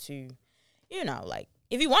anybody to, like,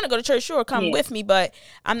 if you want to go to church, sure, come with me. But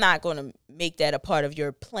I'm not going to make that a part of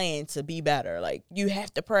your plan to be better. Like, you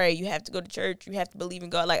have to pray. You have to go to church. You have to believe in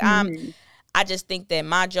God. Like, I just think that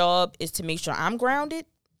my job is to make sure I'm grounded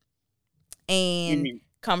and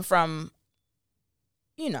come from,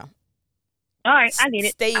 All right, I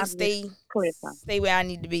get it. Stay where I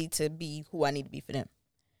need to be who I need to be for them.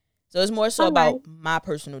 So it's more so about my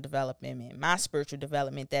personal development and my spiritual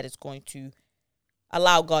development that is going to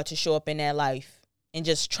allow God to show up in their life and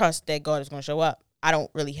just trust that God is going to show up. I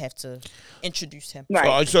don't really have to introduce him.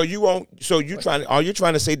 Right. So you won't. So are you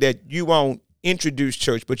trying to say that you won't introduce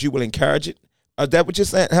church, but you will encourage it? Is that what you're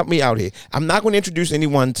saying? Help me out here. I'm not going to introduce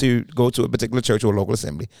anyone to go to a particular church or local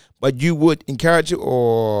assembly, but you would encourage it,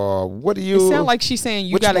 or what do you? It sounds like she's saying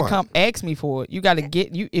you got to one? come ask me for it. You got to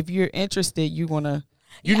get you if you're interested. You're gonna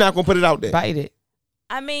not going to put it out there. bite it.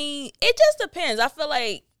 I mean, it just depends. I feel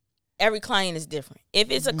like every client is different.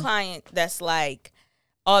 If it's a client that's like,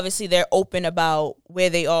 obviously they're open about where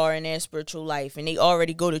they are in their spiritual life and they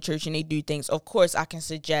already go to church and they do things, of course I can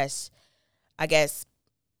suggest, I guess,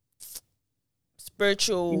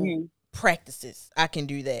 spiritual practices. I can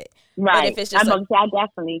do that. Right. But if it's just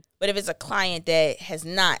definitely. But if it's a client that has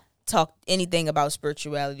not talked anything about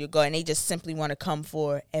spirituality or God and they just simply want to come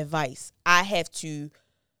for advice, I have to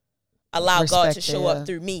allow God to show up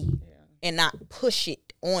through me and not push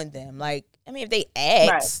it on them. Like, I mean, if they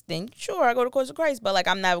ask, then sure, I go to Course of Christ. But like,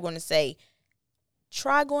 I'm never going to say,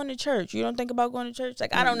 try going to church. You don't think about going to church?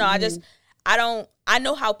 Like, I don't know. I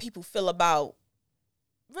know how people feel about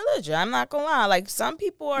religion. I'm not going to lie. Like, some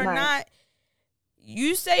people are not,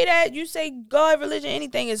 you say that, you say God, religion,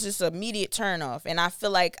 anything is just immediate turn off. And I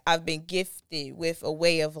feel like I've been gifted with a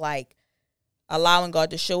way of like allowing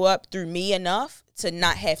God to show up through me enough to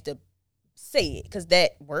not have to say it, because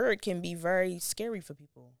that word can be very scary for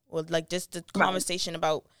people, or like just the conversation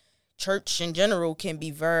about church in general can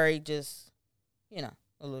be very just,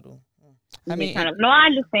 a little. I mean, I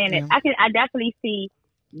understand it. I definitely see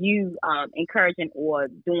you encouraging or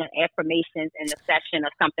doing affirmations in a session or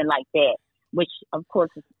something like that, which of course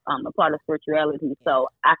is a part of spirituality. So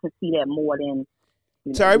I can see that more than.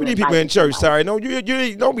 Sorry, we need people in church. Sorry, no, you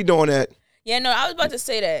don't be doing that. Yeah, no, I was about to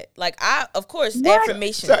say that. Like, of course,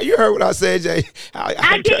 affirmation. Sorry, you heard what I said, Jay.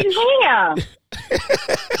 I didn't hear.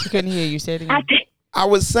 You couldn't hear. You said it again. I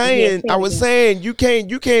was saying you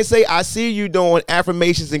can't say I see you doing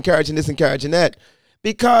affirmations, encouraging this, encouraging that,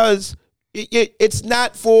 because it's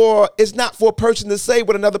not for a person to say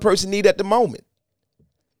what another person need at the moment.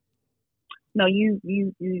 No, you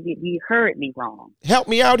heard me wrong. Help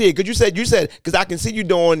me out here, because you said because I can see you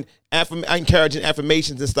doing encouraging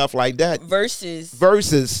affirmations and stuff like that. Versus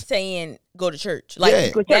saying go to church.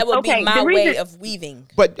 Like that would be my way of weaving.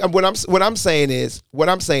 But what I'm saying is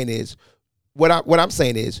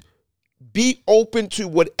be open to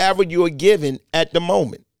whatever you're given at the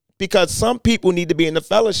moment, because some people need to be in the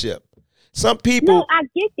fellowship. Some people. No, I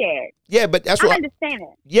get that. Yeah, but that's what I understand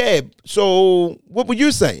it. Yeah. So what were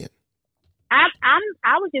you saying?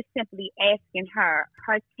 I was just simply asking her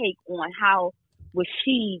take on how would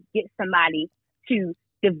she get somebody to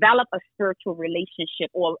develop a spiritual relationship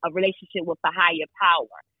or a relationship with a higher power.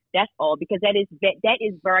 That's all, because that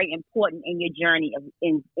is very important in your journey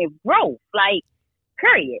of growth. Like,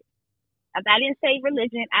 period. I didn't say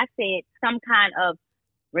religion. I said some kind of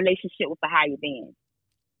relationship with a higher being.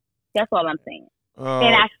 That's all I'm saying.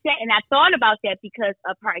 And I thought about that because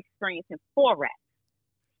of her experience in Forex.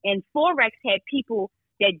 And Forex had people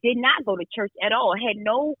that did not go to church at all, had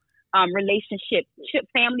no relationship.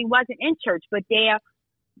 Family wasn't in church, but their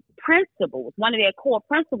principles, one of their core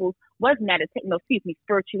principles was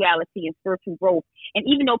spirituality and spiritual growth. And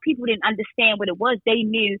even though people didn't understand what it was, they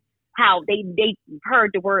knew how they heard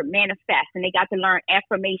the word manifest, and they got to learn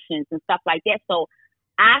affirmations and stuff like that. So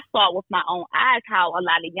I saw with my own eyes how a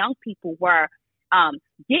lot of young people were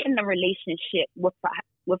getting a relationship with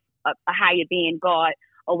a higher being, God,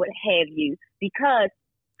 or what have you, because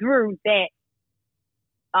through that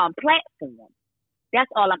platform. That's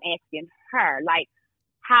all I'm asking her. Like,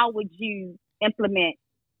 how would you implement?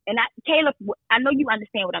 And Caleb, I know you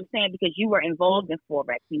understand what I'm saying because you were involved in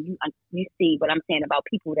Forex, and you see what I'm saying about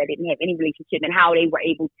people that didn't have any relationship and how they were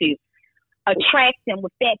able to attract them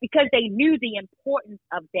with that because they knew the importance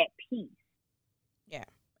of that piece. Yeah,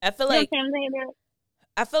 I feel like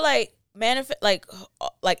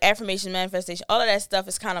like affirmation, manifestation, all of that stuff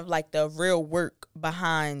is kind of like the real work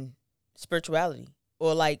behind spirituality,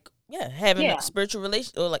 or like having a spiritual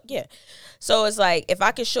relation, or like So it's like if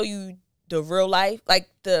I could show you the real life, like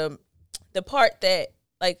the part that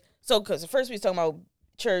because first we was talking about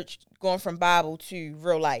church going from Bible to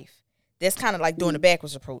real life. That's kind of like doing the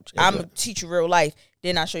backwards approach. I'm gonna teach you real life,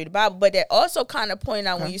 then I'll show you the Bible. But that also kind of pointed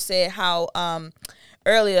out when you said how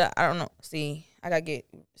earlier, I don't know. See, I gotta get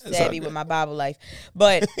savvy with my Bible life.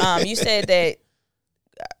 But you said that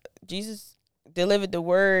Jesus delivered the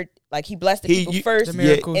word, like he blessed the people first, the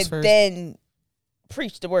miracles and first, then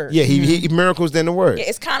preached the word. Yeah, he miracles then the word. Yeah,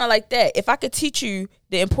 it's kind of like that. If I could teach you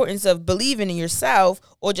the importance of believing in yourself,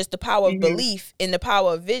 or just the power of belief and the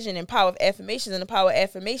power of vision and power of affirmations and the power of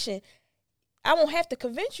affirmation, I won't have to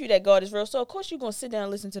convince you that God is real. So of course you're gonna sit down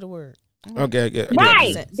and listen to the word. Okay, yeah.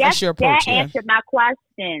 Right. That's your approach. That answered my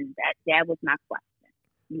question. That was my question.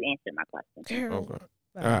 You answered my question. Okay.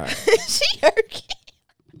 All right. She hurt.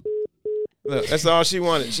 Look, that's all she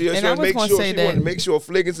wanted. She And I wanted was to gonna say wanted to that- make sure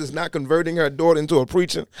Fliggins is not converting her daughter into a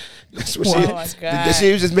preacher. That's what Oh my God.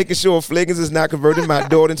 she was just making sure Fliggins is not converting my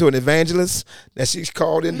daughter into an evangelist. That she's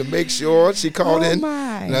called in to make sure. She called in.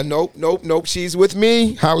 My. No, nope. She's with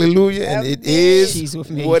me. Hallelujah. And it is She's with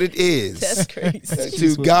me. what it is. That's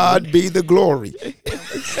crazy. To God be the glory.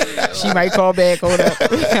 She might call back. Hold up.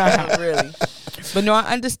 Really. But no,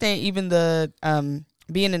 I understand even the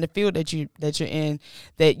being in the field that you're in,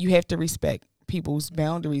 that you have to respect people's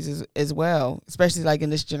boundaries as well, especially like in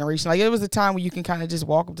this generation. Like, it was a time where you can kind of just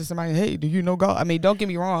walk up to somebody, hey, do you know God? I mean, don't get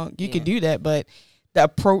me wrong, you can do that, but the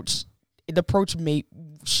approach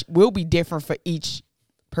will be different for each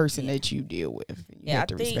person that you deal with. You have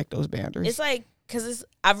to respect those boundaries. It's like, because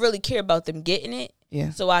I really care about them getting it. Yeah.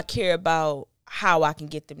 So I care about how I can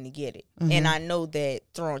get them to get it. And I know that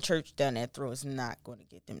throwing church down that throat is not going to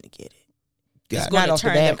get them to get it. It's going to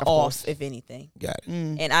turn them off, if anything. Got it.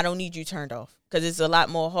 And I don't need you turned off, because it's a lot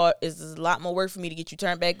more hard. It's a lot more work for me to get you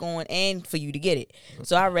turned back on and for you to get it.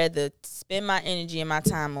 So I'd rather spend my energy and my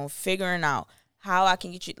time on figuring out how I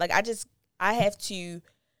can get you. Like, I have to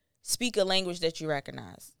speak a language that you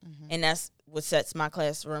recognize. And that's what sets my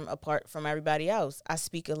classroom apart from everybody else. I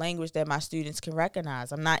speak a language that my students can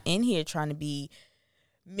recognize. I'm not in here trying to be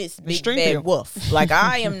Miss Big Bad Wolf. Like,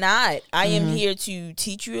 I am not. I am here to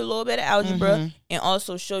teach you a little bit of algebra and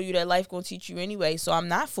also show you that life gonna teach you anyway. So I'm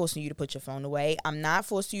not forcing you to put your phone away. I'm not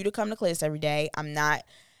forcing you to come to class every day. I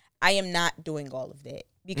am not doing all of that,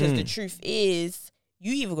 because the truth is,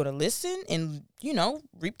 you either gonna listen and,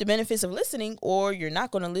 reap the benefits of listening, or you're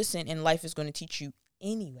not gonna listen and life is gonna teach you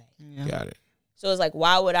anyway. Yeah. Got it. So it's like,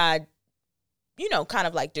 why would I, kind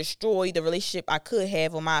of like destroy the relationship I could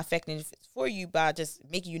have or my effectiveness for you by just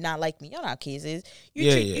making you not like me? Y'all know how kids is.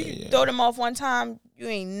 You throw them off one time, you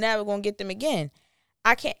ain't never gonna get them again.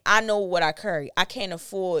 I know what I carry. I can't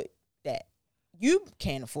afford that. You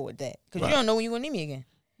can't afford that, because you don't know when you're gonna need me again.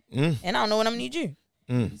 And I don't know when I'm gonna need you.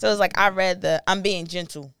 So it's like, I'm being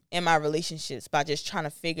gentle in my relationships by just trying to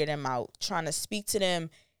figure them out, trying to speak to them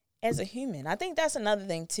as a human. I think that's another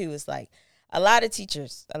thing too. It's like, a lot of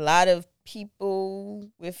teachers, a lot of people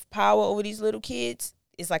with power over these little kids,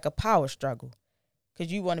 it's like a power struggle,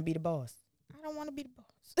 because you want to be the boss. I don't want to be the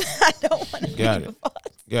boss. I don't want to be the boss.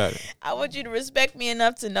 Got it. I want you to respect me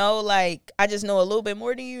enough to know, like, I just know a little bit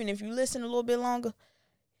more than you, and if you listen a little bit longer,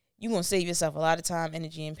 you're going to save yourself a lot of time,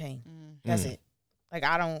 energy, and pain. That's it. Like,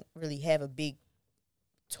 I don't really have a big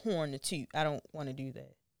torn to toot. I don't want to do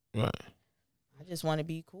that. Right. I just want to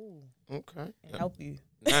be cool. Okay. And help you.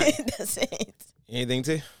 Nice. That's it. Anything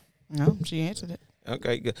to? No, she answered it.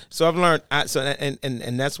 Okay, good. So I've learned.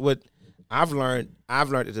 And that's what I've learned. I've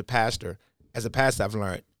learned as a pastor. As a pastor, I've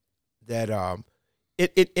learned that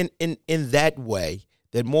in that way,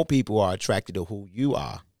 that more people are attracted to who you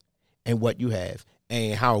are and what you have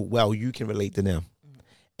and how well you can relate to them.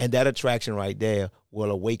 And that attraction right there will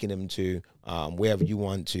awaken them to wherever you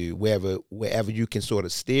want to, wherever you can sort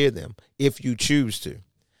of steer them, if you choose to.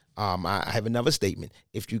 I have another statement.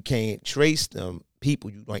 If you can't trace them, people,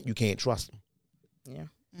 you can't trust them. Yeah.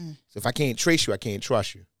 So if I can't trace you, I can't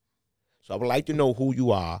trust you. So I would like to know who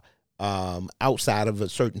you are outside of a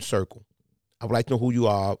certain circle. I would like to know who you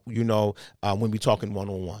are, when we're talking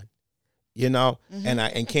one-on-one.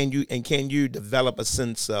 And can you develop a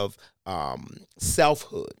sense of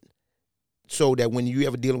selfhood, so that when you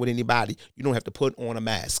ever dealing with anybody, you don't have to put on a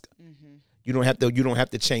mask. You don't have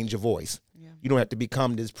to change your voice. Yeah. You don't have to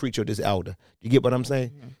become this preacher or this elder. You get what I'm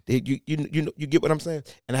saying? You get what I'm saying?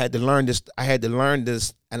 And I had to learn this.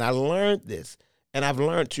 And I learned this. And I've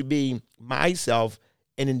learned to be myself,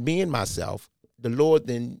 and in being myself, the Lord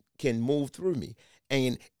then can move through me.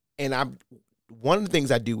 And one of the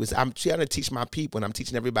things I do is I'm trying to teach my people, and I'm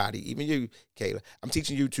teaching everybody, even you, Kayla, I'm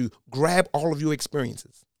teaching you to grab all of your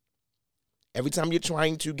experiences. Every time you're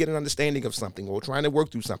trying to get an understanding of something or trying to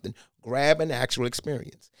work through something, grab an actual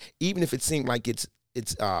experience, even if it seemed like it's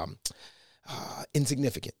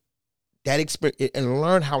insignificant. That experience, and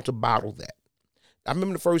learn how to bottle that. I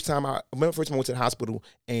remember the first time I went to the hospital,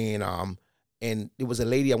 and it was a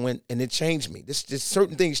lady I went, and it changed me. Just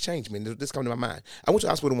certain things changed me, and this come to my mind. I went to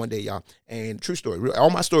the hospital one day, y'all, and true story. All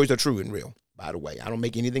my stories are true and real, by the way. I don't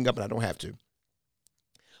make anything up, and I don't have to.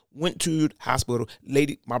 Went to the hospital.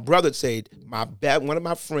 Lady, my brother said, one of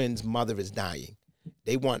my friends' mother is dying.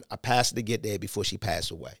 They want a pastor to get there before she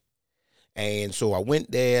passed away. And so I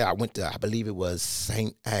went there. I went to, I believe it was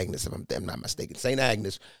St. Agnes, if I'm not mistaken. St.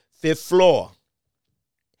 Agnes, 5th floor.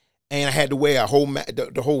 and I had to wear a whole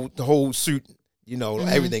the whole suit. You know,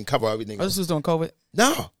 everything, cover everything. Oh, this was during COVID?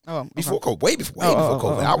 No. Oh, okay. Before COVID, way before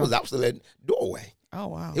COVID. Okay. I was still at doorway. Oh,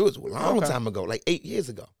 wow. It was a long time ago, like 8 years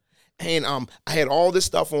ago. And I had all this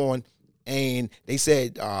stuff on, and they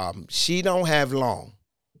said she don't have long.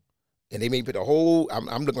 And they made put the whole.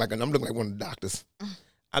 I'm looking like one of the doctors.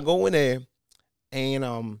 I go in there,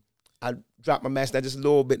 and I dropped my mask down just a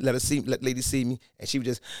little bit, let lady see me, and she was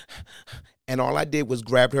just, and all I did was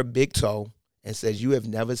grab her big toe and says, "You have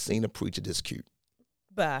never seen a preacher this cute."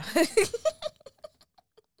 Bye.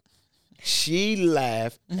 She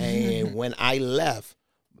laughed, and when I left,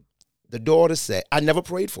 the daughter said, "I never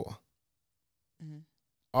prayed for her."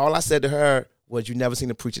 All I said to her was, "You never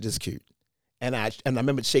seen a preacher this cute." And I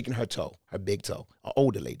remember shaking her toe, her big toe, an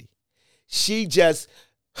older lady. She just,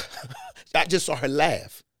 I just saw her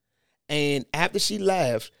laugh. And after she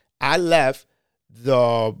laughed, I left.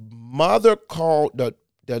 The mother called,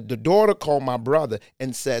 the daughter called my brother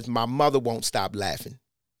and says, "My mother won't stop laughing."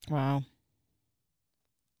 Wow.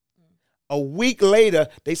 A week later,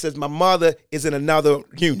 they says, "My mother is in another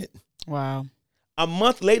unit." Wow. A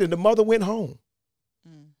month later, the mother went home.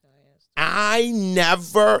 I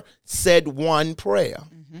never said one prayer.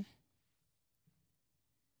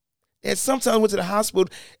 And sometimes I went to the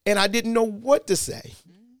hospital and I didn't know what to say.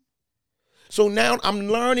 So now I'm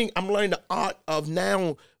learning the art of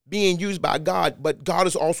now being used by God, but God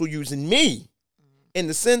is also using me in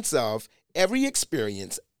the sense of every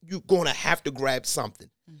experience, you're going to have to grab something.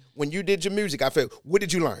 When you did your music, I felt, what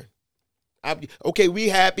did you learn? Okay, we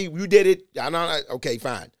happy, you did it. Okay,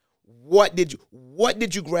 fine. What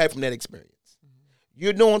did you grab from that experience?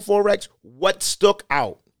 You're doing Forex. What stuck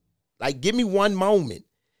out? Like, give me one moment.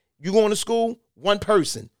 You going to school? One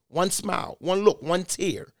person, one smile, one look, one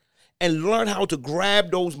tear, and learn how to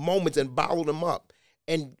grab those moments and bottle them up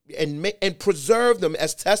and preserve them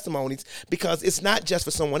as testimonies, because it's not just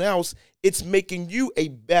for someone else. It's making you a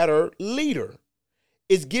better leader.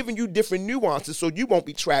 It's giving you different nuances so you won't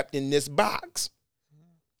be trapped in this box.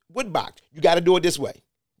 What box? You got to do it this way.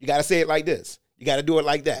 You got to say it like this. You got to do it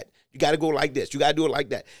like that. You got to go like this. You got to do it like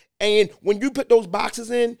that. And when you put those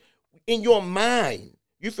boxes in your mind,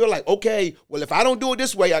 you feel like, okay, well, if I don't do it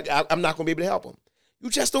this way, I'm not going to be able to help them. You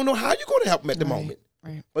just don't know how you're going to help them at the moment.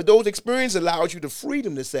 Right. But those experiences allows you the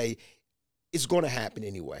freedom to say, it's going to happen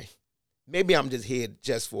anyway. Maybe I'm just here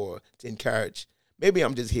to encourage. Maybe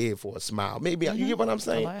I'm just here for a smile. Maybe, you get what I'm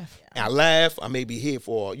saying? I laugh. I may be here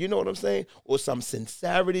for, you know what I'm saying? Or some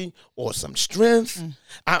sincerity or some strength.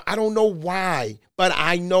 I don't know why, but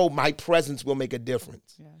I know my presence will make a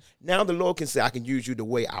difference. Yes. Now the Lord can say, I can use you the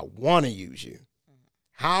way I want to use you,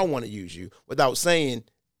 how I want to use you, without saying,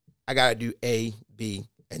 I got to do A, B,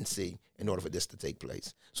 and C in order for this to take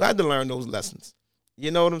place. So I had to learn those lessons.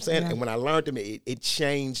 You know what I'm saying? Yeah. And when I learned them, it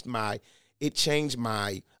changed my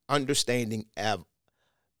understanding of,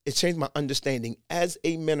 it changed my understanding as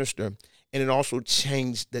a minister, and it also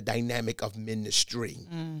changed the dynamic of ministry.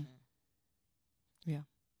 Yeah.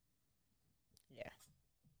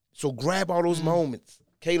 So grab all those moments,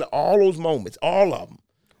 Kayla. All those moments, all of them.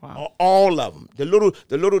 Wow. All of them. The little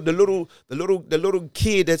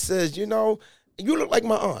kid that says, you know, you look like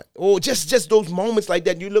my aunt, or just those moments like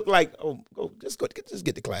that. You look like, just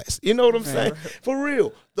get to class. You know what I'm saying? For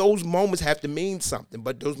real, those moments have to mean something,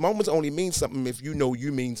 but those moments only mean something if you know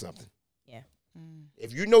you mean something. Yeah.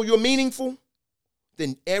 If you know you're meaningful,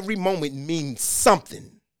 then every moment means something.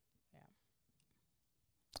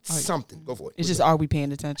 Something. Go for it. It's just, are we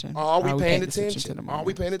paying attention? Are we paying attention? Are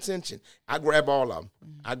we paying attention? I grab all of them.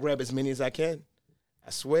 I grab as many as I can. I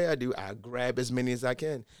swear I do. I grab as many as I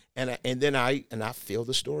can, and then I fill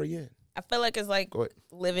the story in. I feel like it's like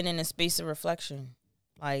living in a space of reflection.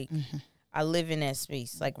 Like I live in that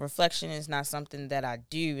space. Like reflection is not something that I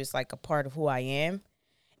do. It's like a part of who I am,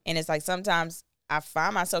 and it's like sometimes I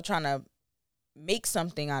find myself trying to make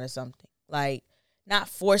something out of something. Like not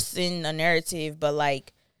forcing a narrative, but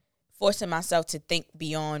like forcing myself to think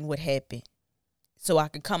beyond what happened, so I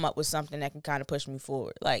could come up with something that can kind of push me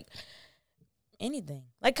forward. Like. Anything.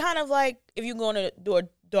 Like kind of like if you're going to do a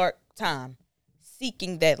dark time,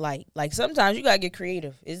 seeking that light. Like sometimes you got to get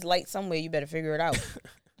creative. It's light somewhere, you better figure it out.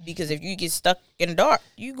 Because if you get stuck in the dark,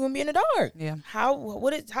 you're going to be in the dark. Yeah.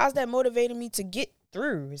 How's that motivating me to get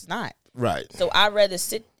through? It's not. Right. So I'd rather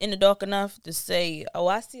sit in the dark enough to say, oh,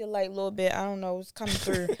 I see a light a little bit. I don't know. It's coming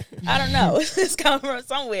through. I don't know. It's coming from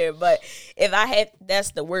somewhere. But if I had, that's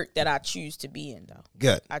the work that I choose to be in, though.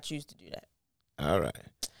 Good. I choose to do that. All right.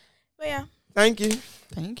 But yeah. Thank you.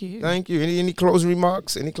 Thank you. Thank you. Any closing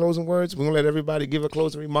remarks? Any closing words? We're going to let everybody give a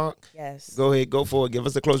closing remark. Yes. Go ahead. Go for it. Give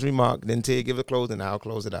us a closing remark. Then Tia give a closing, and I'll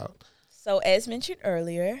close it out. So as mentioned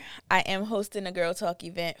earlier, I am hosting a Girl Talk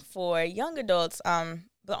event for young adults.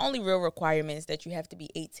 The only real requirement is that you have to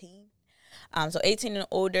be 18. So 18 and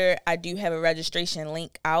older. I do have a registration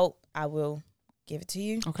link out. I will give it to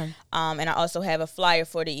you. Okay. And I also have a flyer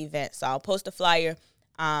for the event. So I'll post a flyer.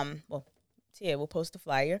 Tia will post a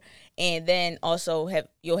flyer, and then also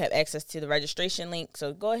you'll have access to the registration link.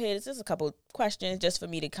 So go ahead. It's just a couple questions just for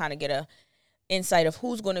me to kind of get a insight of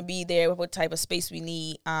who's going to be there, what type of space we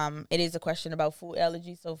need. It is a question about food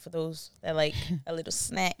allergy, so for those that like a little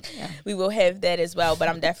snack, we will have that as well. But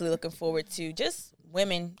I'm definitely looking forward to just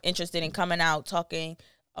women interested in coming out, talking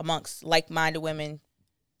amongst like-minded women,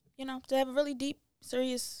 to have a really deep,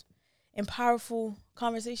 serious, and powerful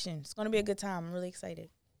conversation. It's going to be a good time. I'm really excited.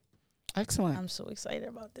 Excellent. I'm so excited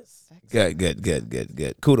about this.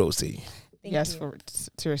 Good. Kudos to you. Thank yes, you.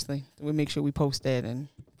 Seriously. We'll make sure we post that and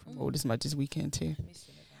promote as much as we can too.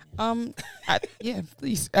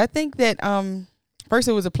 Please. I think that first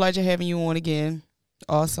it was a pleasure having you on again.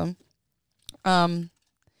 Awesome. I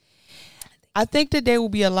think that there will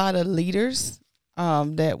be a lot of leaders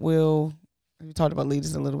that will. We talked about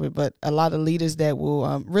leaders a little bit, but a lot of leaders that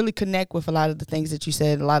will really connect with a lot of the things that you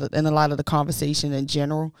said, a lot of the conversation in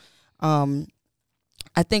general.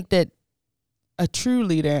 I think that a true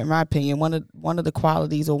leader, in my opinion, one of the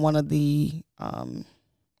qualities or one of the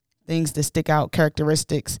things that stick out,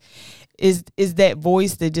 characteristics, is that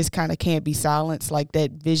voice that just kind of can't be silenced, like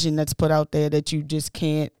that vision that's put out there that you just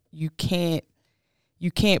can't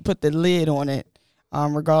put the lid on it,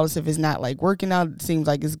 regardless if it's not like working out. It seems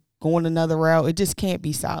like it's going another route. It just can't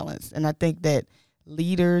be silenced, and I think that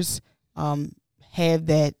leaders have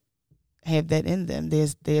that in them.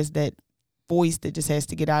 There's that voice that just has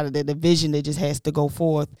to get out of there, the vision that just has to go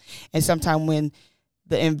forth. And sometimes when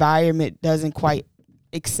the environment doesn't quite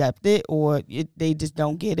accept it, or they just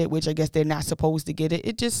don't get it, which I guess they're not supposed to get it,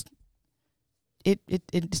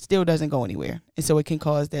 it still doesn't go anywhere. And so it can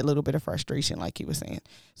cause that little bit of frustration, like you were saying.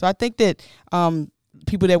 So I think that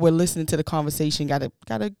people that were listening to the conversation got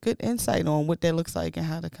a good insight on what that looks like and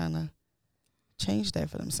how to kind of change that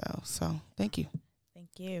for themselves. So thank you. Thank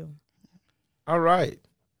you. All right.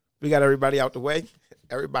 We got everybody out the way.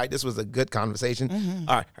 Everybody, this was a good conversation. Mm-hmm.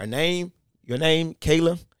 All right. Your name,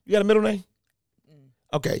 Kayla. You got a middle name?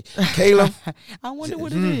 Okay. Kayla. I wonder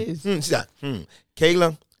what it is.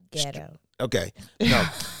 Kayla. Ghetto. Okay. No.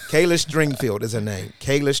 Kayla Stringfield is her name.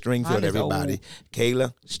 Kayla Stringfield, Mine is everybody. old.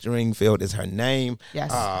 Kayla Stringfield is her name.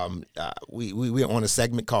 Yes. We are on a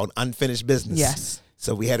segment called Unfinished Business. Yes.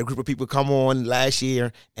 So we had a group of people come on last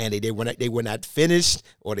year, and they were not finished,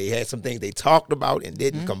 or they had some things they talked about and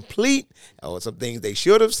didn't complete, or some things they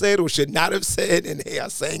should have said or should not have said, and they are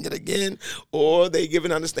saying it again, or they give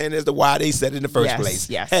an understanding as to why they said it in the first place.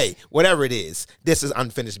 Yes. Hey, whatever it is, this is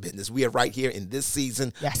Unfinished Business. We are right here in this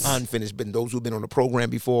season. Yes. Unfinished Business. Those who've been on the program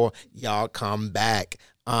before, y'all come back.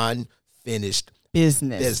 Unfinished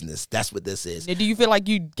business. That's what this is. Now, do you feel like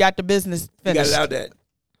you got the business finished? You got it out there.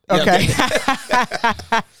 Okay.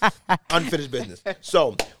 Unfinished business.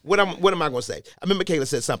 So what am I going to say? I remember Kayla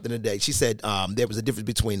said something today. She said there was a difference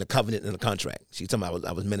between the covenant and the contract. She told me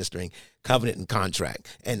I was ministering covenant and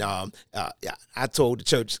contract. And I told the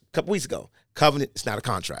church a couple weeks ago, covenant is not a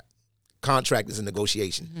contract. Contract is a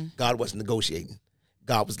negotiation. Mm-hmm. God wasn't negotiating.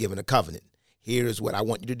 God was giving a covenant. Here is what I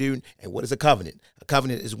want you to do. And what is a covenant? A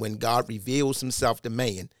covenant is when God reveals himself to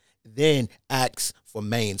man, then acts for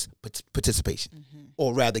man's participation,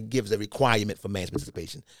 or rather gives a requirement for man's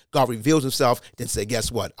participation. God reveals himself, then say,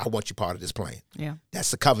 guess what? I want you part of this plan. Yeah.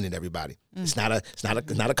 That's the covenant, everybody. It's not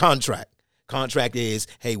a contract. Contract is,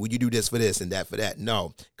 hey, will you do this for this and that for that?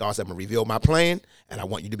 No. God said, I'm going to reveal my plan, and I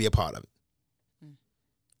want you to be a part of it.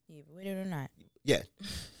 Yeah, with it or not. Yeah.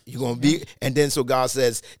 You're going to be, and then so God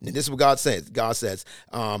says, and this is what God says. God says,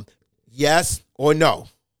 yes or no.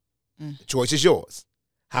 The choice is yours.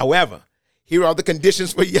 However, here are the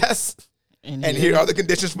conditions for yes, and here are the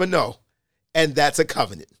conditions for no. And that's a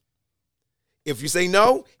covenant. If you say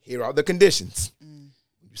no, here are the conditions.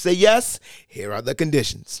 You say yes, here are the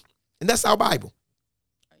conditions. And that's our Bible.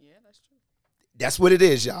 Yeah, that's true. That's what it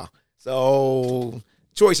is, y'all. So,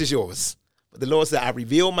 choice is yours. But the Lord said, I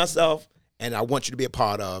reveal myself, and I want you to be a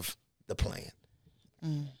part of the plan.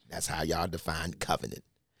 That's how y'all define covenant.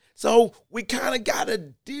 So, we kind of got to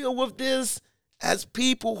deal with this as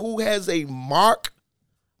people who has a mark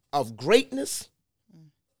of greatness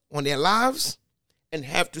on their lives and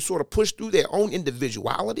have to sort of push through their own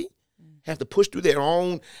individuality, have to push through their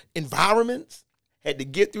own environments, had to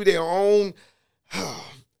get through their own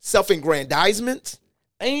self-aggrandizement,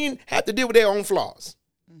 and have to deal with their own flaws.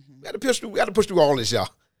 We got to push through all this, y'all.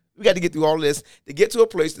 We got to get through all this to get to a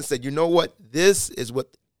place that said, you know what? This is what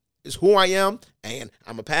is who I am, and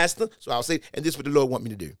I'm a pastor, so I'll say, and this is what the Lord want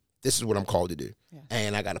me to do. This is what I'm called to do. Yeah.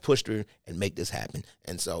 And I got to push through and make this happen.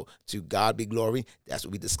 And so to God be glory. That's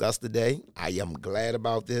what we discussed today. I am glad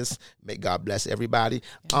about this. May God bless everybody.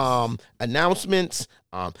 Yes. Announcements.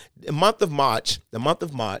 The month of March,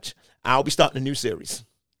 I'll be starting a new series.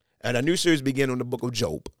 And a new series begins on the book of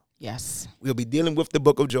Job. Yes. We'll be dealing with the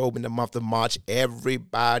book of Job in the month of March.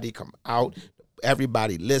 Everybody come out.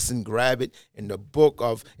 Everybody listen, grab it. In the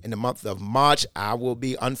month of March, I will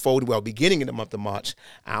be unfolding, beginning in the month of March,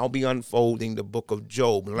 I'll be unfolding the book of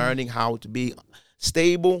Job, learning how to be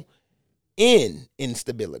stable in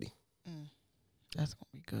instability. That's going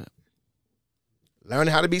to be good.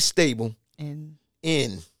 Learning how to be stable in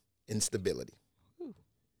instability. Ooh.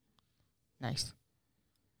 Nice.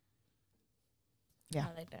 Yeah.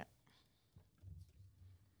 I like that.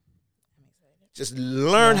 Just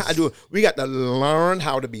learn how to do it. We got to learn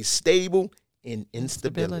how to be stable in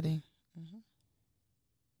instability. Mm-hmm.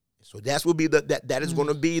 So that will be that is going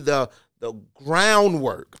to be the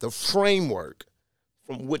groundwork, the framework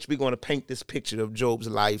from which we're going to paint this picture of Job's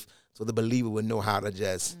life, so the believer will know how to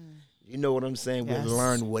just, you know what I'm saying? Yes. We'll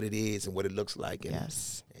learn what it is and what it looks like, and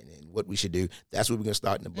what we should do. That's what we're gonna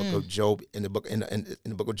start in the book of Job, in the book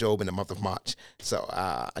of Job in the month of March. So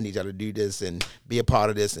I need y'all to do this and be a part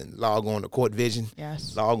of this, and log on to Court Vision.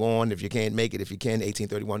 Yes. Log on if you can't make it. If you can,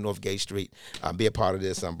 1831 North Gate Street. Be a part of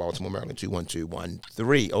this. Baltimore, Maryland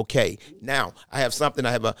 21213. Okay. Now I have something.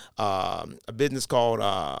 I have a business called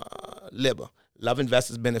LIBA. Love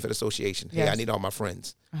Investors Benefit Association. Hey, I need all my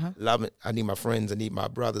friends. Love it. I need my friends. I need my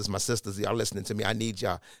brothers, my sisters. Y'all listening to me. I need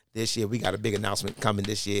y'all. This year, we got a big announcement coming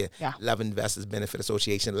this year. Yeah. Love Investors Benefit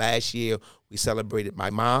Association. Last year, we celebrated my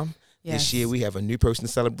mom. Yes. This year, we have a new person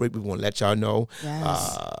to celebrate. We want to let y'all know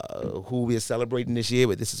who we are celebrating this year.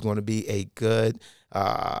 But this is going to be a good,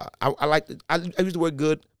 I use the word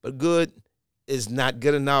good, but good is not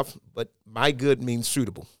good enough. But my good means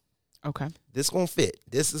suitable. Okay. This is going to fit.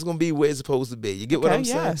 This is going to be where it's supposed to be. You get what I'm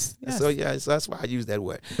saying? Yes. So, so that's why I use that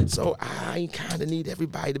word. So, I kind of need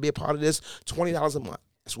everybody to be a part of this. $20 a month.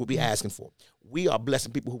 That's what we're asking for. We are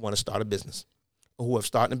blessing people who want to start a business, or who have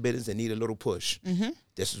started a business and need a little push. Mm-hmm.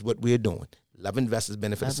 This is what we're doing. Love Investors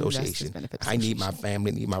Benefit Association. I need my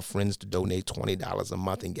family, need my friends to donate $20 a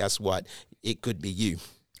month. And guess what? It could be you.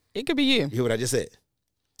 It could be you. You hear what I just said?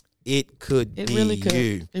 It could be really could.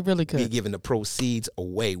 you. It really could. Be giving the proceeds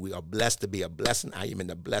away. We are blessed to be a blessing. I am in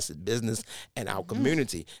the blessed business and our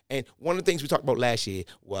community. And one of the things we talked about last year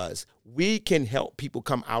was we can help people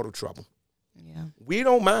come out of trouble. Yeah. We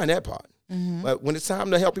don't mind that part. Mm-hmm. But when it's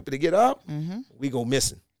time to help people to get up, we go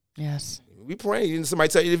missing. Yes. We praying. Somebody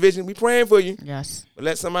tell you the vision, we praying for you. Yes. But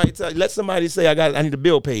let somebody say, I need a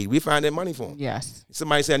bill paid. We find that money for them. Yes.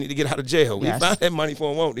 Somebody say, I need to get out of jail. We find that money for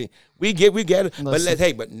them, won't we? We get it.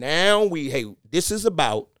 Listen. But now this is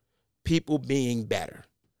about people being better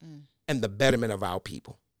and the betterment of our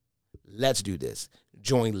people. Let's do this.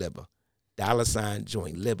 Join LIBA. $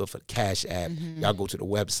 join LIBA for the Cash App. Y'all go to the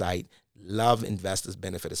website, Love Investors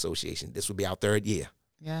Benefit Association. This will be our third year.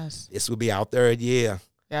 Yes. This will be our third year.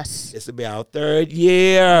 Yes. This will be our third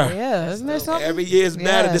year. Yeah, isn't that something? Every year is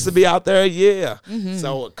better. Yes. This will be our third year. Mm-hmm.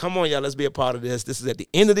 So come on, y'all. Let's be a part of this. This is at the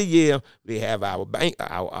end of the year. We have our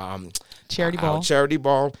charity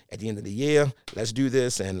ball at the end of the year. Let's do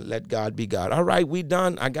this and let God be God. All right, we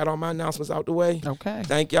done. I got all my announcements out the way. Okay.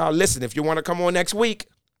 Thank y'all. Listen, if you want to come on next week,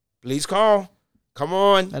 please call. Come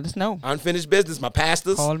on. Let us know. Unfinished business. My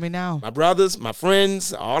pastors. Call me now. My brothers, my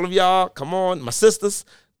friends, all of y'all. Come on. My sisters.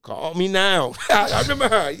 Call me now. I remember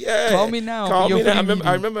her. Yeah. Call me now. Call me now. I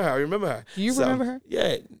remember her. Do you remember her?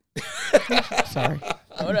 Yeah. Sorry.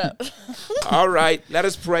 Hold up. All right. Let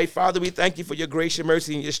us pray. Father, we thank you for your grace, your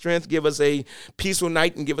mercy, and your strength. Give us a peaceful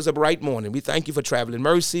night and give us a bright morning. We thank you for traveling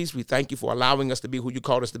mercies. We thank you for allowing us to be who you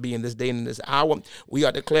called us to be in this day and in this hour. We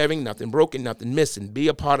are declaring nothing broken, nothing missing. Be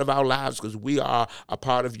a part of our lives because we are a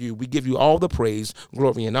part of you. We give you all the praise,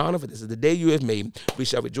 glory, and honor. For this is the day you have made. We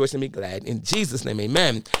shall rejoice and be glad. In Jesus' name,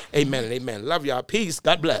 amen. Amen and amen. Love y'all. Peace.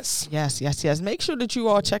 God bless. Yes. Make sure that you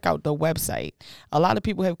all check out the website. A lot of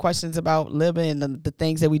people have questions about LIBA and the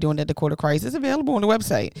things that we're doing at the Court of Christ. It's available on the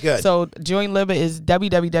website. Good. So Join LIBA is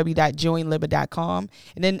www.joinliba.com.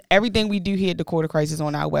 And then everything we do here at the Court of Christ is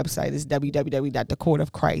on our website. It's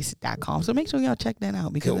www.thecourtofchrist.com. So make sure y'all check that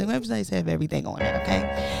out because the websites have everything on it,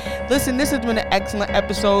 okay? Listen, this has been an excellent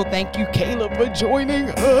episode. Thank you, Caleb, for joining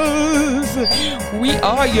us. We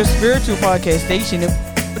are your spiritual podcast station.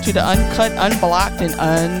 with you, the uncut, unblocked, and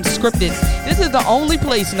unscripted. This is the only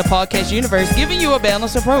place in the podcast universe giving you a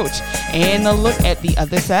balanced approach and a look at the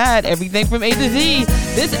other side. Everything from A to Z.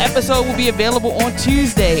 This episode will be available on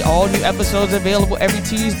Tuesday. All new episodes available every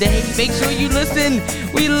Tuesday. Make sure you listen.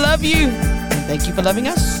 We love you. And thank you for loving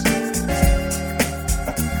us.